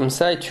alcôve comme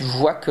ça, et tu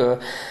vois que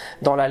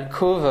dans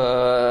l'alcôve,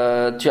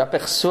 tu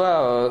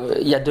aperçois,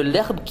 il y a de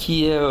l'herbe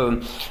qui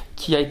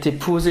a été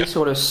posée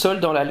sur le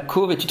sol dans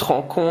l'alcôve, et tu te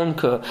rends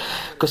compte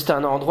que c'est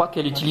un endroit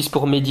qu'elle utilise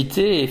pour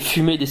méditer et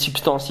fumer des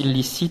substances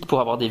illicites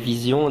pour avoir des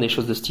visions, des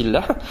choses de ce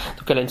style-là.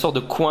 Donc elle a une sorte de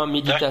coin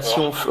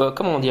méditation,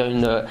 comment dire,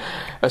 une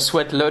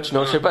sweat lodge,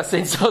 non, je sais pas, c'est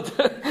une sorte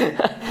de,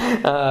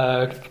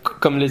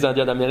 comme les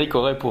Indiens d'Amérique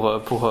auraient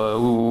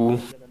ou...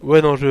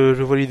 Ouais, non,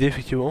 je vois l'idée,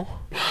 effectivement.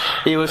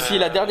 Et aussi,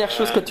 la dernière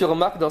chose que tu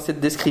remarques dans cette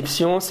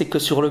description, c'est que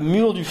sur le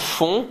mur du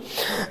fond,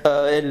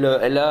 il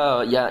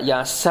y a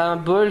un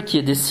symbole qui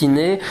est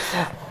dessiné.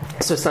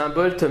 Ce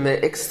symbole te met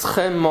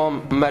extrêmement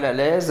mal à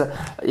l'aise.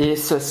 Et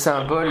ce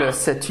symbole,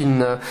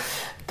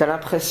 t'as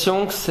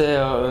l'impression que c'est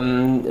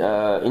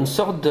une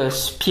sorte de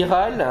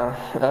spirale,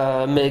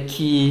 mais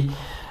qui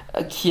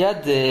a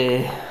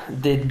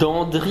des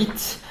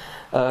dendrites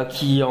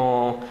qui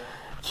en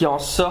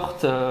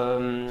sortent.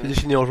 C'est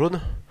dessiné en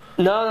jaune.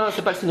 Non,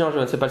 c'est pas le signe en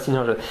jaune,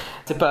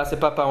 C'est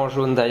pas en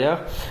jaune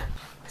d'ailleurs.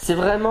 C'est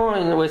vraiment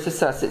c'est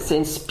ça, c'est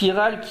une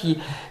spirale qui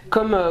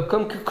comme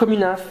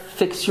une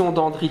infection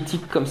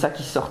dendritique comme ça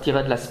qui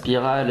sortirait de la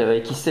spirale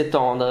et qui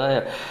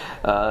s'étendrait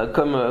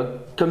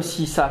comme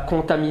si ça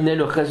contaminait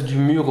le reste du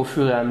mur au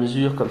fur et à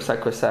mesure comme ça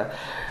que ça.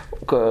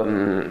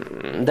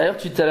 D'ailleurs,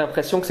 tu as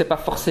l'impression que c'est pas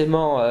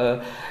forcément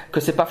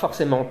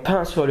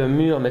peint sur le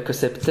mur, mais que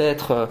c'est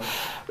peut-être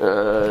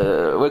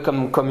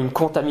comme une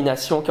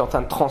contamination qui est en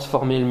train de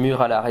transformer le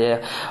mur à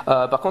l'arrière.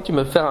 Par contre, tu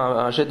me fais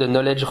un jet de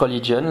knowledge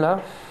religion là.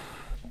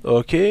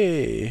 Ok.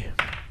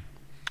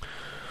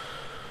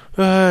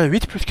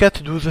 8 plus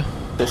 4, 12.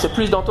 C'est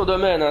plus dans ton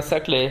domaine, hein,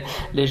 ça, que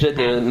les jets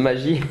de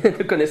magie,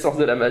 de connaissance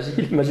de la magie.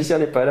 Le magicien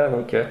n'est pas là,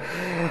 donc.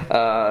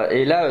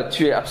 Et là,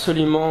 tu es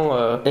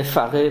absolument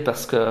effaré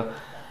parce que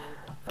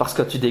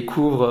tu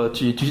découvres,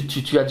 tu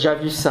as déjà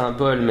vu ce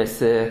symbole, mais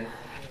c'est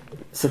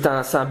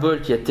un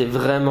symbole qui a été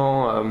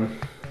vraiment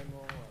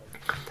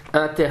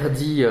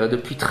interdit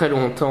depuis très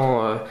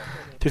longtemps.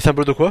 C'est le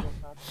symbole de quoi ?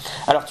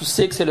 Alors tu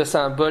sais que c'est le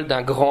symbole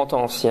d'un grand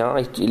ancien,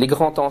 et les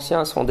grands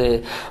anciens sont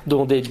des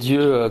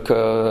dieux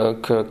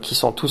qui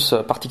sont tous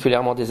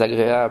particulièrement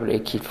désagréables et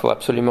dont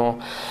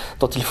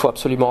il faut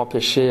absolument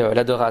empêcher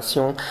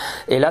l'adoration.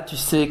 Et là tu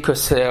sais que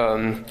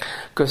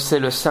c'est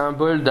le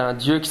symbole d'un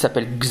dieu qui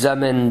s'appelle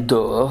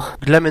Xamendor.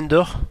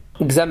 Xamendor,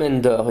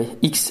 Xhamen-Dor,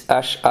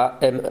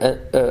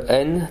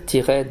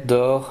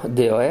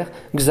 D-O-R.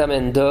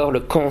 Xamendor, le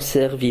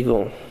cancer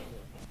vivant.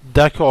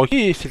 D'accord, ok,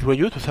 c'est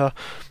joyeux tout ça.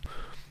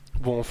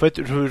 Bon, en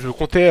fait, je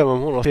comptais à un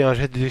moment lancer un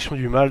jet de détection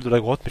du mal de la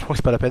grotte, mais je crois que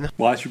c'est pas la peine.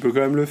 Ouais, tu peux quand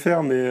même le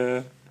faire,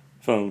 mais...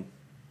 On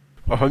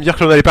va me dire que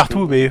j'en allais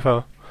partout, mais...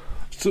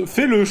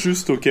 Fais-le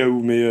juste au cas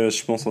où, mais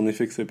je pense en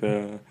effet que c'est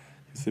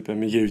pas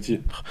méga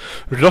utile.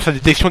 Je lance la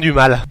détection du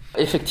mal.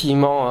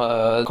 Effectivement,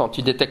 quand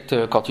tu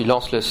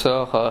lances le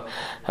sort,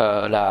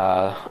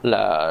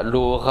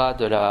 l'aura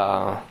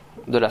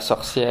de la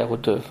sorcière ou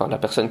de la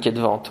personne qui est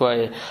devant toi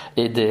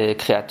et des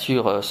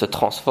créatures se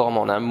transforme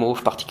en un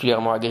mauve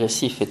particulièrement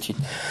agressif, et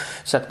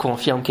ça te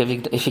confirme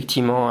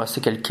qu'effectivement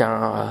c'est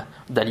quelqu'un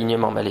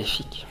d'alignement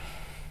maléfique.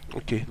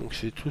 Ok, donc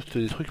c'est tous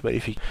des trucs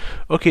maléfiques.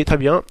 Ok, très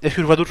bien. Est-ce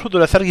que je vois d'autres choses de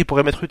la salle qui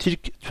pourraient m'être utiles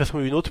de façon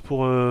ou une autre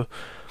pour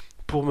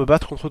me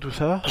battre contre tout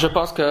ça? Je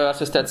pense qu'à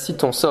ce stade-ci,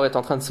 ton sort est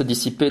en train de se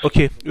dissiper. Ok,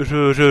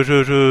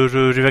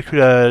 j'évacue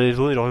les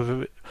zones et je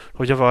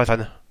reviens voir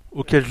Ethan,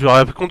 auquel je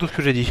raconte tout ce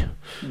que j'ai dit.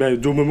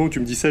 Au moment où tu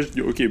me dis ça, je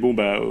dis ok,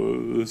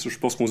 je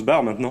pense qu'on se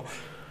barre maintenant.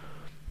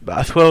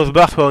 Soit on se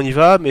barre, soit on y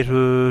va, mais ça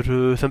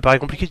me paraît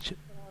compliqué.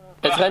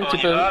 Ezren, tu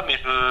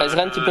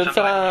peux me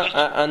faire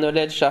un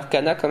knowledge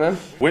arcana quand même?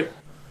 Ouais.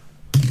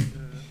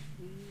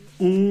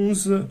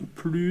 11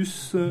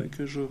 plus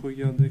que je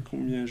regardais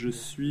combien je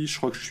suis. Je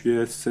crois que je suis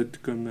à 7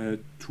 comme à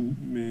tout,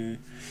 mais...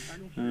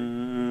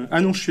 Ah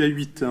non, je suis à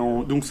 8,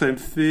 donc ça me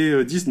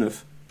fait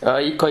 19.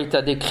 Quand il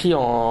t'a décrit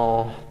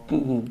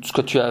ce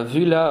que tu as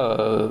vu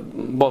là,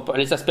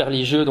 les aspects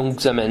religieux, donc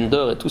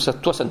Xamendor et tout ça,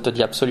 toi ça ne te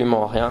dit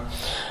absolument rien.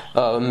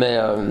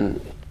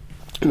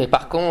 Mais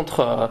par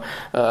contre,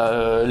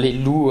 les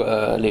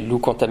loups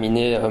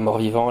contaminés,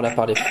 morts-vivants là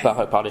par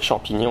les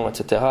champignons,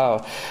 etc.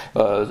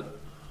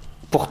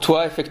 Pour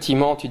toi,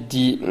 effectivement, tu te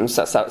dis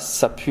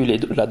ça pue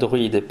la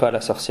druide et pas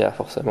la sorcière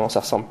forcément. Ça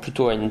ressemble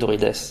plutôt à une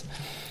druidesse,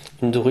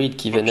 une druide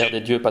qui vénère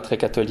des dieux pas très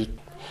catholiques.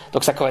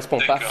 Donc ça correspond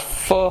pas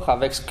fort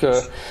avec ce que...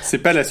 C'est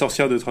pas la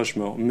sorcière de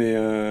Trashmore, mais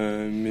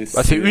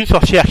c'est une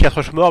sorcière qui a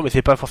Trashmore, mais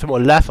c'est pas forcément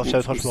la sorcière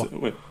de Trashmore.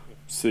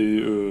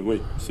 C'est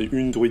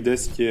une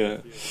druidesse qui est...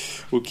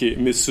 Ok,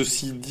 mais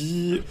ceci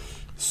dit,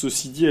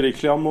 elle est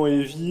clairement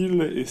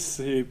evil, et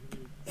c'est...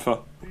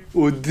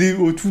 Au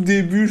tout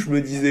début, je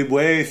me disais,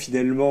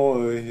 finalement,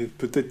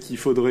 peut-être qu'il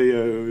faudrait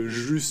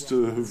juste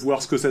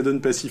voir ce que ça donne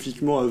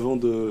pacifiquement avant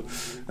de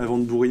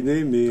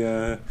bourriner,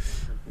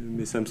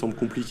 mais ça me semble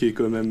compliqué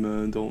quand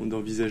même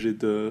d'envisager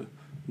de...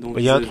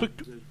 Il y a un truc...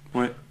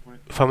 Ouais.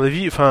 Enfin, à mon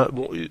avis,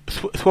 bon,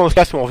 soit on se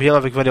casse et on revient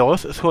avec Valeros,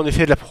 soit on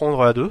essaie de la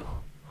prendre à deux.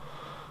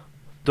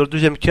 Dans le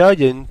deuxième cas,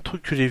 il y a un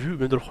truc que j'ai vu,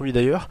 même dans le premier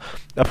d'ailleurs.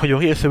 A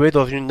priori, elle se met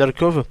dans une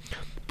alcôve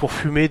pour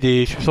fumer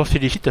des substances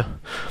illicites.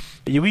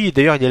 Et oui,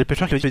 d'ailleurs, il y a le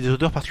pêcheur qui avait des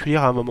odeurs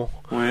particulières à un moment.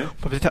 Ouais.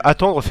 On peut peut-être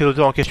attendre ces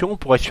odeurs en question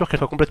pour être sûr qu'elles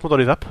soient complètement dans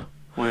les vapes.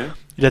 Ouais.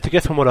 Il a attaqué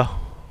à ce moment-là.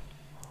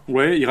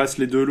 Ouais, il reste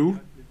les 2 loups.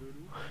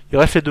 Il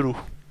reste les 2 loups.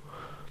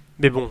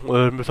 Mais bon,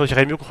 je me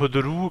sentirais mieux contre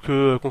 2 loups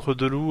que contre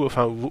 2 loups,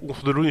 enfin,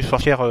 contre 2 loups une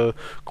sorcière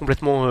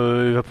complètement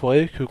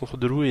évaporée que contre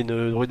 2 loups et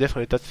une druidesse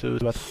en état de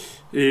se battre.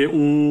 Et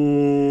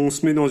on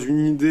se met dans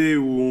une idée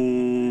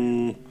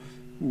où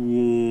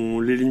on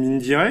l'élimine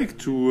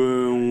direct, ou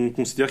on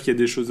considère qu'il y a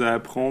des choses à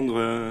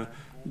apprendre,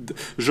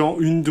 genre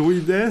une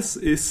druidesse,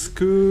 est-ce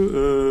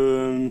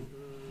que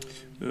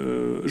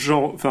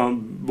genre, enfin,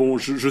 bon,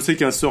 je sais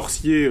qu'un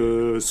sorcier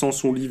sans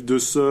son livre de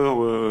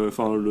sorts,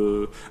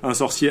 un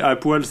sorcier à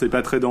poil, c'est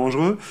pas très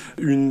dangereux.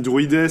 Une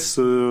druidesse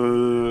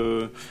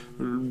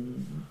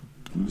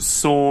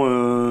sans,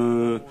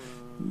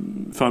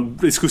 enfin,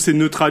 est-ce que c'est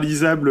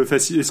neutralisable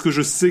facile? Est-ce que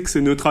je sais que c'est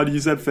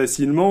neutralisable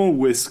facilement,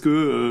 ou est-ce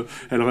que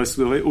elle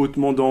resterait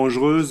hautement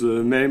dangereuse,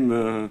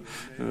 même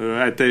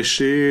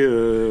attachée,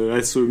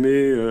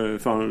 assommée,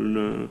 enfin.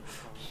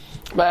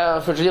 Bah,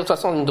 je veux dire, de toute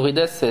façon, une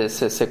druidesse,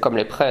 c'est comme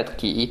les prêtres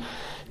qui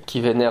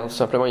vénèrent,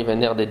 simplement, ils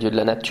vénèrent des dieux de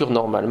la nature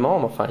normalement,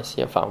 mais enfin,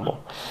 ici, enfin, bon.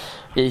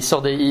 Et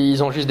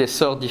ils ont juste des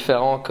sorts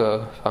différents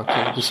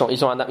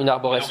ils ont une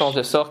arborescence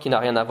de sorts qui n'a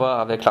rien à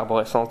voir avec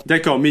l'arborescence.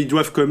 D'accord, mais ils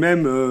doivent quand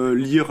même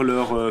lire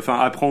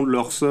apprendre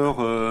leurs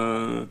sorts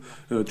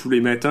tous les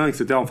matins,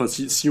 etc. Enfin,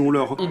 si on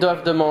leur... Ils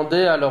doivent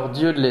demander à leur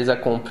dieu de les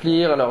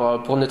accomplir.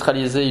 Alors, pour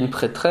neutraliser une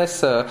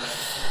prêtresse,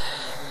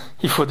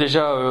 il faut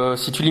déjà,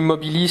 si tu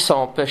l'immobilises, ça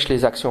empêche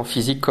les actions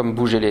physiques comme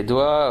bouger les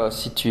doigts.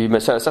 Mais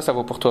ça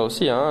vaut pour toi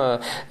aussi, hein.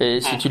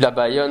 Et si tu la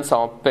bâillonnes, ça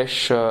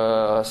empêche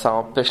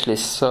les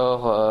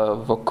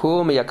sorts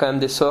vocaux. Mais il y a quand même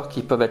des sorts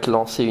qui peuvent être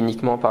lancés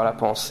uniquement par la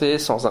pensée,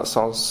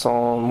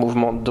 sans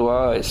mouvement de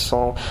doigts et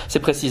sans.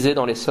 C'est précisé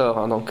dans les sorts,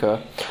 hein. Donc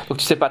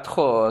tu sais pas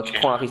trop. Tu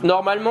prends un risque.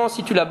 Normalement,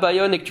 si tu la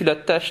bâillonnes et que tu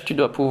l'attaches, tu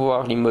dois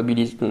pouvoir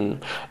l'immobiliser,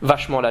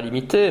 vachement la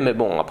limiter. Mais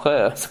bon,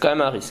 après, c'est quand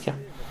même un risque, hein.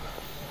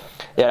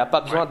 Et elle n'a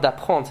pas besoin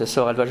d'apprendre ses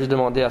sorts, elle va juste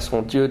demander à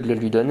son dieu de le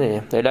lui donner.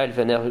 Et là, elle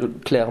vénère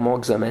clairement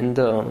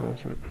Xamander.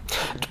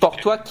 Pour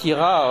toi,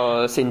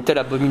 Kira, c'est une telle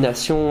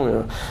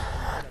abomination,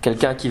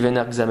 quelqu'un qui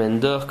vénère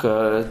Xamander,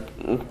 que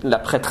la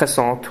prêtresse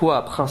en toi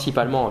a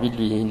principalement envie de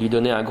lui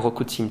donner un gros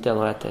coup de cimetière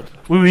dans la tête.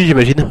 Oui,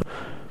 j'imagine.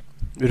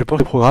 Je pense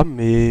le programme,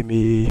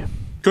 mais...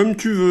 Comme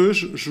tu veux,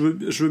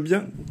 je veux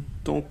bien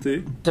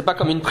tenter. C'est pas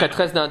comme une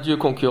prêtresse d'un dieu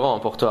concurrent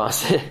pour toi.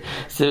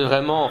 C'est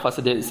vraiment, enfin,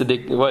 c'est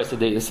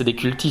des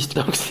cultistes,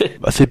 donc c'est.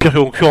 Bah, c'est pire que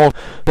concurrent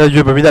d'un dieu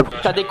abominable.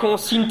 T'as des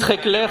consignes très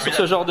claires sur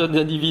ce genre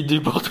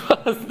d'individu pour toi,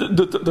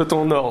 de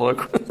ton ordre,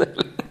 quoi.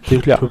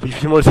 C'est clair.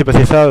 Difficilement laisser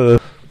passer ça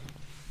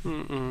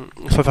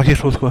sans faire quelque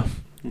chose, quoi.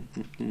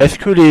 Est-ce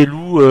que les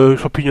loups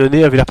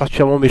champignonnés avaient l'air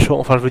particulièrement méchants?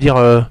 Enfin, je veux dire.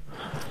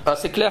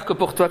 C'est clair que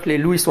pour toi que les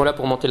loups ils sont là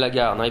pour monter la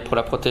garde, hein, et pour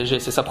la protéger,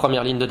 c'est sa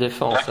première ligne de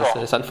défense,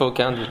 ça ne fait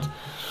aucun doute.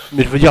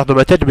 Mais je veux dire, dans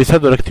ma tête, je mets ça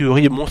dans la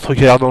catégorie monstre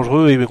qui a l'air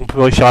dangereux et qu'on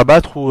peut réussir à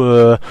battre, ou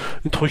un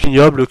truc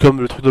ignoble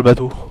comme le truc de le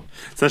bateau.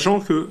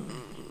 Sachant que...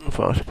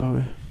 Enfin, je sais pas,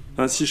 ouais.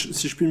 Enfin, si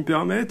je puis me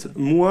permettre,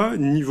 moi,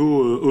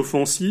 niveau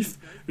offensif,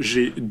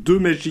 j'ai 2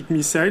 Magic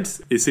Missiles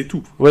et c'est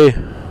tout. Ouais.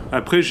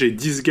 Après, j'ai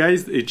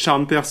Disguised et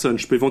Charm Person.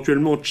 Je peux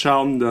éventuellement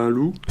Charm d'un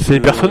loup. C'est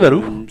une personne, un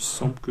loup? Il me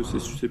semble que c'est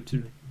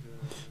susceptible.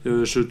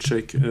 Je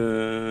check.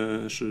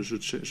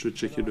 Je vais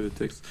checker le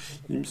texte.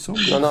 Il me semble.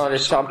 Non, les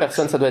charmes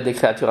personnes, ça doit être des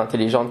créatures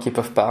intelligentes qui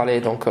peuvent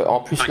parler. Donc, en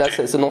plus, là,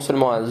 c'est non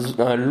seulement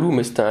un loup,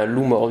 mais c'est un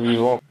loup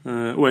mort-vivant.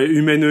 Ouais,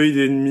 humanoïde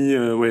ennemi.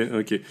 Ouais,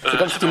 ok. C'est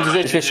comme si tu me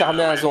disais, je vais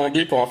charmer un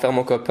zombie pour en faire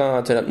mon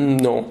copain. T'es là,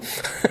 non.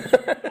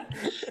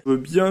 Je veux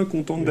bien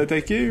qu'on tente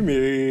d'attaquer,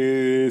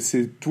 mais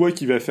c'est toi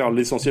qui vas faire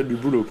l'essentiel du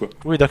boulot, quoi.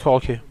 Oui, d'accord,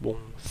 ok. Bon.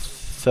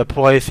 Ça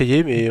pourrait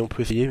essayer, mais on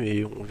peut essayer,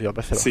 mais on verra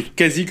pas ça. C'est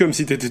quasi comme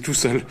si t'étais tout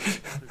seul.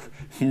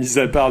 Mis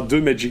à part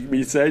 2 Magic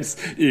Missiles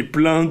et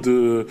plein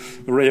de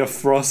Ray of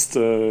Frost.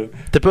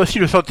 T'as pas aussi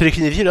le sort de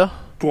télékinésie, là?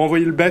 Pour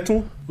envoyer le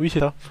bâton? Oui,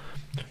 c'est ça.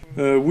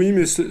 Oui,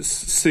 mais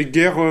c'est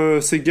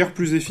guère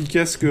plus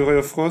efficace que Ray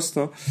of Frost,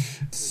 hein.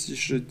 Si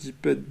je dis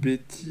pas de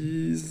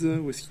bêtises,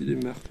 où est-ce qu'il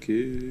est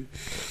marqué?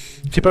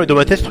 Je sais pas, mais dans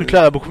ma tête, ce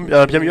truc-là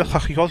a un bien meilleur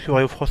track record que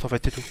Ray of Frost, en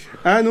fait, c'est tout.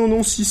 Ah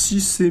non,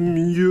 si, c'est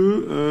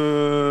mieux.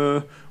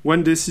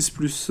 1d6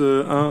 plus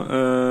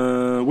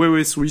 1.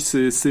 Oui,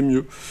 c'est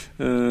mieux.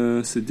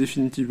 C'est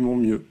définitivement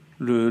mieux.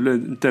 La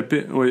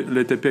taper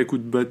à coup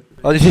de batte.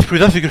 1d6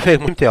 plus 1, c'est que je fais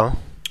avec mon terre, hein.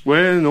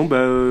 Ouais, non,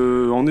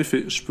 en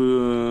effet, je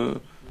peux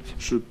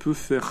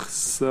faire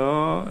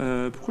ça.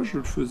 Pourquoi je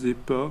le faisais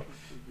pas?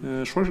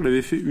 Je crois que je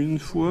l'avais fait une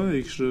fois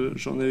et que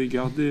j'en avais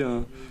gardé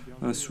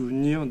un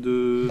souvenir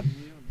de...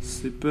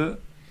 C'est pas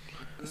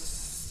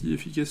si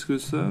efficace que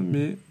ça,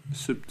 mais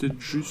c'est peut-être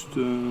juste...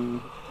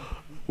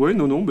 Ouais,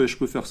 non, je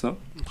peux faire ça.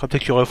 Après,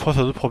 peut-être qu'il y aurait France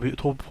à d'autres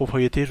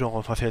propriétés, genre,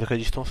 enfin, c'est la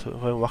résistance,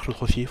 ouais, on marche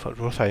l'autre aussi, enfin,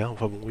 je sais rien,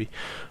 enfin bon, oui.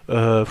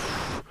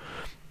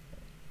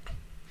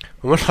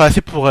 Moi je serais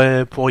assez pour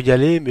y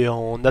aller, mais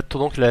en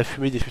attendant que la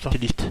fumée des substances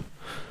illicite.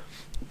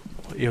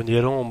 Et en y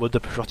allant en mode un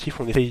peu furtif,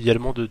 on essaye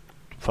idéalement de...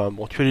 Enfin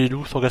bon, tuer les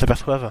loups sans qu'elles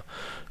s'aperçoivent,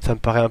 ça me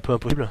paraît un peu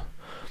impossible.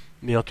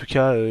 Mais en tout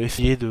cas,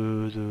 essayer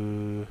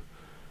de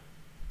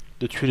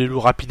tuer les loups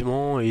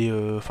rapidement et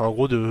enfin en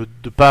gros de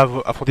pas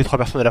affronter 3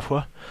 personnes à la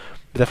fois,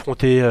 mais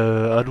d'affronter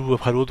un loup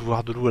après l'autre,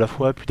 voire 2 loups à la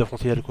fois, puis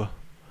d'affronter elle quoi.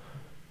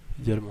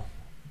 Idéalement.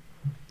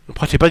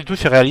 Après je sais pas du tout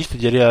si c'est réaliste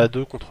d'y aller à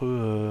 2 contre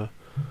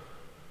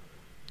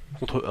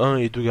 1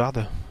 et 2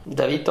 gardes.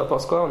 David, t'en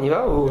penses quoi? On y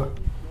va ou...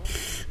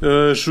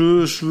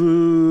 Je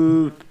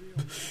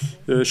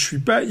suis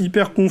pas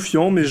hyper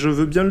confiant, mais je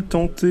veux bien le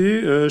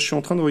tenter. Je suis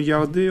en train de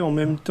regarder en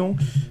même temps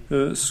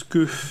ce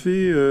que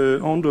fait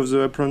Hand of the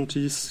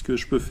Apprentice, que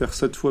je peux faire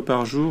 7 fois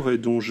par jour et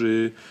dont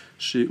j'ai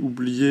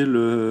oublié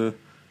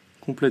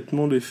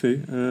complètement l'effet.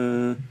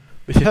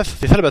 Mais c'est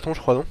ça le bâton,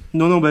 je crois, non?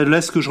 Non, bah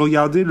là ce que je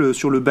regardais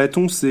sur le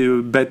bâton, c'est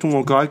bâton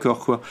en corps à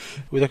corps, quoi.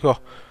 Oui,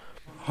 d'accord.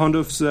 Hand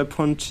of the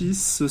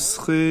Apprentice, ce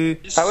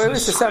serait... Ah oui,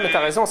 c'est ça, mais t'as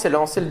raison, c'est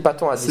lancer le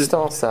bâton à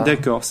distance. Ça.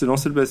 D'accord, c'est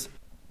lancer le bâton.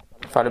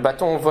 Enfin, le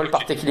bâton vole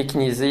par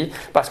télékinésie,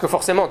 parce que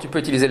forcément, tu peux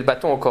utiliser le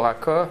bâton au corps à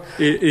corps.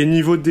 Et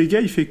niveau de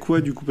dégâts, il fait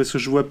quoi du coup? Parce que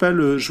je vois pas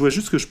je vois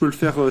juste que je peux le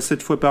faire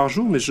 7 fois par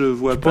jour, mais je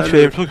vois pas la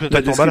même chose que ton la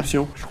attaque normale.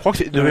 description. Je crois que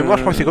c'est, de mémoire,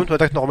 je crois que c'est comme ton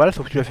attaque normale,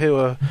 sauf que tu l'as fait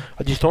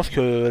à distance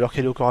alors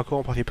qu'elle est au corps à corps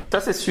en principe. Ça,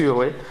 c'est sûr,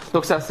 oui.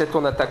 Donc ça, c'est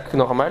ton attaque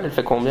normale, elle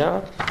fait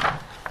combien?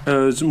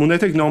 Mon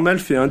attaque normale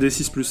fait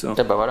 1d6 plus 1.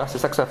 Et bah voilà, c'est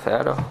ça que ça fait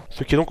alors.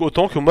 Ce qui est donc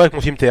autant que moi avec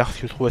mon cimetière,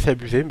 ce que je trouve assez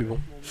abusé, mais bon.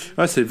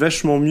 Ah, c'est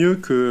vachement mieux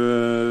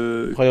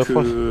que Ray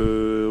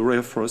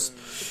of Frost.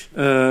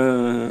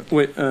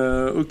 Ouais,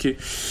 ok.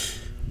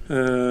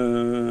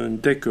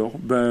 D'accord.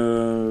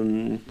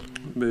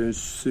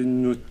 C'est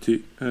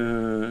noté.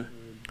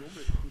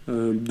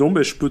 Non,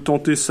 je peux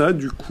tenter ça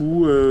du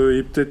coup,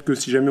 et peut-être que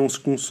si jamais on se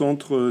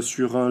concentre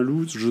sur un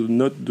loup, je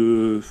note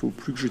faut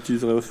plus que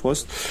j'utilise Ray of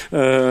Frost.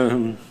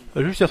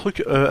 Juste un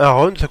truc, un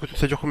round,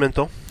 ça dure combien de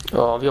temps?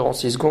 Environ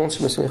 6 secondes, si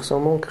je me souviens sur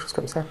mon, quelque chose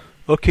comme ça.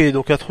 Ok,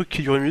 donc un truc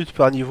qui dure 1 minute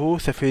par niveau,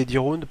 ça fait 10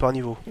 rounds par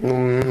niveau.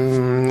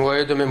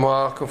 Ouais, de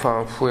mémoire,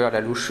 enfin, à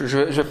la louche. Je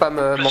vais pas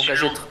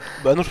m'engager.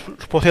 Bah non,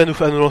 je pensais à nous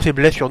lancer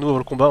bless sur nous avant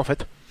le combat en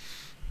fait.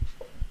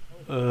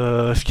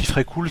 Ce qui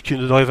serait cool, c'est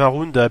que dans les 20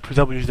 rounds, à plus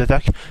 1 bonus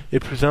d'attaque et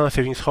plus 1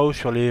 saving throw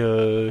sur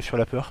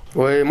la peur.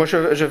 Ouais, moi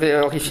je vais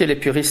horrifier les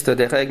puristes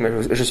des règles, mais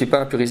je suis pas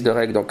un puriste de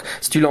règles, donc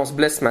si tu lances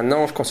bless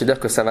maintenant, je considère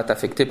que ça va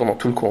t'affecter pendant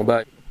tout le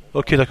combat.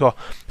 Ok, d'accord,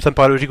 ça me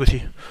paraît logique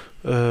aussi.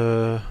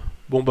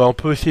 Bon on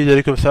peut essayer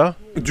d'aller comme ça.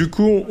 Du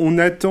coup, on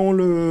attend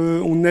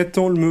le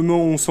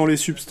moment où on sent les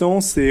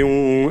substances et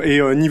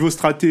niveau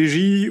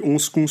stratégie, on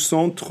se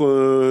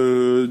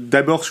concentre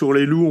d'abord sur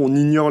les loups, on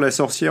ignore la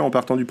sorcière en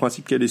partant du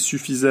principe qu'elle est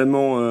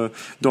suffisamment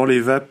dans les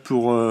vapes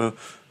pour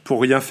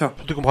rien faire.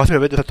 Surtout qu'on principe elle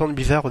va être d'attendre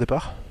bizarre au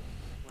départ.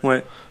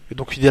 Ouais. Et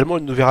donc idéalement,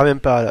 elle ne nous verra même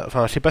pas.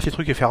 Enfin, je sais pas si le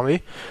truc est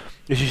fermé.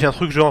 Et si c'est un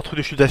truc genre un truc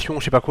de chutation,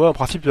 je sais pas quoi, en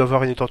principe, il doit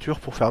avoir une tenture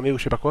pour fermer ou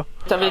je sais pas quoi.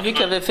 T'avais vu qu'il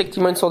y avait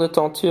effectivement une sorte de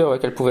tenture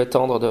qu'elle pouvait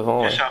tendre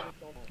devant. Ouais.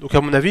 Donc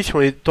à mon avis,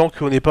 tant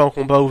qu'on n'est pas en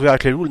combat ouvert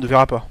avec les loups, elle ne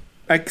verra pas.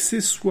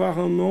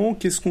 Accessoirement,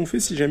 qu'est-ce qu'on fait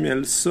si jamais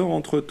elle sort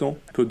entre-temps,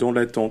 dans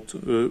l'attente,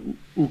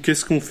 ou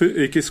qu'est-ce qu'on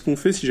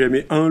fait si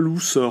jamais un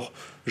loup sort?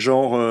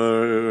 Genre,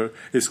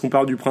 est-ce qu'on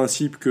part du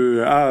principe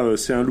que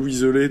c'est un loup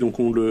isolé donc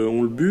on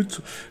le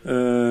bute,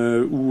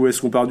 ou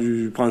est-ce qu'on part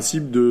du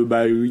principe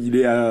il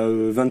est à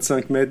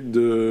 25 mètres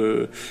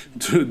de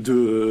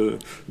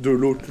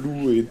l'autre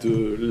loup et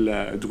de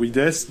la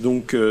druidesse,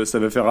 donc ça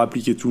va faire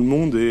appliquer tout le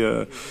monde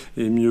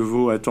et mieux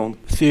vaut attendre.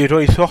 Si les gens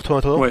ils sortent en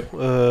attendant, ouais.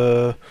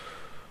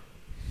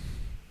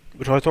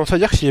 J'aurais tendance à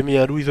dire que s'il y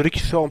a un loup isolé qui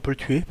sort, on peut le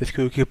tuer, parce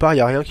que quelque part il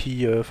y a rien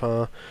qui,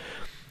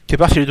 quelque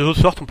part si les deux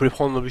autres sortent, on peut les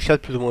prendre en embuscade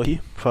plus ou moins aussi.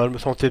 Enfin, je me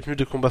sens peut-être mieux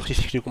de combattre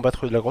ici que de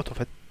combattre de la grotte en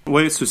fait.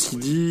 Ouais, ceci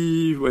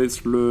dit,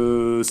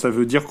 ça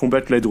veut dire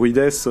combattre la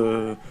druidesse,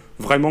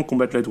 vraiment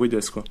combattre la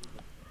druidesse quoi.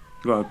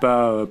 Enfin,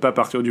 pas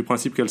partir du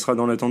principe qu'elle sera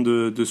dans l'attente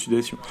de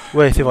sudation.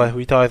 Ouais, c'est vrai,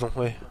 oui, t'as raison,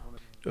 ouais.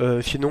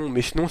 Sinon,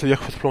 ça veut dire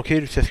qu'il faut se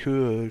planquer jusqu'à ce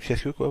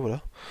que quoi,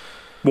 voilà.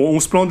 Bon,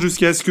 on se plante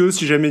jusqu'à ce que,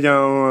 si jamais il y a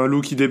un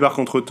loup qui débarque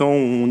entre-temps,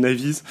 on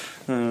avise.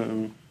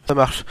 Ça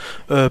marche.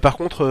 Par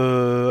contre,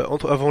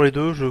 avant les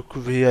deux, je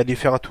vais aller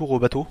faire un tour au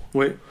bateau.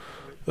 Ouais.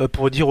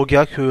 Pour dire aux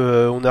gars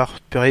que on a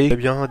repéré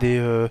bien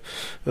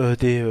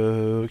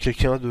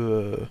quelqu'un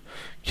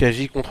qui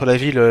agit contre la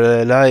ville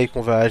là et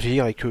qu'on va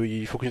agir et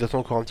qu'il faut qu'ils nous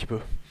attendent encore un petit peu.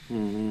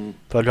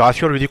 Enfin, le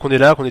rassure, lui dit qu'on est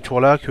là, qu'on est toujours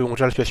là, qu'on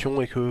gère la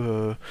situation et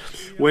que.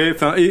 Ouais,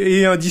 enfin,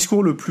 et un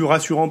discours le plus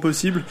rassurant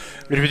possible.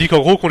 Mais je lui dis qu'en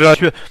gros, qu'on gère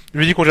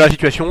la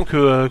situation,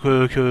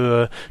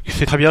 que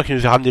c'est très bien qu'il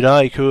nous ait ramené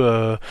là et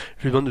que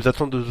je lui demande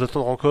de nous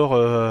attendre encore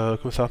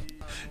comme ça.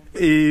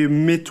 Et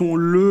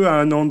mettons-le à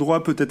un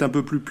endroit peut-être un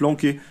peu plus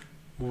planqué.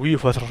 Oui,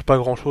 enfin, ça change pas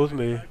grand-chose,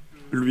 mais.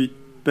 Lui.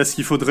 Parce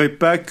qu'il faudrait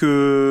pas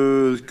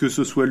que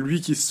ce soit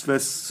lui qui se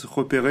fasse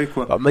repérer,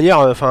 quoi. De manière,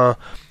 enfin.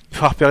 Il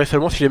faudra repérer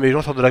seulement si les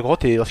gens sortent de la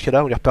grotte et dans ce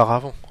cas-là, on les repérera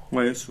avant.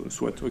 Ouais,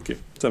 soit, ok,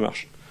 ça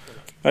marche.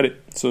 Allez,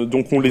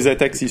 donc on les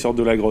attaque s'ils sortent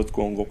de la grotte,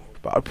 quoi, en gros.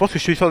 Je pense que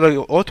si ils sortent de la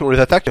grotte, on les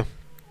attaque.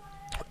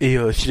 Et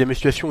si la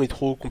situation est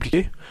trop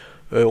compliquée,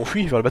 on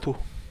fuit vers le bateau.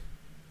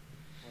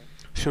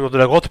 Si on est dans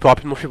la grotte, on peut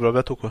rapidement fuir vers le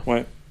bateau, quoi.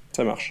 Ouais,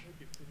 ça marche.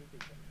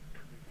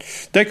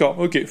 D'accord,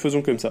 ok,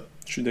 faisons comme ça.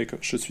 Je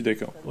suis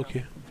d'accord. Ok.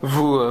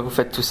 Vous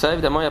faites tout ça,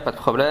 évidemment, il n'y a pas de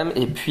problème.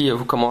 Et puis,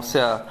 vous commencez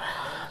à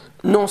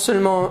non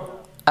seulement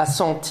à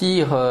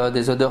sentir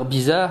des odeurs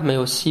bizarres, mais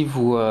aussi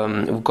vous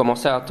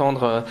commencez à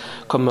entendre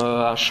comme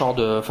un chant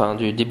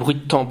des bruits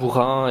de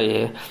tambourins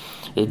et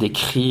des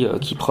cris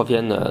qui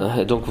proviennent.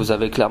 Et donc, vous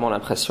avez clairement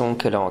l'impression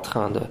qu'elle est en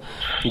train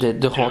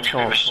de rentrer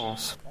en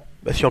France.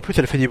 Bah, si en plus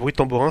elle fait des bruits de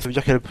tambourin, ça veut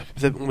dire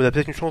qu'on a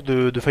peut-être une chance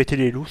de fighter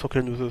les loups sans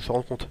qu'elle nous se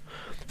rende compte.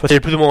 Enfin, si elle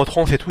est plus ou moins en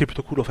transe et tout, c'est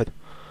plutôt cool en fait.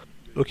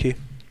 Ok.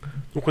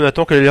 Donc on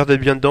attend qu'elle ait l'air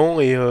d'être bien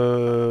dedans et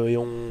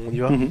on y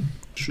va.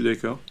 Je suis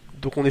d'accord.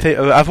 Donc on essaie.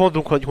 Avant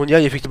donc qu'on y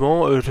aille,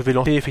 effectivement, je vais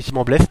lancer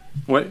effectivement Bless.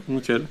 Ouais,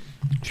 nickel.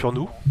 Sur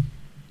nous.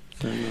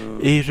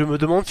 Et je me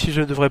demande si je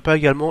ne devrais pas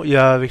également. Il y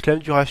a avec la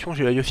même duration,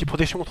 il y a aussi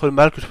protection contre le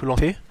mal que je peux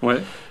lancer. Ouais.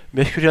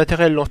 Mais est-ce que j'ai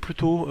intérêt à le lancer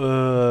plutôt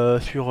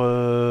sur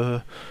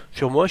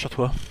moi et sur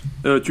toi?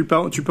 Tu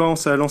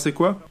penses à lancer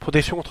quoi?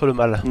 Protection contre le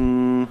mal.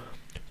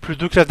 Plus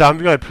 2 classes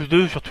d'armure et plus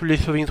 2 sur tous les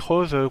saving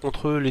throws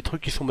contre les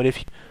trucs qui sont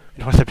maléfiques.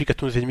 Je crois que ça s'applique à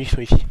tous nos ennemis qui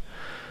sont ici.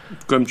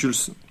 Comme tu le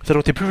sais. Ça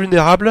donc t'es plus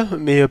vulnérable,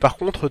 mais par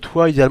contre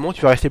toi idéalement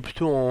tu vas rester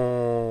plutôt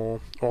en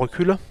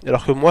recul,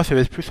 alors que moi ça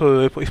va être plus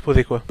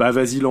exposé quoi. Bah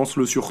vas-y,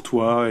 lance-le sur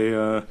toi et...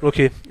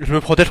 Ok, je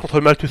me protège contre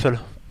le mal tout seul.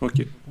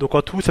 Ok. Donc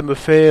en tout ça me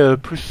fait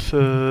plus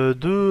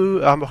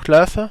 2 armor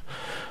class,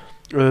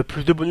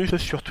 plus 2 bonus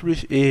sur tous les...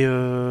 et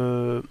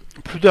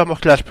plus 2 armor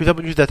class, plus 1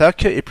 bonus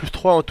d'attaque, et plus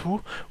 3 en tout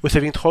au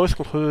saving throws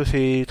contre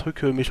ces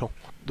trucs méchants.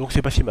 Donc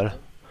c'est pas si mal.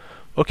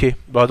 Ok,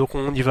 bah donc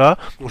on y va.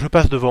 Donc je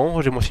passe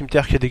devant, j'ai mon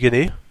cimetière qui est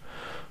dégainé.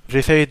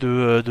 J'essaye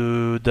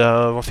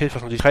d'avancer de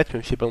façon discrète,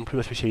 même si c'est pas non plus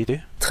ma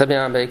spécialité. Très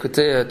bien, bah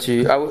écoutez,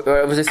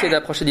 vous essayez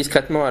d'approcher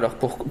discrètement alors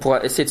pour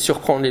essayer de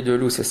surprendre les deux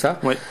loups, c'est ça?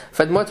 Oui.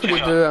 Faites-moi tous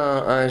les deux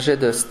un jet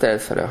de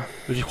stealth alors.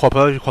 J'y crois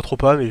trop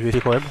pas, mais je vais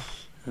essayer quand même.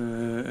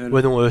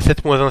 Ouais non,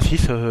 7 moins 1,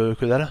 6,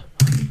 que dalle.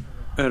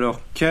 Alors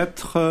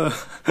 4...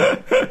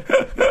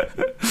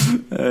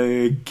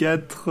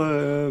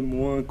 4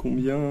 moins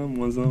combien?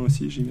 Moins 1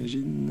 aussi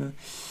j'imagine.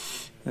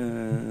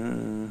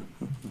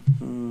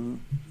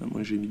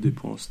 Moi j'ai mis des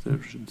points en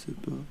stealth, je ne sais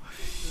pas.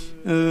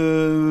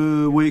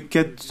 Ouais,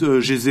 4,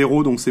 j'ai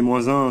 0 donc c'est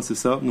moins 1, c'est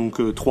ça,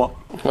 donc 3.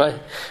 Ouais,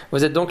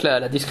 vous êtes donc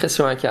la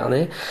discrétion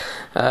incarnée.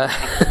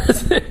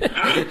 C'est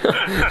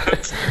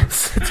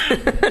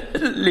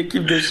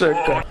l'équipe de choc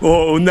quoi.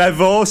 On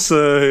avance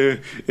en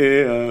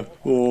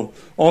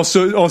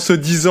se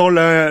disant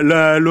l'un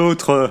à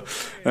l'autre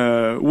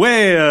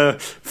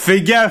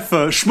fais gaffe,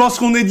 je pense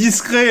qu'on est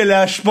discret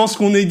là,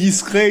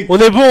 On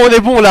est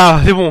bon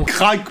là, c'est bon.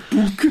 Crac,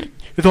 pouc.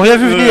 Ils ont rien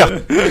vu venir.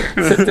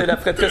 C'était la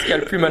prêtresse qui a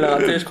le plus mal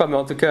raté, je crois, mais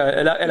en tout cas,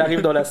 elle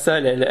arrive dans la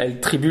salle, elle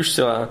trébuche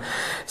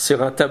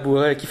sur un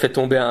tabouret qui fait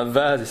tomber un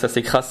vase et ça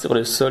s'écrase sur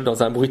le sol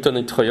dans un bruit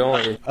tonitruant.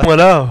 Et...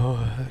 Voilà,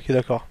 ok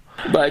d'accord.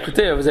 Bah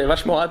écoutez, vous avez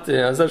vachement raté,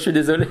 hein. Ça je suis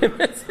désolé,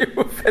 mais si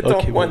vous faites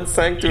en moins de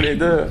 5 tous les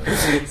deux,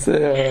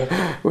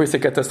 c'est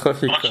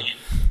catastrophique quoi.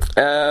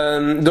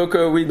 Donc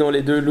oui,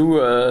 les deux loups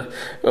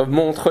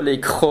montrent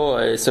les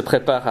crocs et se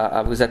préparent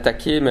à vous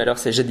attaquer, mais alors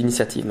c'est jet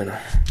d'initiative maintenant.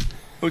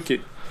 Ok,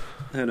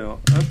 alors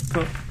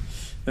hop,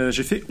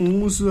 j'ai fait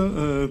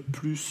 11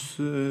 plus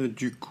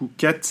du coup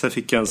 4, ça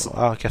fait 15.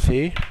 Ah,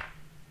 café.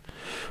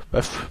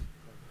 Bref.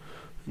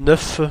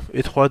 9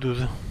 et 3,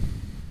 12.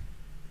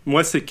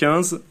 Moi c'est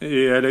 15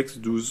 et Alex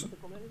 12.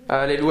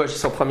 Les loups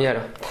agissent en premier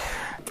alors.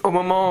 Au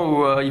moment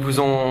où ils vous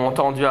ont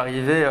entendu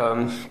arriver,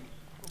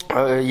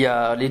 il y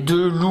a les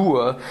deux loups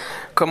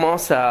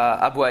commencent à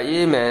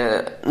aboyer,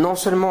 mais non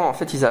seulement en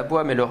fait ils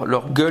aboient, mais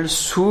leur gueule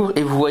s'ouvre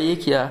et vous voyez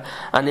qu'il y a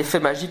un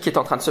effet magique qui est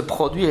en train de se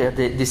produire,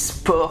 des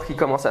spores qui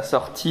commencent à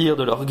sortir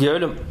de leur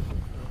gueule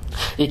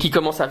et qui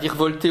commencent à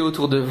virevolter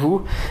autour de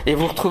vous, et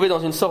vous vous retrouvez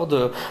dans une sorte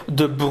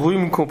de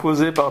brume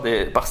composée par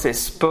ces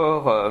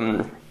spores.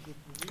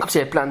 Comme s'il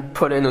y avait plein de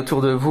pollen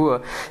autour de vous,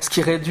 ce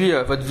qui réduit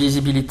votre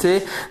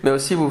visibilité, mais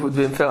aussi vous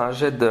devez me faire un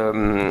jet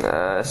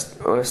de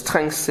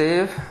strength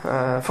save,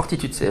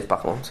 fortitude save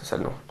par contre, c'est ça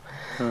le nom.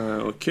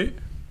 Ok.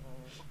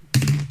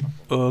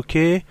 Ok,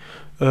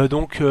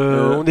 donc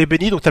on est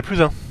béni, donc t'as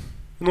plus 1.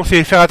 Non,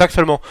 c'est faire attaque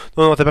seulement.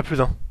 Non, t'as pas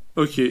plus 1.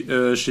 Ok,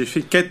 j'ai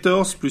fait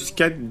 14 plus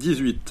 4,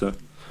 18.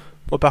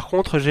 Moi par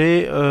contre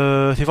j'ai...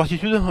 c'est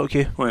fortitude? Ok.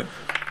 Ouais.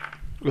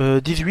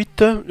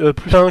 18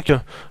 plus 5,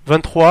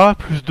 23,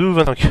 plus 2,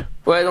 25.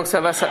 Ouais, donc ça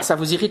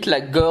vous irrite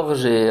la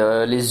gorge et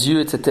les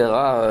yeux, etc.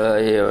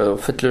 En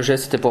fait, le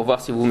geste c'était pour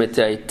voir si vous vous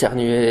mettez à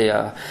éternuer,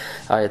 à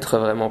être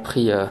vraiment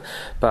pris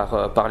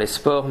par les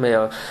spores. Mais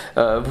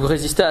vous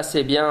résistez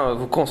assez bien,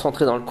 vous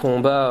concentrez dans le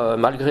combat.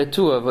 Malgré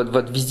tout,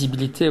 votre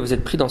visibilité, vous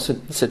êtes pris dans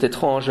cet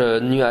étrange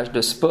nuage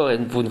de spores et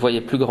vous ne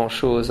voyez plus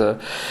grand-chose.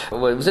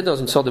 Vous êtes dans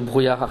une sorte de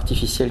brouillard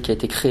artificiel qui a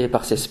été créé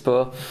par ces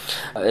spores.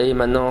 Et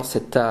maintenant,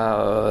 c'était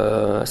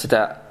à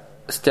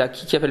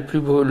qui avait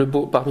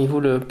parmi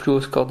vous le plus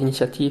haut score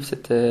d'initiative?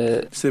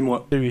 C'est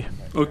moi. C'est lui.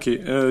 Ok,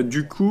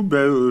 du coup,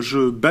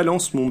 je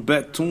balance mon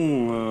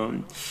bâton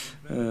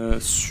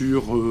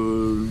sur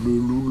le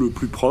loup le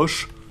plus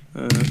proche.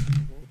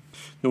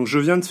 Donc je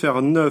viens de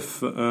faire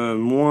 9,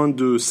 moins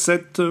 2,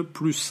 7,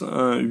 plus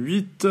 1,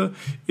 8,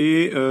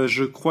 et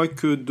je crois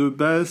que de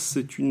base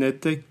c'est une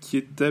attaque qui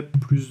était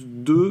plus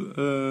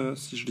 2,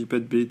 si je dis pas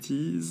de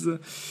bêtises.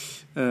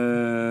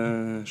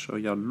 Je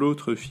regarde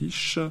l'autre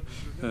fiche,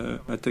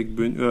 attaque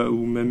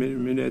ou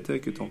mêlée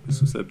attaque, attends,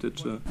 parce que ça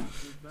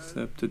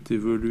va peut-être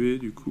évolué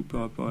du coup par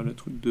rapport à la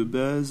truc de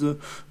base.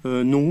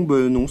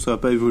 Non, ça va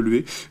pas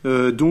évoluer.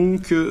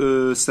 Donc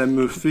ça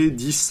me fait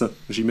 10.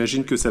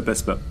 J'imagine que ça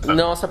passe pas.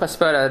 Non, ça passe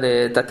pas là.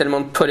 T'as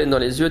tellement de pollen dans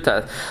les yeux, tu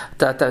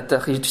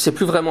sais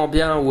plus vraiment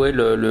bien où est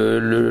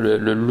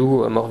le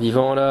loup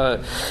mort-vivant là.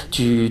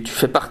 Tu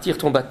fais partir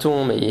ton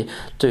bâton, mais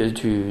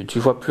tu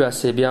vois plus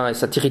assez bien et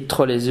ça t'irrite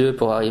trop les yeux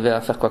pour arriver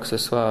à faire quoi que ce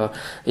soit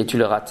et tu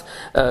le rates.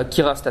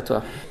 Kira, c'est à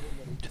toi.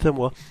 C'est à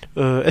moi.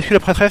 Est-ce que la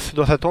prêtresse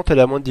dans sa tente elle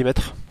est à moins de 10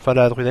 mètres? Enfin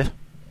la druidesse.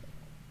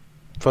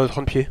 Enfin de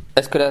 30 pieds.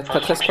 Est-ce que la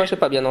prêtresse quoi? J'ai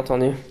pas bien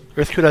entendu.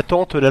 Est-ce que la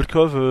tente,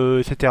 l'alcôve,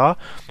 etc.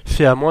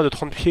 c'est à moins de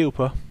 30 pieds ou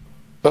pas?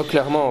 Oh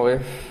clairement, ouais.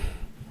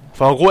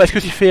 Enfin en gros, est-ce que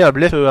s'il fait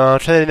un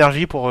channel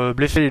d'énergie pour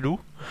blesser les loups,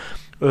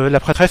 la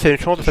prêtresse a une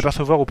chance de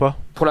s'apercevoir ou pas?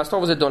 Pour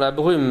l'instant vous êtes dans la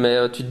brume,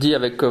 mais tu te dis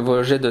avec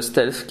vos jets de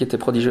stealth qui étaient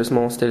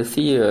prodigieusement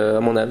stealthy, à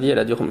mon avis elle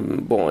a dû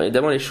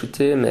évidemment les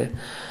shooter, mais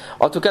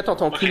en tout cas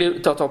t'entends plus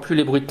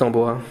les bruits de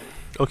tambour. Hein.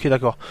 Ok,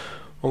 d'accord.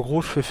 En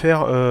gros, je vais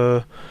faire...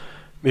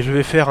 Mais je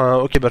vais faire un...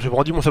 Ok, je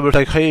brandis mon sabre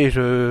sacré et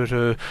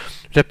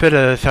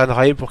j'appelle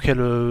Serenrae pour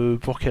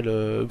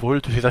qu'elle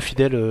brûle tous ces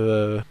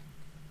infidèles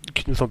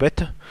qui nous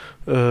embêtent.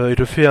 Et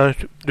je fais un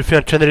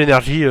channel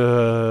énergie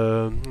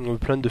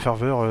plein de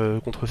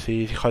ferveur contre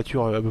ces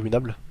créatures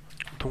abominables.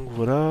 Donc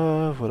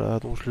voilà.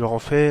 Donc je leur en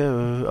fais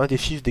un des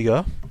 6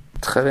 dégâts.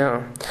 Très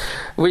bien.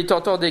 Oui,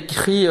 t'entends des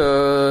cris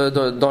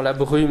dans la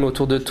brume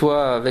autour de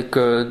toi avec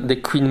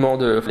des couinements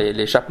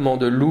l'échappement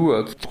de loups.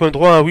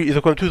 Ils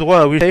ont quand même tous droit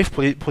à un will save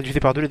pour diviser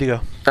par 2 les dégâts.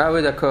 Ah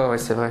oui, d'accord, ouais,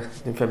 c'est vrai.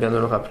 Il faut bien de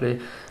le rappeler.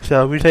 C'est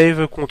un will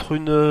save contre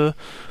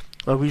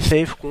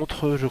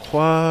je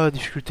crois,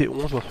 difficulté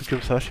 11 ou un truc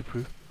comme ça, je sais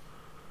plus.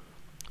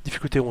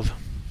 Difficulté 11.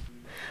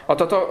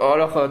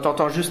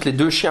 T'entends juste les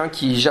 2 chiens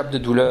qui jappent de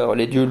douleur,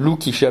 les 2 loups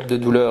qui jappent de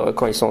douleur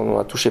quand ils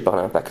sont touchés par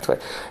l'impact, ouais.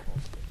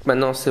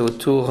 Maintenant, c'est au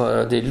tour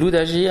des loups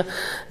d'agir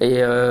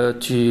et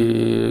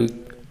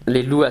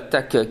les loups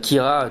attaquent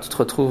Kira. Tu te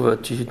retrouves,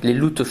 les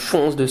loups te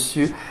foncent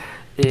dessus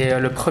et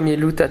le premier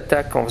loup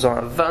t'attaque en faisant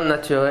un 20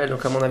 naturel.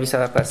 Donc à mon avis, ça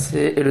va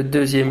passer. Et le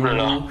deuxième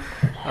loup,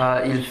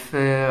 il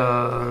fait.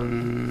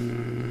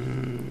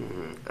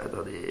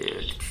 Attendez.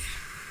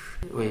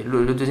 Oui,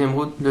 le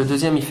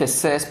deuxième, il fait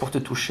 16 pour te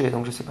toucher.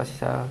 Donc je sais pas si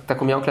ça. T'as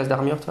combien en classe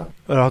d'armure, toi?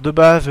 Alors de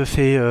base,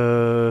 c'est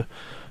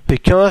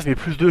 15, mais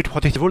plus 2 tu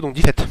protect vol, donc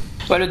 17.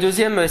 Ouais, le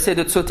deuxième essaie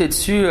de te sauter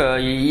dessus,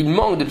 il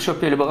manque de te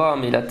choper le bras,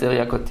 mais il atterrit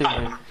à côté.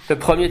 Le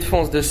premier te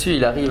fonce dessus,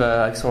 il arrive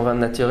avec son 20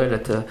 naturel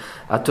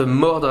à te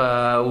mordre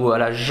à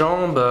la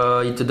jambe,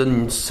 il te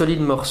donne une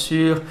solide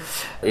morsure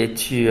et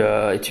tu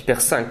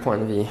perds 5 points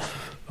de vie.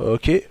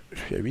 Ok, je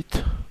suis à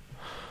 8.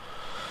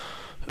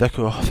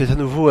 D'accord, c'est à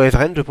nouveau à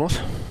Ezren, je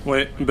pense.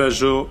 Ouais,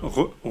 je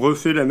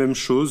refais la même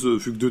chose,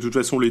 vu que de toute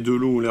façon les 2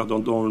 loups ont l'air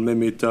dans le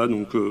même état,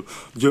 donc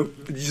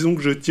disons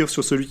que je tire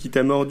sur celui qui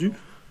t'a mordu.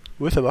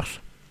 Ouais, ça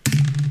marche.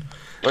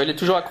 Ouais, il est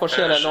toujours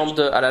accroché à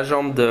la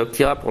jambe de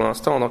Kira pour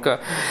l'instant, donc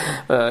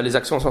les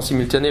actions sont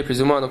simultanées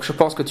plus ou moins, donc je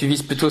pense que tu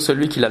vises plutôt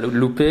celui qui l'a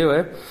loupé,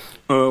 ouais.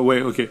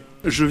 Ouais, ok.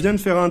 Je viens de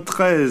faire un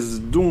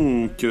 13,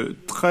 donc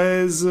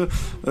 13,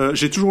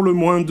 j'ai toujours le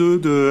moins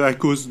 2 à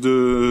cause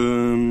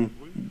de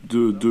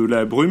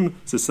la brume,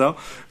 c'est ça.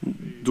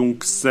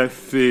 Donc ça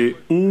fait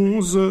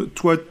 11.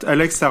 Toi,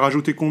 Alex, ça a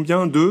rajouté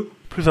combien? 2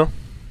 Plus 1.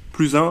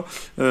 Plus 1,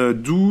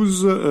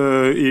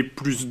 12, et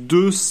plus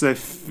 2, ça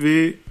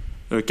fait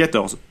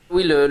 14.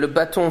 Oui, le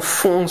bâton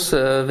fonce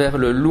vers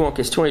le loup en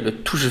question et le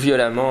touche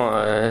violemment.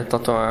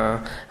 T'entends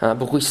un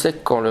bruit sec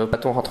quand le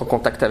bâton rentre en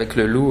contact avec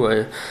le loup.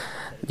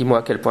 Dis-moi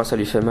à quel point ça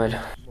lui fait mal.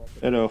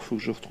 Alors, faut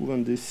que je retrouve un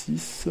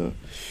D6.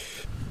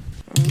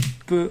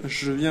 Hop,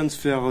 je viens de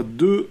faire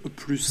 2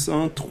 plus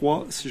 1,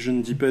 3, si je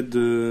ne dis pas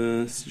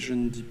de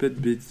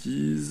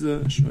bêtises.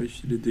 Je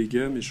vérifie les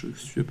dégâts, mais je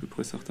suis à peu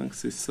près certain que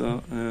c'est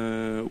ça.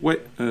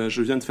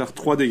 Je viens de faire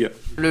 3 dégâts.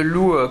 Le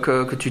loup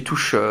que tu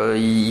touches,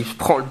 il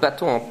prend le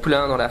bâton en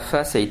plein dans la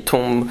face et il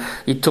tombe,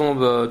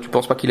 tu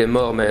penses pas qu'il est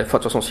mort, mais de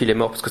toute façon s'il est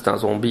mort parce que c'est un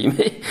zombie,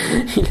 mais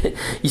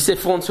il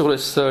s'effondre sur le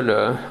sol,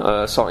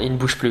 il ne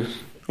bouge plus.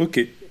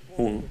 Ok,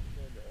 bon,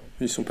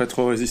 ils sont pas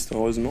trop résistants,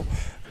 heureusement.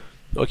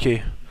 Ok.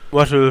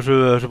 Moi,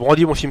 je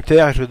brandis mon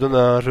cimetière et je donne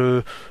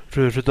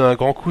un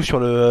grand coup sur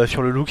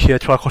le loup qui a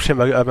toujours accroché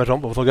à ma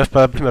jambe. On n'engage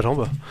pas plus ma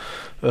jambe.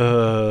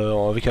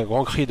 Avec un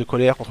grand cri de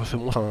colère contre ce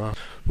monstre, un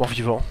mort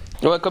vivant.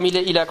 Ouais, comme il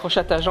est accroché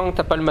à ta jambe,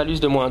 t'as pas le malus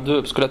de moins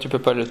 2, parce que là tu peux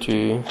pas le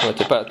tuer.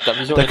 Ouais, ta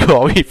vision.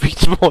 D'accord, oui,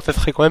 effectivement, ça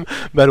serait quand même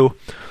ballot.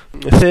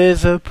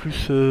 16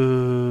 plus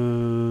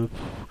 2,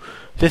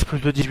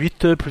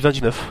 18, plus 1,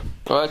 19.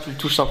 Ouais, tu le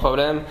touches sans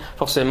problème.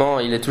 Forcément,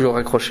 il est toujours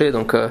accroché,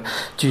 donc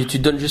tu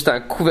donnes juste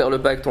un coup vers le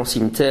bas avec ton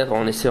cimetière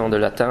en essayant de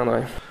l'atteindre.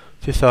 Ouais.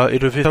 C'est ça, et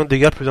je fais 5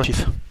 dégâts plus un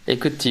 6.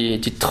 Écoute, tu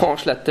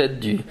tranches la tête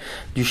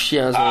du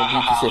chien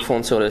zombie qui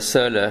s'effondre sur le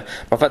sol.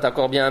 Enfin, t'as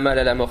encore bien mal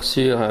à la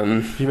morsure.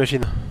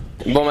 J'imagine.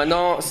 Bon,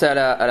 maintenant, c'est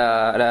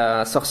à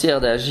la sorcière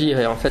d'agir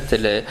et en fait,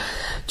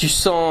 tu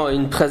sens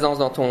une présence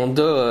dans ton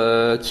dos,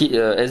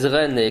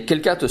 Ezren, et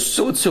quelqu'un te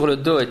saute sur le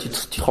dos et tu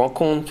te rends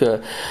compte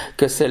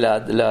que c'est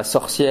la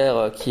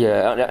sorcière qui,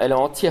 elle est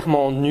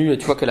entièrement nue et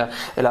tu vois qu'elle a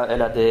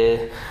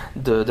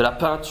de la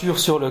peinture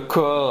sur le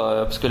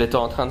corps parce qu'elle était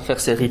en train de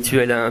faire ses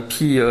rituels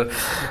impies et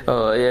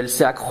elle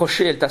s'est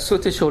accrochée, elle t'a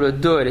sauté sur le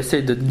dos, elle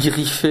essaye de te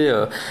griffer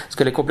parce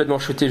qu'elle est complètement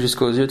shootée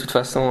jusqu'aux yeux de toute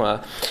façon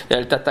et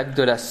elle t'attaque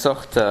de la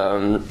sorte.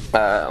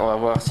 On va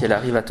voir si elle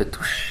arrive à te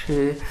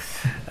toucher.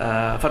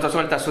 Enfin, de toute façon,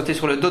 elle t'a sauté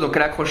sur le dos, donc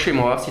elle est accrochée. On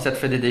va voir si ça te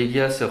fait des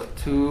dégâts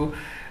surtout.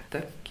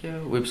 Tac.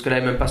 Oui, parce qu'elle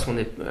n'a même pas son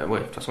ouais,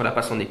 de toute façon, elle n'a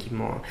pas son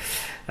équipement.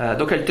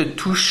 Donc elle te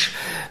touche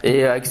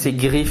et avec ses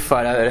griffes,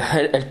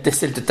 elle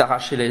essaie de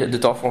t'arracher, de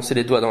t'enfoncer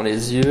les doigts dans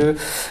les yeux,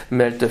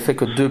 mais elle te fait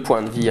que 2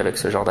 points de vie avec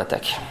ce genre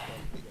d'attaque.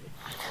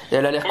 Et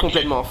elle a l'air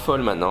complètement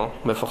folle maintenant,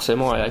 mais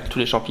forcément avec tous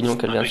les champignons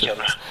qu'elle vient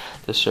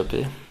de se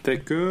choper.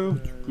 D'accord,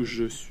 du coup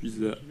je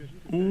suis à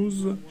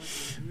 11.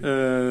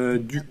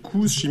 Du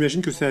coup,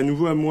 j'imagine que c'est à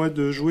nouveau à moi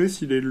de jouer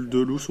si les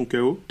deux loups sont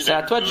KO. C'est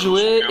à toi de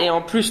jouer et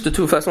en plus de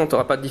toute façon tu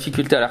n'auras pas de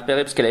difficulté à la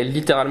repérer parce qu'elle est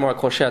littéralement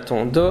accrochée à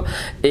ton dos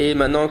et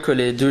maintenant que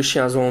les 2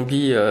 chiens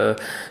zombies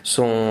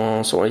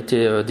sont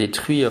été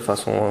détruits, enfin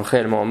sont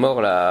réellement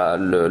morts,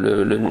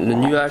 le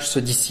nuage se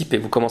dissipe et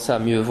vous commencez à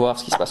mieux voir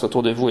ce qui se passe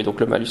autour de vous et donc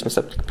le malus ne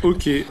s'applique plus.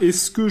 Ok,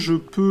 est-ce que je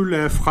peux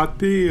la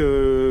frapper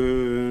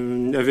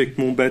avec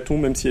mon bâton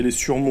même si elle est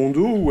sur mon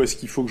dos ou est-ce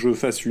qu'il faut que je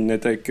fasse une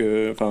attaque,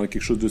 enfin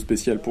quelque chose de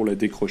spécial pour la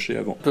décrocher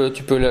avant?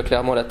 Tu peux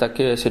clairement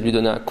l'attaquer, c'est de lui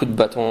donner un coup de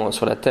bâton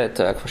sur la tête,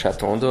 accroché à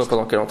ton dos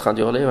pendant qu'elle est en train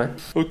d'hurler, ouais.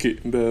 Ok,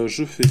 bah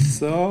je fais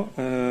ça.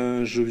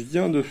 Je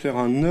viens de faire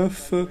un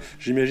 9.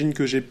 J'imagine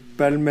que j'ai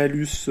pas le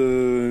malus,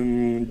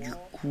 du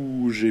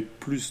coup j'ai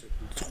plus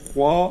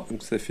 3,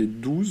 donc ça fait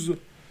 12.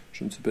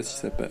 Je ne sais pas si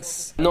ça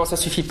passe. Non, ça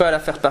suffit pas à la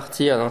faire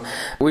partir. Non.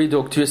 Oui,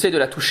 donc tu essaies de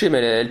la toucher, mais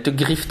elle te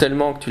griffe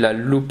tellement que tu la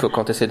loupes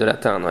quand tu essaies de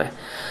l'atteindre, ouais.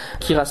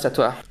 Qui reste à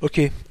toi? Ok,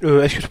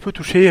 est-ce que je peux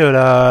toucher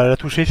la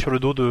toucher sur le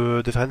dos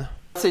d'Ezren?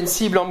 C'est une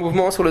cible en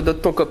mouvement sur le dos de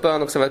ton copain,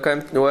 donc ça va quand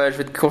même... Ouais, je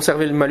vais te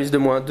conserver le malus de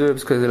 -2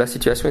 parce que la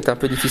situation est un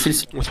peu difficile.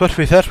 Soit je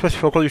fais ça, soit je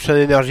fais encore du chien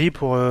d'énergie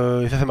pour...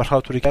 et ça marchera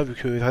dans tous les cas vu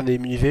que Ezren est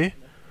immunisé.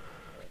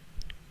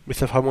 Mais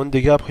ça fera moins de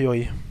dégâts a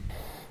priori.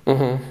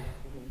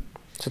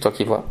 C'est toi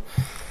qui vois.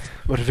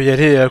 Moi je vais y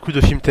aller à coup de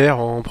cimetière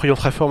en priant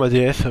très fort ma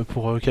déesse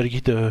pour qu'elle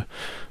guide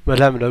ma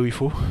lame là où il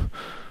faut.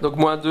 Donc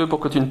 -2 pour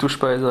que tu ne touches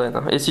pas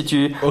Ezren. Et si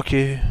tu... Ok.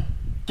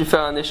 Tu fais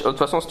un échec... De toute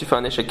façon, si tu fais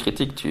un échec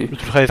critique, tu... Je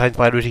toucherai Ezren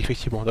par la logique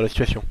effectivement dans la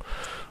situation.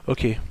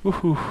 Ok.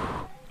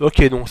 Ok,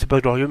 non, c'est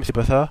pas glorieux mais c'est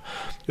pas ça.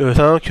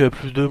 5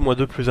 plus 2 moins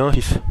 2 plus 1,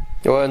 6.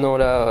 Ouais, non,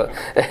 là...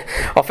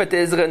 En fait,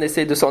 Ezren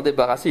essaye de s'en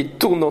débarrasser, il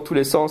tourne dans tous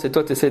les sens et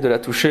toi tu essayes de la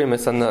toucher, mais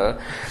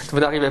vous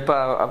n'arrivez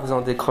pas à vous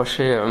en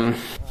décrocher.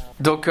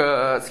 Donc,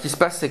 ce qui se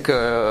passe, c'est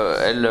que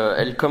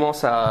elle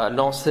commence à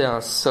lancer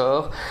un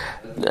sort,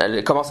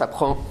 elle commence à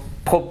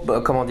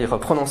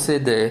prononcer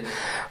des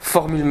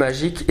formules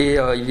magiques et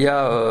il y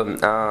a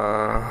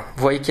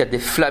vous voyez qu'il y a des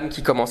flammes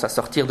qui commencent à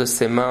sortir de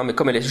ses mains, mais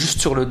comme elle est juste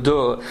sur le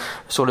dos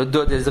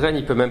d'Ezren,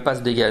 il peut même pas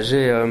se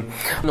dégager.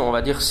 Non, on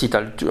va dire si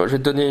je vais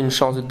te donner une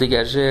chance de te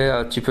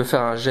dégager, tu peux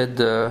faire un jet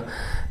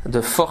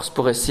de force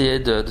pour essayer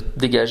de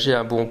dégager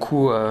un bon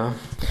coup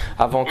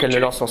avant qu'elle ne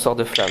lance son sort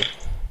de flamme.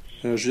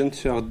 Je viens de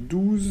faire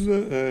 12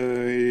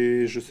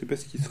 et je sais pas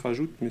ce qui se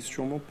rajoute, mais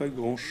sûrement pas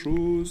grand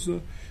chose.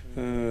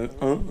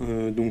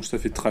 1, donc ça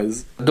fait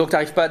 13. Donc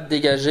t'arrives pas à te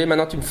dégager.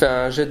 Maintenant tu me fais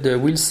un jet de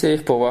will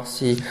save pour voir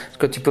si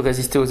que tu peux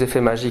résister aux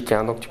effets magiques,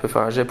 hein. Donc tu peux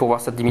faire un jet pour voir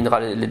si ça te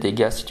diminuera les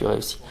dégâts si tu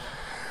réussis.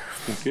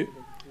 Ok.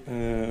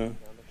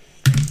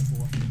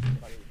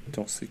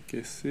 Attends, c'est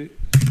cassé.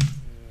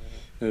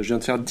 Je viens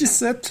de faire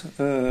 17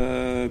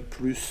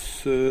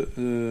 plus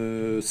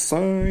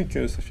 5,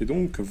 ça fait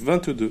donc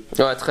 22.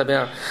 Ouais, très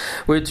bien.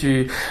 Oui,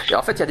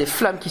 en fait, il y a des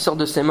flammes qui sortent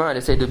de ses mains, elle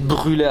essaye de te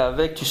brûler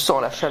avec, tu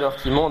sens la chaleur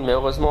qui monte, mais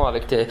heureusement,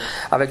 avec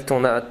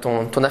ton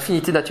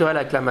affinité naturelle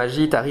avec la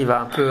magie, tu arrives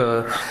à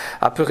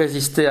un peu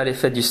résister à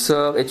l'effet du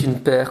sort et tu ne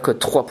perds que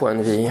 3 points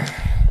de vie.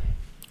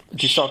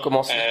 Tu sens quand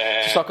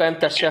même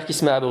ta chair qui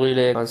se met à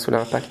brûler sous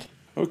l'impact.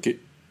 Ok.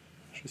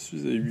 Je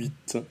suis à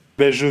 8.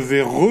 Ben, je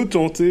vais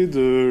retenter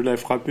de la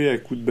frapper à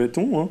coups de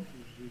bâton.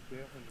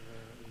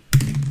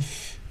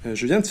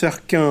 Je viens de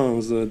faire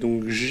 15,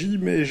 donc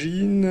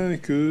j'imagine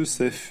que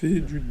ça fait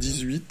du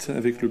 18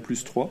 avec le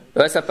plus 3.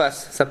 Ouais, ça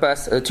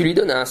passe. Tu lui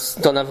donnes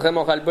t'en as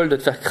vraiment ras-le-bol de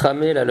te faire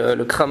cramer, là,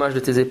 le cramage de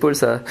tes épaules,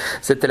 ça,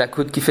 c'était la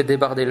coude qui fait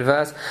déborder le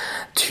vase.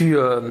 Tu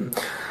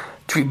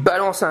lui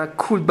balances un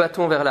coup de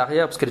bâton vers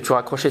l'arrière parce qu'elle est toujours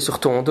accrochée sur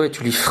ton dos et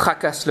tu lui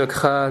fracasses le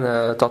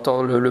crâne.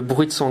 T'entends le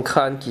bruit de son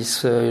crâne qui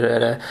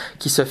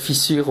se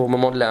fissure au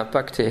moment de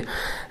l'impact et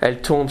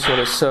elle tombe sur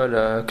le sol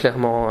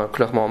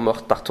clairement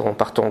morte par ton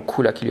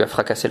coup là qui lui a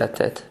fracassé la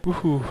tête.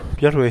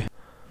 Bien joué.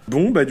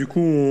 Bon, bah du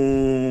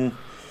coup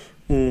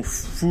On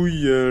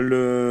fouille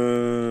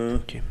le...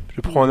 Ok.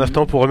 Je prends un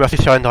instant pour remercier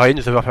Siren Rain de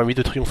nous avoir permis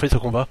de triompher de ce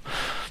combat.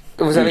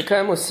 Vous avez quand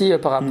même aussi,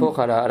 par rapport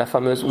à la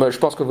fameuse... je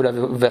pense que vous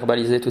l'avez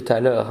verbalisé tout à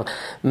l'heure,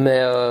 mais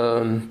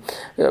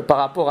par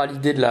rapport à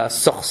l'idée de la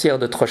sorcière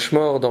de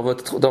Trushmore, dans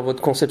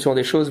votre conception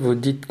des choses, vous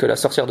dites que la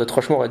sorcière de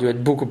Trushmore a dû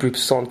être beaucoup plus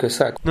puissante que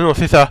ça. Non,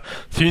 c'est ça.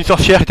 C'est une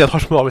sorcière qui était à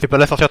Trushmore, mais c'est pas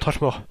la sorcière de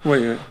Trushmore. Oui,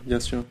 bien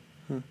sûr.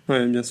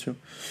 Ouais, bien sûr.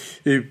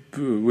 Et,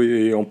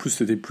 et en plus,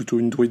 c'était plutôt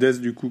une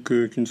druidesse, du coup,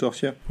 qu'une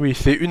sorcière. Oui,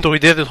 c'est une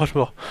druidesse de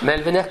Trushmore. Mais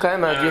elle vénère quand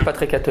même un dieu pas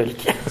très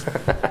catholique.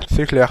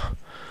 C'est clair.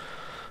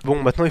 Bon,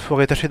 maintenant, il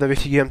faudrait tâcher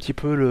d'investiguer un petit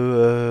peu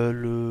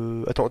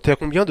le... Attends, t'es à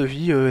combien de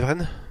vie,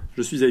 Edren ?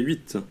 Je suis à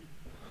 8.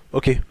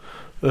 Ok.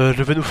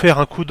 Je vais nous faire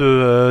un coup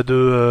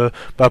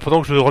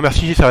pendant que je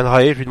remercie Siren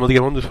Rae, je lui demande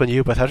également de nous soigner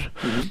au passage.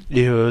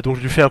 Et donc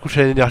je lui fais un coup de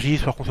chaîne d'énergie,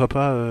 histoire qu'on soit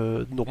pas...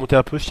 de remonter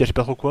un peu, si je sais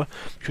pas trop quoi.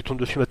 Je tourne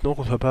dessus maintenant,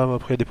 qu'on soit pas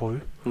pris à dépourvu.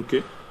 Ok.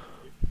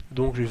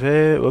 Donc je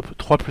vais... Hop,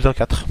 3 plus 1,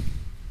 4.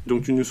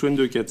 Donc tu nous soignes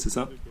de 4, c'est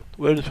ça ?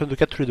 Ouais, je nous soigne de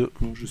 4 tous les deux.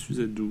 Donc je suis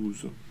à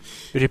 12.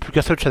 Et j'ai plus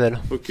qu'un seul channel.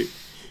 Ok.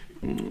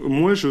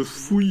 Moi je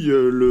fouille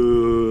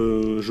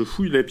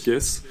la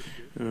pièce.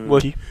 Moi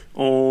aussi.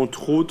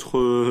 Entre autres,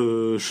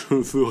 je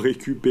veux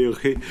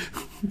récupérer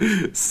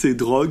ces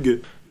drogues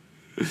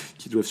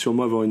qui doivent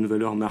sûrement avoir une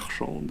valeur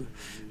marchande.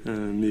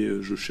 Mais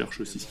je cherche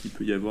aussi ce qu'il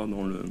peut y avoir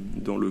dans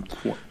le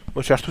coin.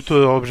 Moi je cherche tout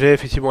objet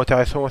effectivement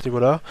intéressant à ce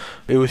niveau-là.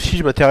 Et aussi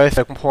je m'intéresse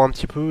à comprendre un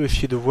petit peu,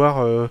 essayer de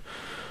voir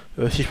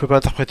si je peux pas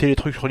interpréter les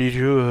trucs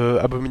religieux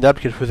abominables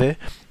qu'elle faisait,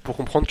 pour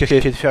comprendre qu'est-ce qu'elle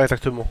essayait de faire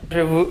exactement.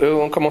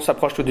 Comme on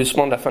s'approche tout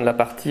doucement de la fin de la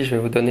partie, je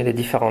vais vous donner les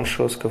différentes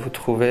choses que vous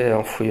trouvez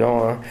en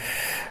fouillant. Hein.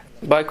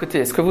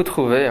 Écoutez, ce que vous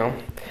trouvez,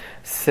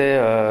 c'est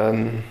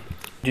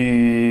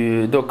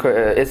Donc,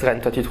 Ezren,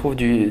 toi tu trouves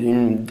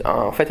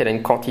en fait, elle a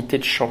une quantité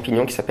de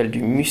champignons qui s'appelle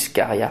du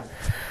muscaria.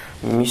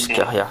 Et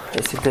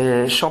c'est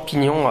des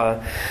champignons,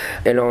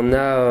 elle en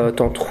a,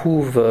 t'en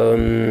trouves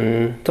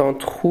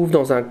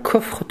dans un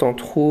coffre,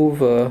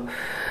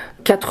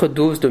 4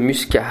 doses de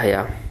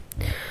muscaria.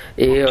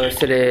 Et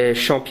c'est les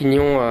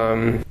champignons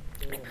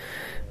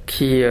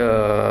qui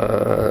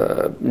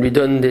lui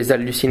donnent des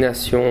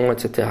hallucinations,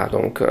 etc.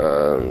 Donc,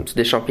 c'est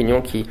des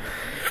champignons qui...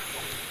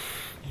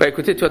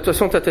 écoutez, toi, de toute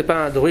façon, t'es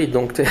pas un druide,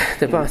 donc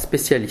t'es pas un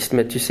spécialiste,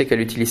 mais tu sais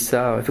qu'elle utilise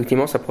ça.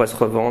 Effectivement, ça pourrait se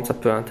revendre, ça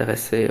peut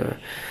intéresser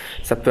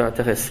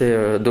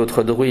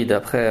d'autres druides.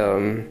 Après,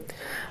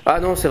 ah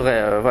non, c'est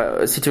vrai.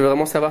 Si tu veux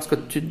vraiment savoir ce que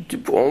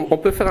on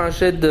peut faire un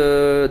jet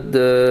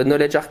de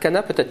knowledge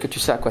arcana. Peut-être que tu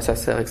sais à quoi ça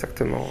sert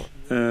exactement.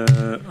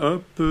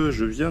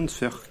 Je viens de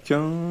faire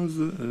 15,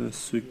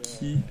 ce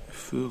qui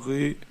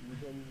ferait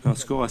un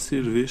score assez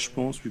élevé, je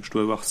pense, vu que je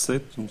dois avoir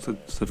 7, donc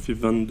ça fait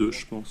 22,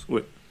 je pense.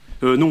 Ouais.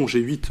 Non, j'ai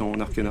 8 en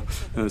arcana,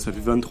 ça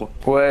fait 23.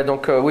 Ouais,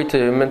 donc oui,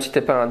 même si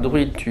t'es pas un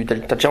druide,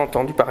 t'as déjà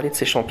entendu parler de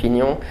ces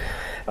champignons.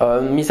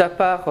 Mis à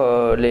part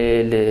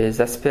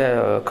les aspects,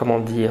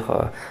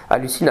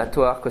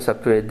 hallucinatoires que ça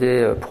peut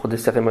aider pour des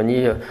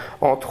cérémonies,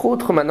 entre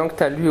autres, maintenant que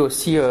tu as lu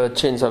aussi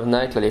Chains of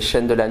Night, les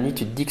chaînes de la nuit,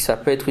 tu te dis que ça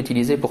peut être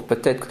utilisé pour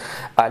peut-être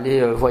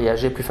aller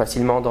voyager plus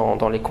facilement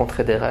dans les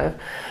contrées des rêves.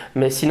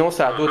 Mais sinon,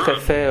 ça a d'autres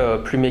effets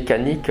plus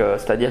mécaniques,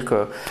 c'est-à-dire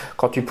que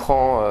quand tu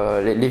prends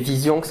les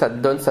visions que ça te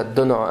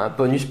donne un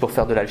bonus pour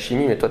faire de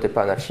l'alchimie, mais toi, t'es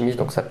pas un alchimiste,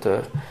 donc ça te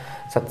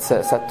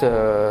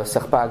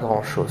sert pas à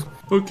grand chose.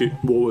 Ok,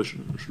 bon, ouais,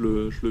 je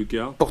le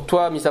garde. Pour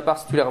toi, mis à part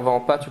si tu les revends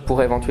pas, tu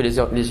pourrais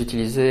éventuellement les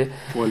utiliser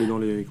pour aller dans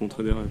les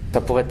contrées des rêves.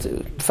 Ça pourrait te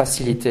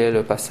faciliter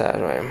le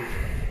passage, ouais.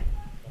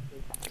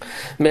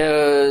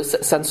 Mais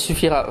ça ne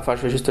suffira, enfin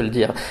je vais juste te le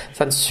dire,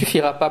 ça ne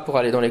suffira pas pour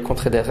aller dans les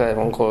contrées des rêves.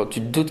 En gros, tu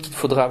te doutes qu'il te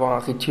faudrait avoir un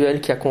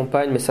rituel qui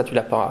accompagne, mais ça tu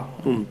l'as pas.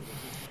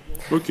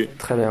 Ok.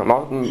 Très bien.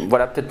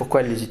 Voilà peut-être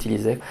pourquoi elle les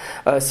utilisait.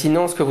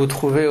 Sinon, ce que vous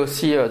trouvez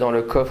aussi dans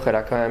le coffre, elle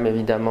a quand même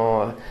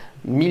évidemment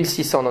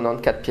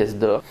 1694 pièces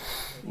d'or.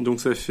 Donc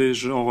ça fait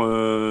genre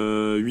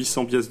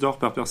 800 pièces d'or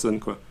par personne,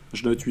 quoi.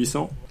 Je note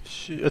 800.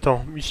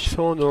 Attends,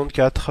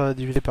 1694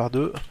 divisé par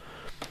 2.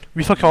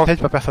 847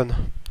 par personne.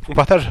 On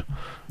partage ?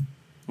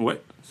 Ouais,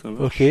 ça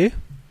va. Ok.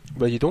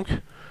 Bah dis donc.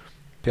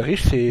 T'es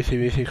riche ces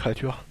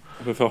créatures.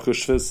 Il va falloir que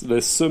je fasse la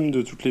somme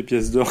de toutes les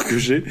pièces d'or que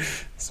j'ai.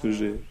 Parce que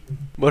j'ai...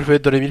 Moi je vais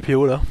être dans les 1000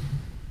 PO là.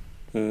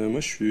 Moi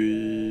je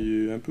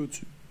suis un peu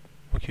au-dessus.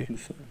 Ok.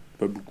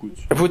 Pas beaucoup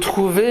au-dessus. Vous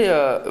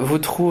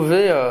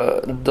trouvez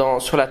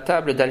sur la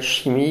table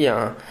d'alchimie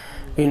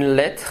une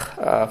lettre,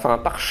 un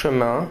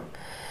parchemin.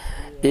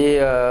 Et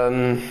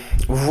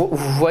vous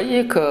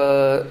voyez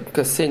que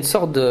c'est une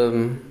sorte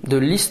de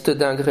liste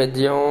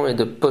d'ingrédients et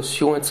de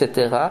potions,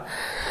 etc.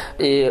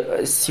 Et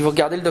si vous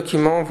regardez le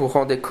document, vous vous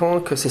rendez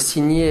compte que c'est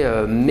signé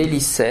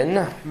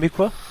Mélicène. Mais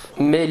quoi ?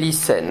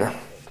 Mélicène.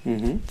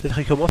 C'est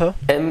écrit comment ça ?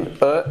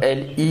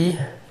 Melissenn.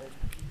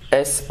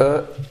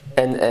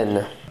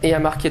 Et il y a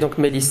marqué donc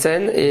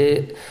Mélicène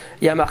et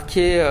il y a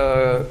marqué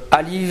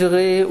à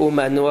livrer au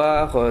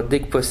manoir dès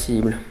que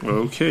possible.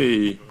 Ok.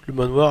 Le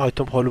manoir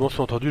étant probablement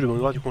sous-entendu le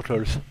manoir du comte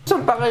Lols. Ça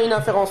me paraît une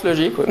inférence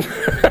logique.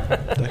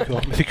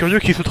 D'accord. Mais c'est curieux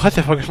qu'il sous-traite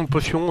sa fabrication de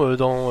potions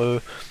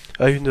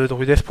à une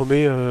druidesse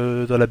paumée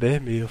dans la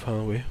baie, mais enfin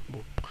ouais. Bon.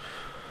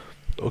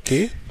 Ok.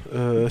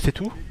 C'est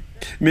tout?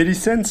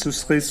 Mélicène, ce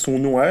serait son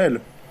nom à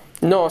elle.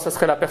 Non, ça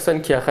serait la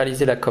personne qui a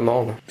réalisé la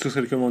commande. Ce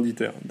serait le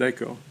commanditaire,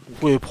 d'accord.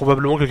 Oui,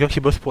 probablement quelqu'un qui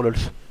bosse pour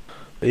LOLS.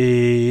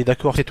 Et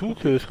d'accord, c'est tout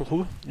ce qu'on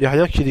trouve? Il n'y a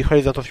rien qui décrit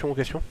les intentions en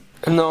question?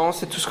 Non,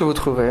 c'est tout ce que vous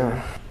trouvez.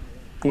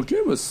 Ok,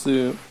 bah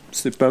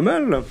c'est pas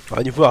mal.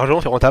 Alors, niveau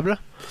argent, c'est rentable?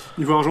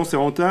 Niveau argent, c'est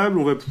rentable.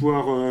 On va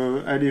pouvoir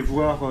aller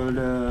voir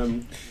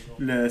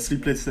la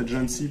Sleepless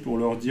Agency pour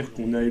leur dire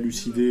qu'on a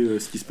élucidé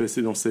ce qui se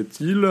passait dans cette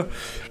île.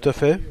 Tout à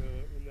fait.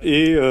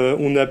 Et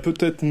on a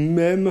peut-être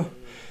même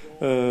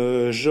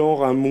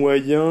genre un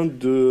moyen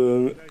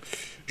de...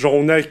 Genre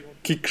on a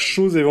quelque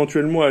chose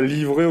éventuellement à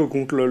livrer au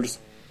compte LOLS.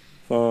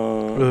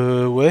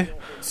 Enfin, ouais.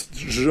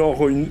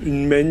 Genre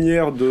une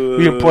manière de...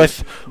 Oui, on pourrait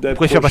se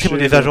faire passer pour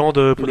des agents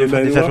de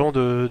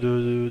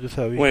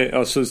ça, oui. Ouais,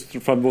 alors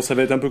enfin bon, ça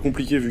va être un peu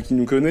compliqué vu qu'il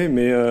nous connaît,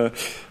 mais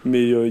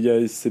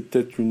c'est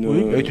peut-être une...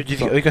 Oui,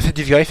 avec un set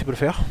disguise, ça peut le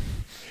faire.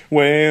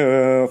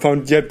 Ouais, enfin,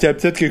 il y a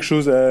peut-être quelque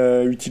chose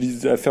à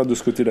utiliser, à faire de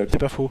ce côté-là. C'est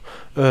pas faux.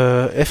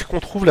 Est-ce qu'on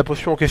trouve la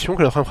potion en question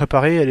qu'elle est en train de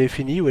préparer? Elle est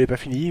finie ou elle est pas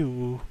finie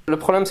ou... Le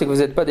problème, c'est que vous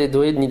n'êtes pas des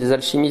druides ni des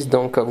alchimistes,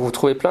 donc vous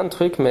trouvez plein de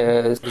trucs,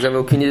 mais vous avez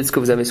aucune idée de ce que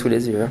vous avez sous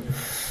les yeux. Hein.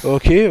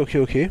 Ok.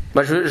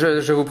 Bah,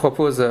 je vous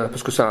propose,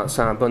 parce que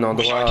c'est un bon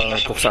endroit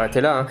pour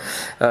s'arrêter là,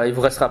 hein. Il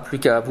vous restera plus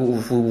qu'à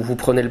vous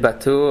prenez le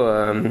bateau,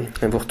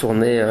 et vous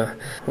retournez,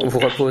 vous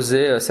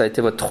reposez. Ça a été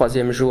votre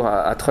 3e jour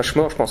à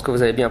Trushmore. Je pense que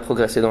vous avez bien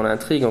progressé dans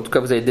l'intrigue. En tout cas,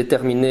 vous avez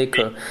déterminé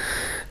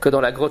que dans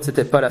la grotte,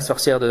 c'était pas la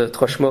sorcière de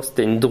Trushmore,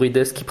 c'était une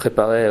druidesse qui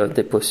préparait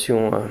des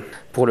potions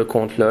pour le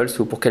comte LOLS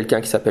ou pour quelqu'un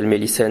qui s'appelle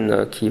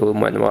Mélicène, qui est au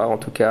mois noir. En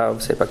tout cas, vous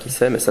savez pas qui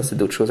c'est, mais ça, c'est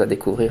d'autres choses à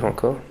découvrir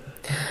encore.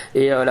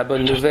 Et la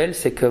bonne nouvelle,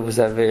 c'est que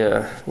vous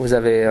avez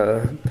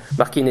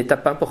marqué une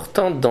étape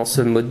importante dans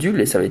ce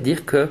module, et ça veut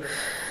dire que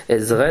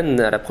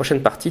Ezren, à la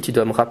prochaine partie, tu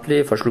dois me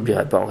rappeler, enfin je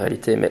l'oublierai pas en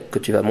réalité, mais que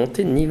tu vas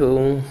monter de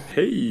niveau.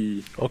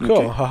 Hey. Encore,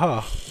 okay.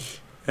 Haha.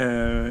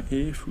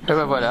 Et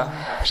ben voilà,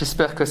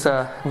 j'espère que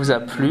ça vous a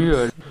plu.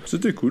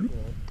 C'était cool.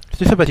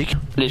 C'était sympathique.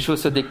 Les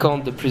choses se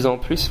décantent de plus en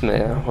plus,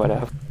 mais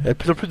voilà. Il y a de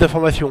plus en plus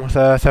d'informations.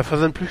 Ça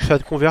foisonne plus que ça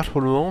converge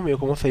pour le moment, mais on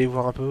commence à y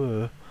voir un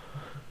peu.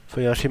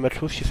 Il y a un schéma de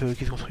choses qui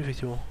se construit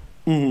effectivement.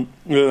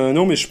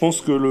 Non, mais je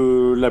pense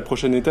que la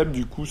prochaine étape,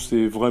 du coup,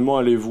 c'est vraiment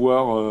aller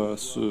voir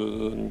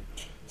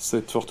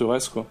cette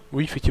forteresse, quoi.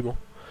 Oui, effectivement.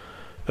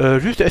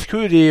 Juste, est-ce que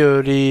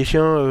les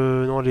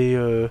chiens,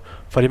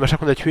 les machins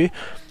qu'on a tués,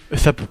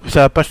 ça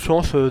a pas de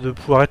chance de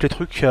pouvoir être les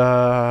trucs qui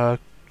a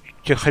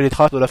créé les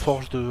traces de la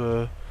forge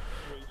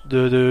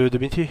de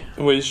métier?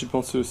 Oui, j'y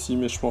pensais aussi,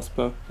 mais je pense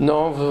pas.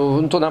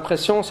 Non, ton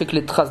impression, c'est que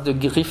les traces de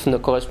griffes ne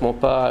correspondent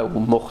pas aux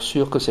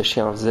morsures que ces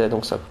chiens faisaient,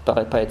 donc ça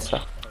paraît pas être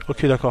ça.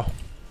 Ok, d'accord.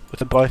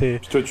 Ça me paraît...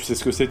 Puis toi, tu sais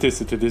ce que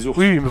c'était des ours.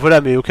 Oui, mais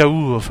voilà, mais au cas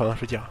où, enfin, je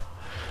veux dire...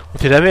 On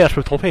sait jamais, je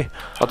peux me tromper.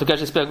 En tout cas,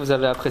 j'espère que vous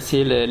avez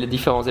apprécié les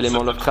différents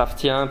éléments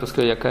Lovecraftiens, parce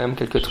qu'il y a quand même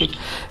quelques trucs.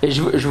 Et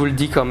je vous le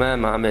dis quand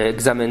même, hein, mais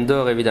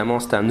Xamendor, évidemment,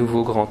 c'est un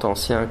nouveau grand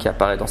ancien qui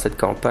apparaît dans cette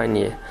campagne.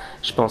 Et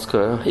je pense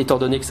que, étant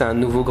donné que c'est un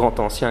nouveau grand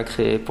ancien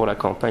créé pour la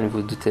campagne,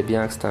 vous doutez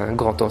bien que c'est un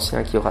grand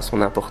ancien qui aura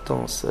son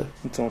importance.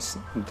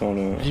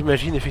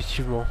 J'imagine,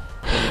 effectivement.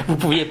 Vous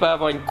pouviez pas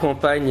avoir une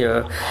campagne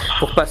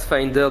pour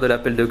Pathfinder de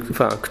l'appel de...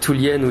 Enfin,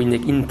 Cthulhienne, où il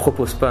ne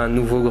propose pas un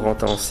nouveau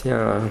grand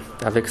ancien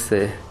avec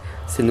ces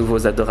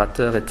nouveaux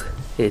adorateurs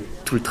et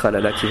tout le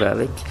tralala qui va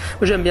avec.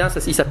 Moi j'aime bien,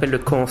 il s'appelle le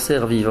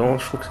cancer vivant,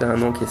 je trouve que c'est un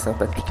nom qui est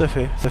sympathique. Tout à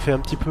fait, ça fait un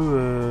petit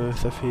peu...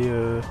 ça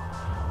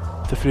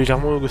fait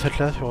légèrement Ghost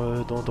Atlas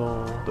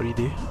dans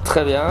l'idée.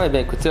 Très bien, et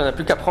bien écoutez, on n'a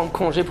plus qu'à prendre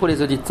congé pour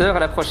les auditeurs. À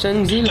la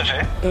prochaine, Zil. Tout à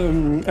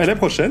fait. À la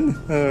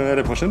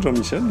prochaine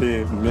Jean-Michel,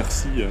 et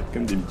merci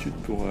comme d'habitude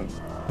pour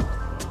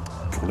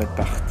la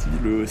partie,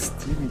 le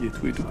hosting et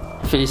tout.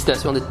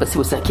 Félicitations d'être passé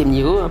au 5e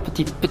niveau, un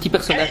petit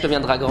personnage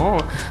deviendra grand.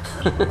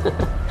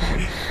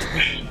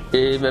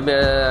 Et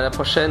à la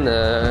prochaine,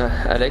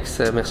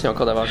 Alex, merci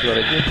encore d'avoir joué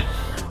avec nous.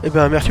 Eh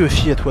ben merci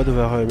aussi à toi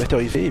d'avoir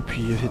masterisé, et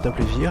puis c'est un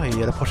plaisir,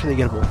 et à la prochaine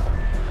également.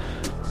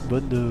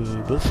 Bonne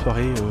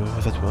soirée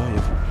à toi et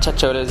à vous.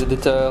 Ciao les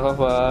éditeurs, au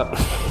revoir.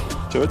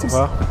 Ciao à tous. Au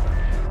revoir.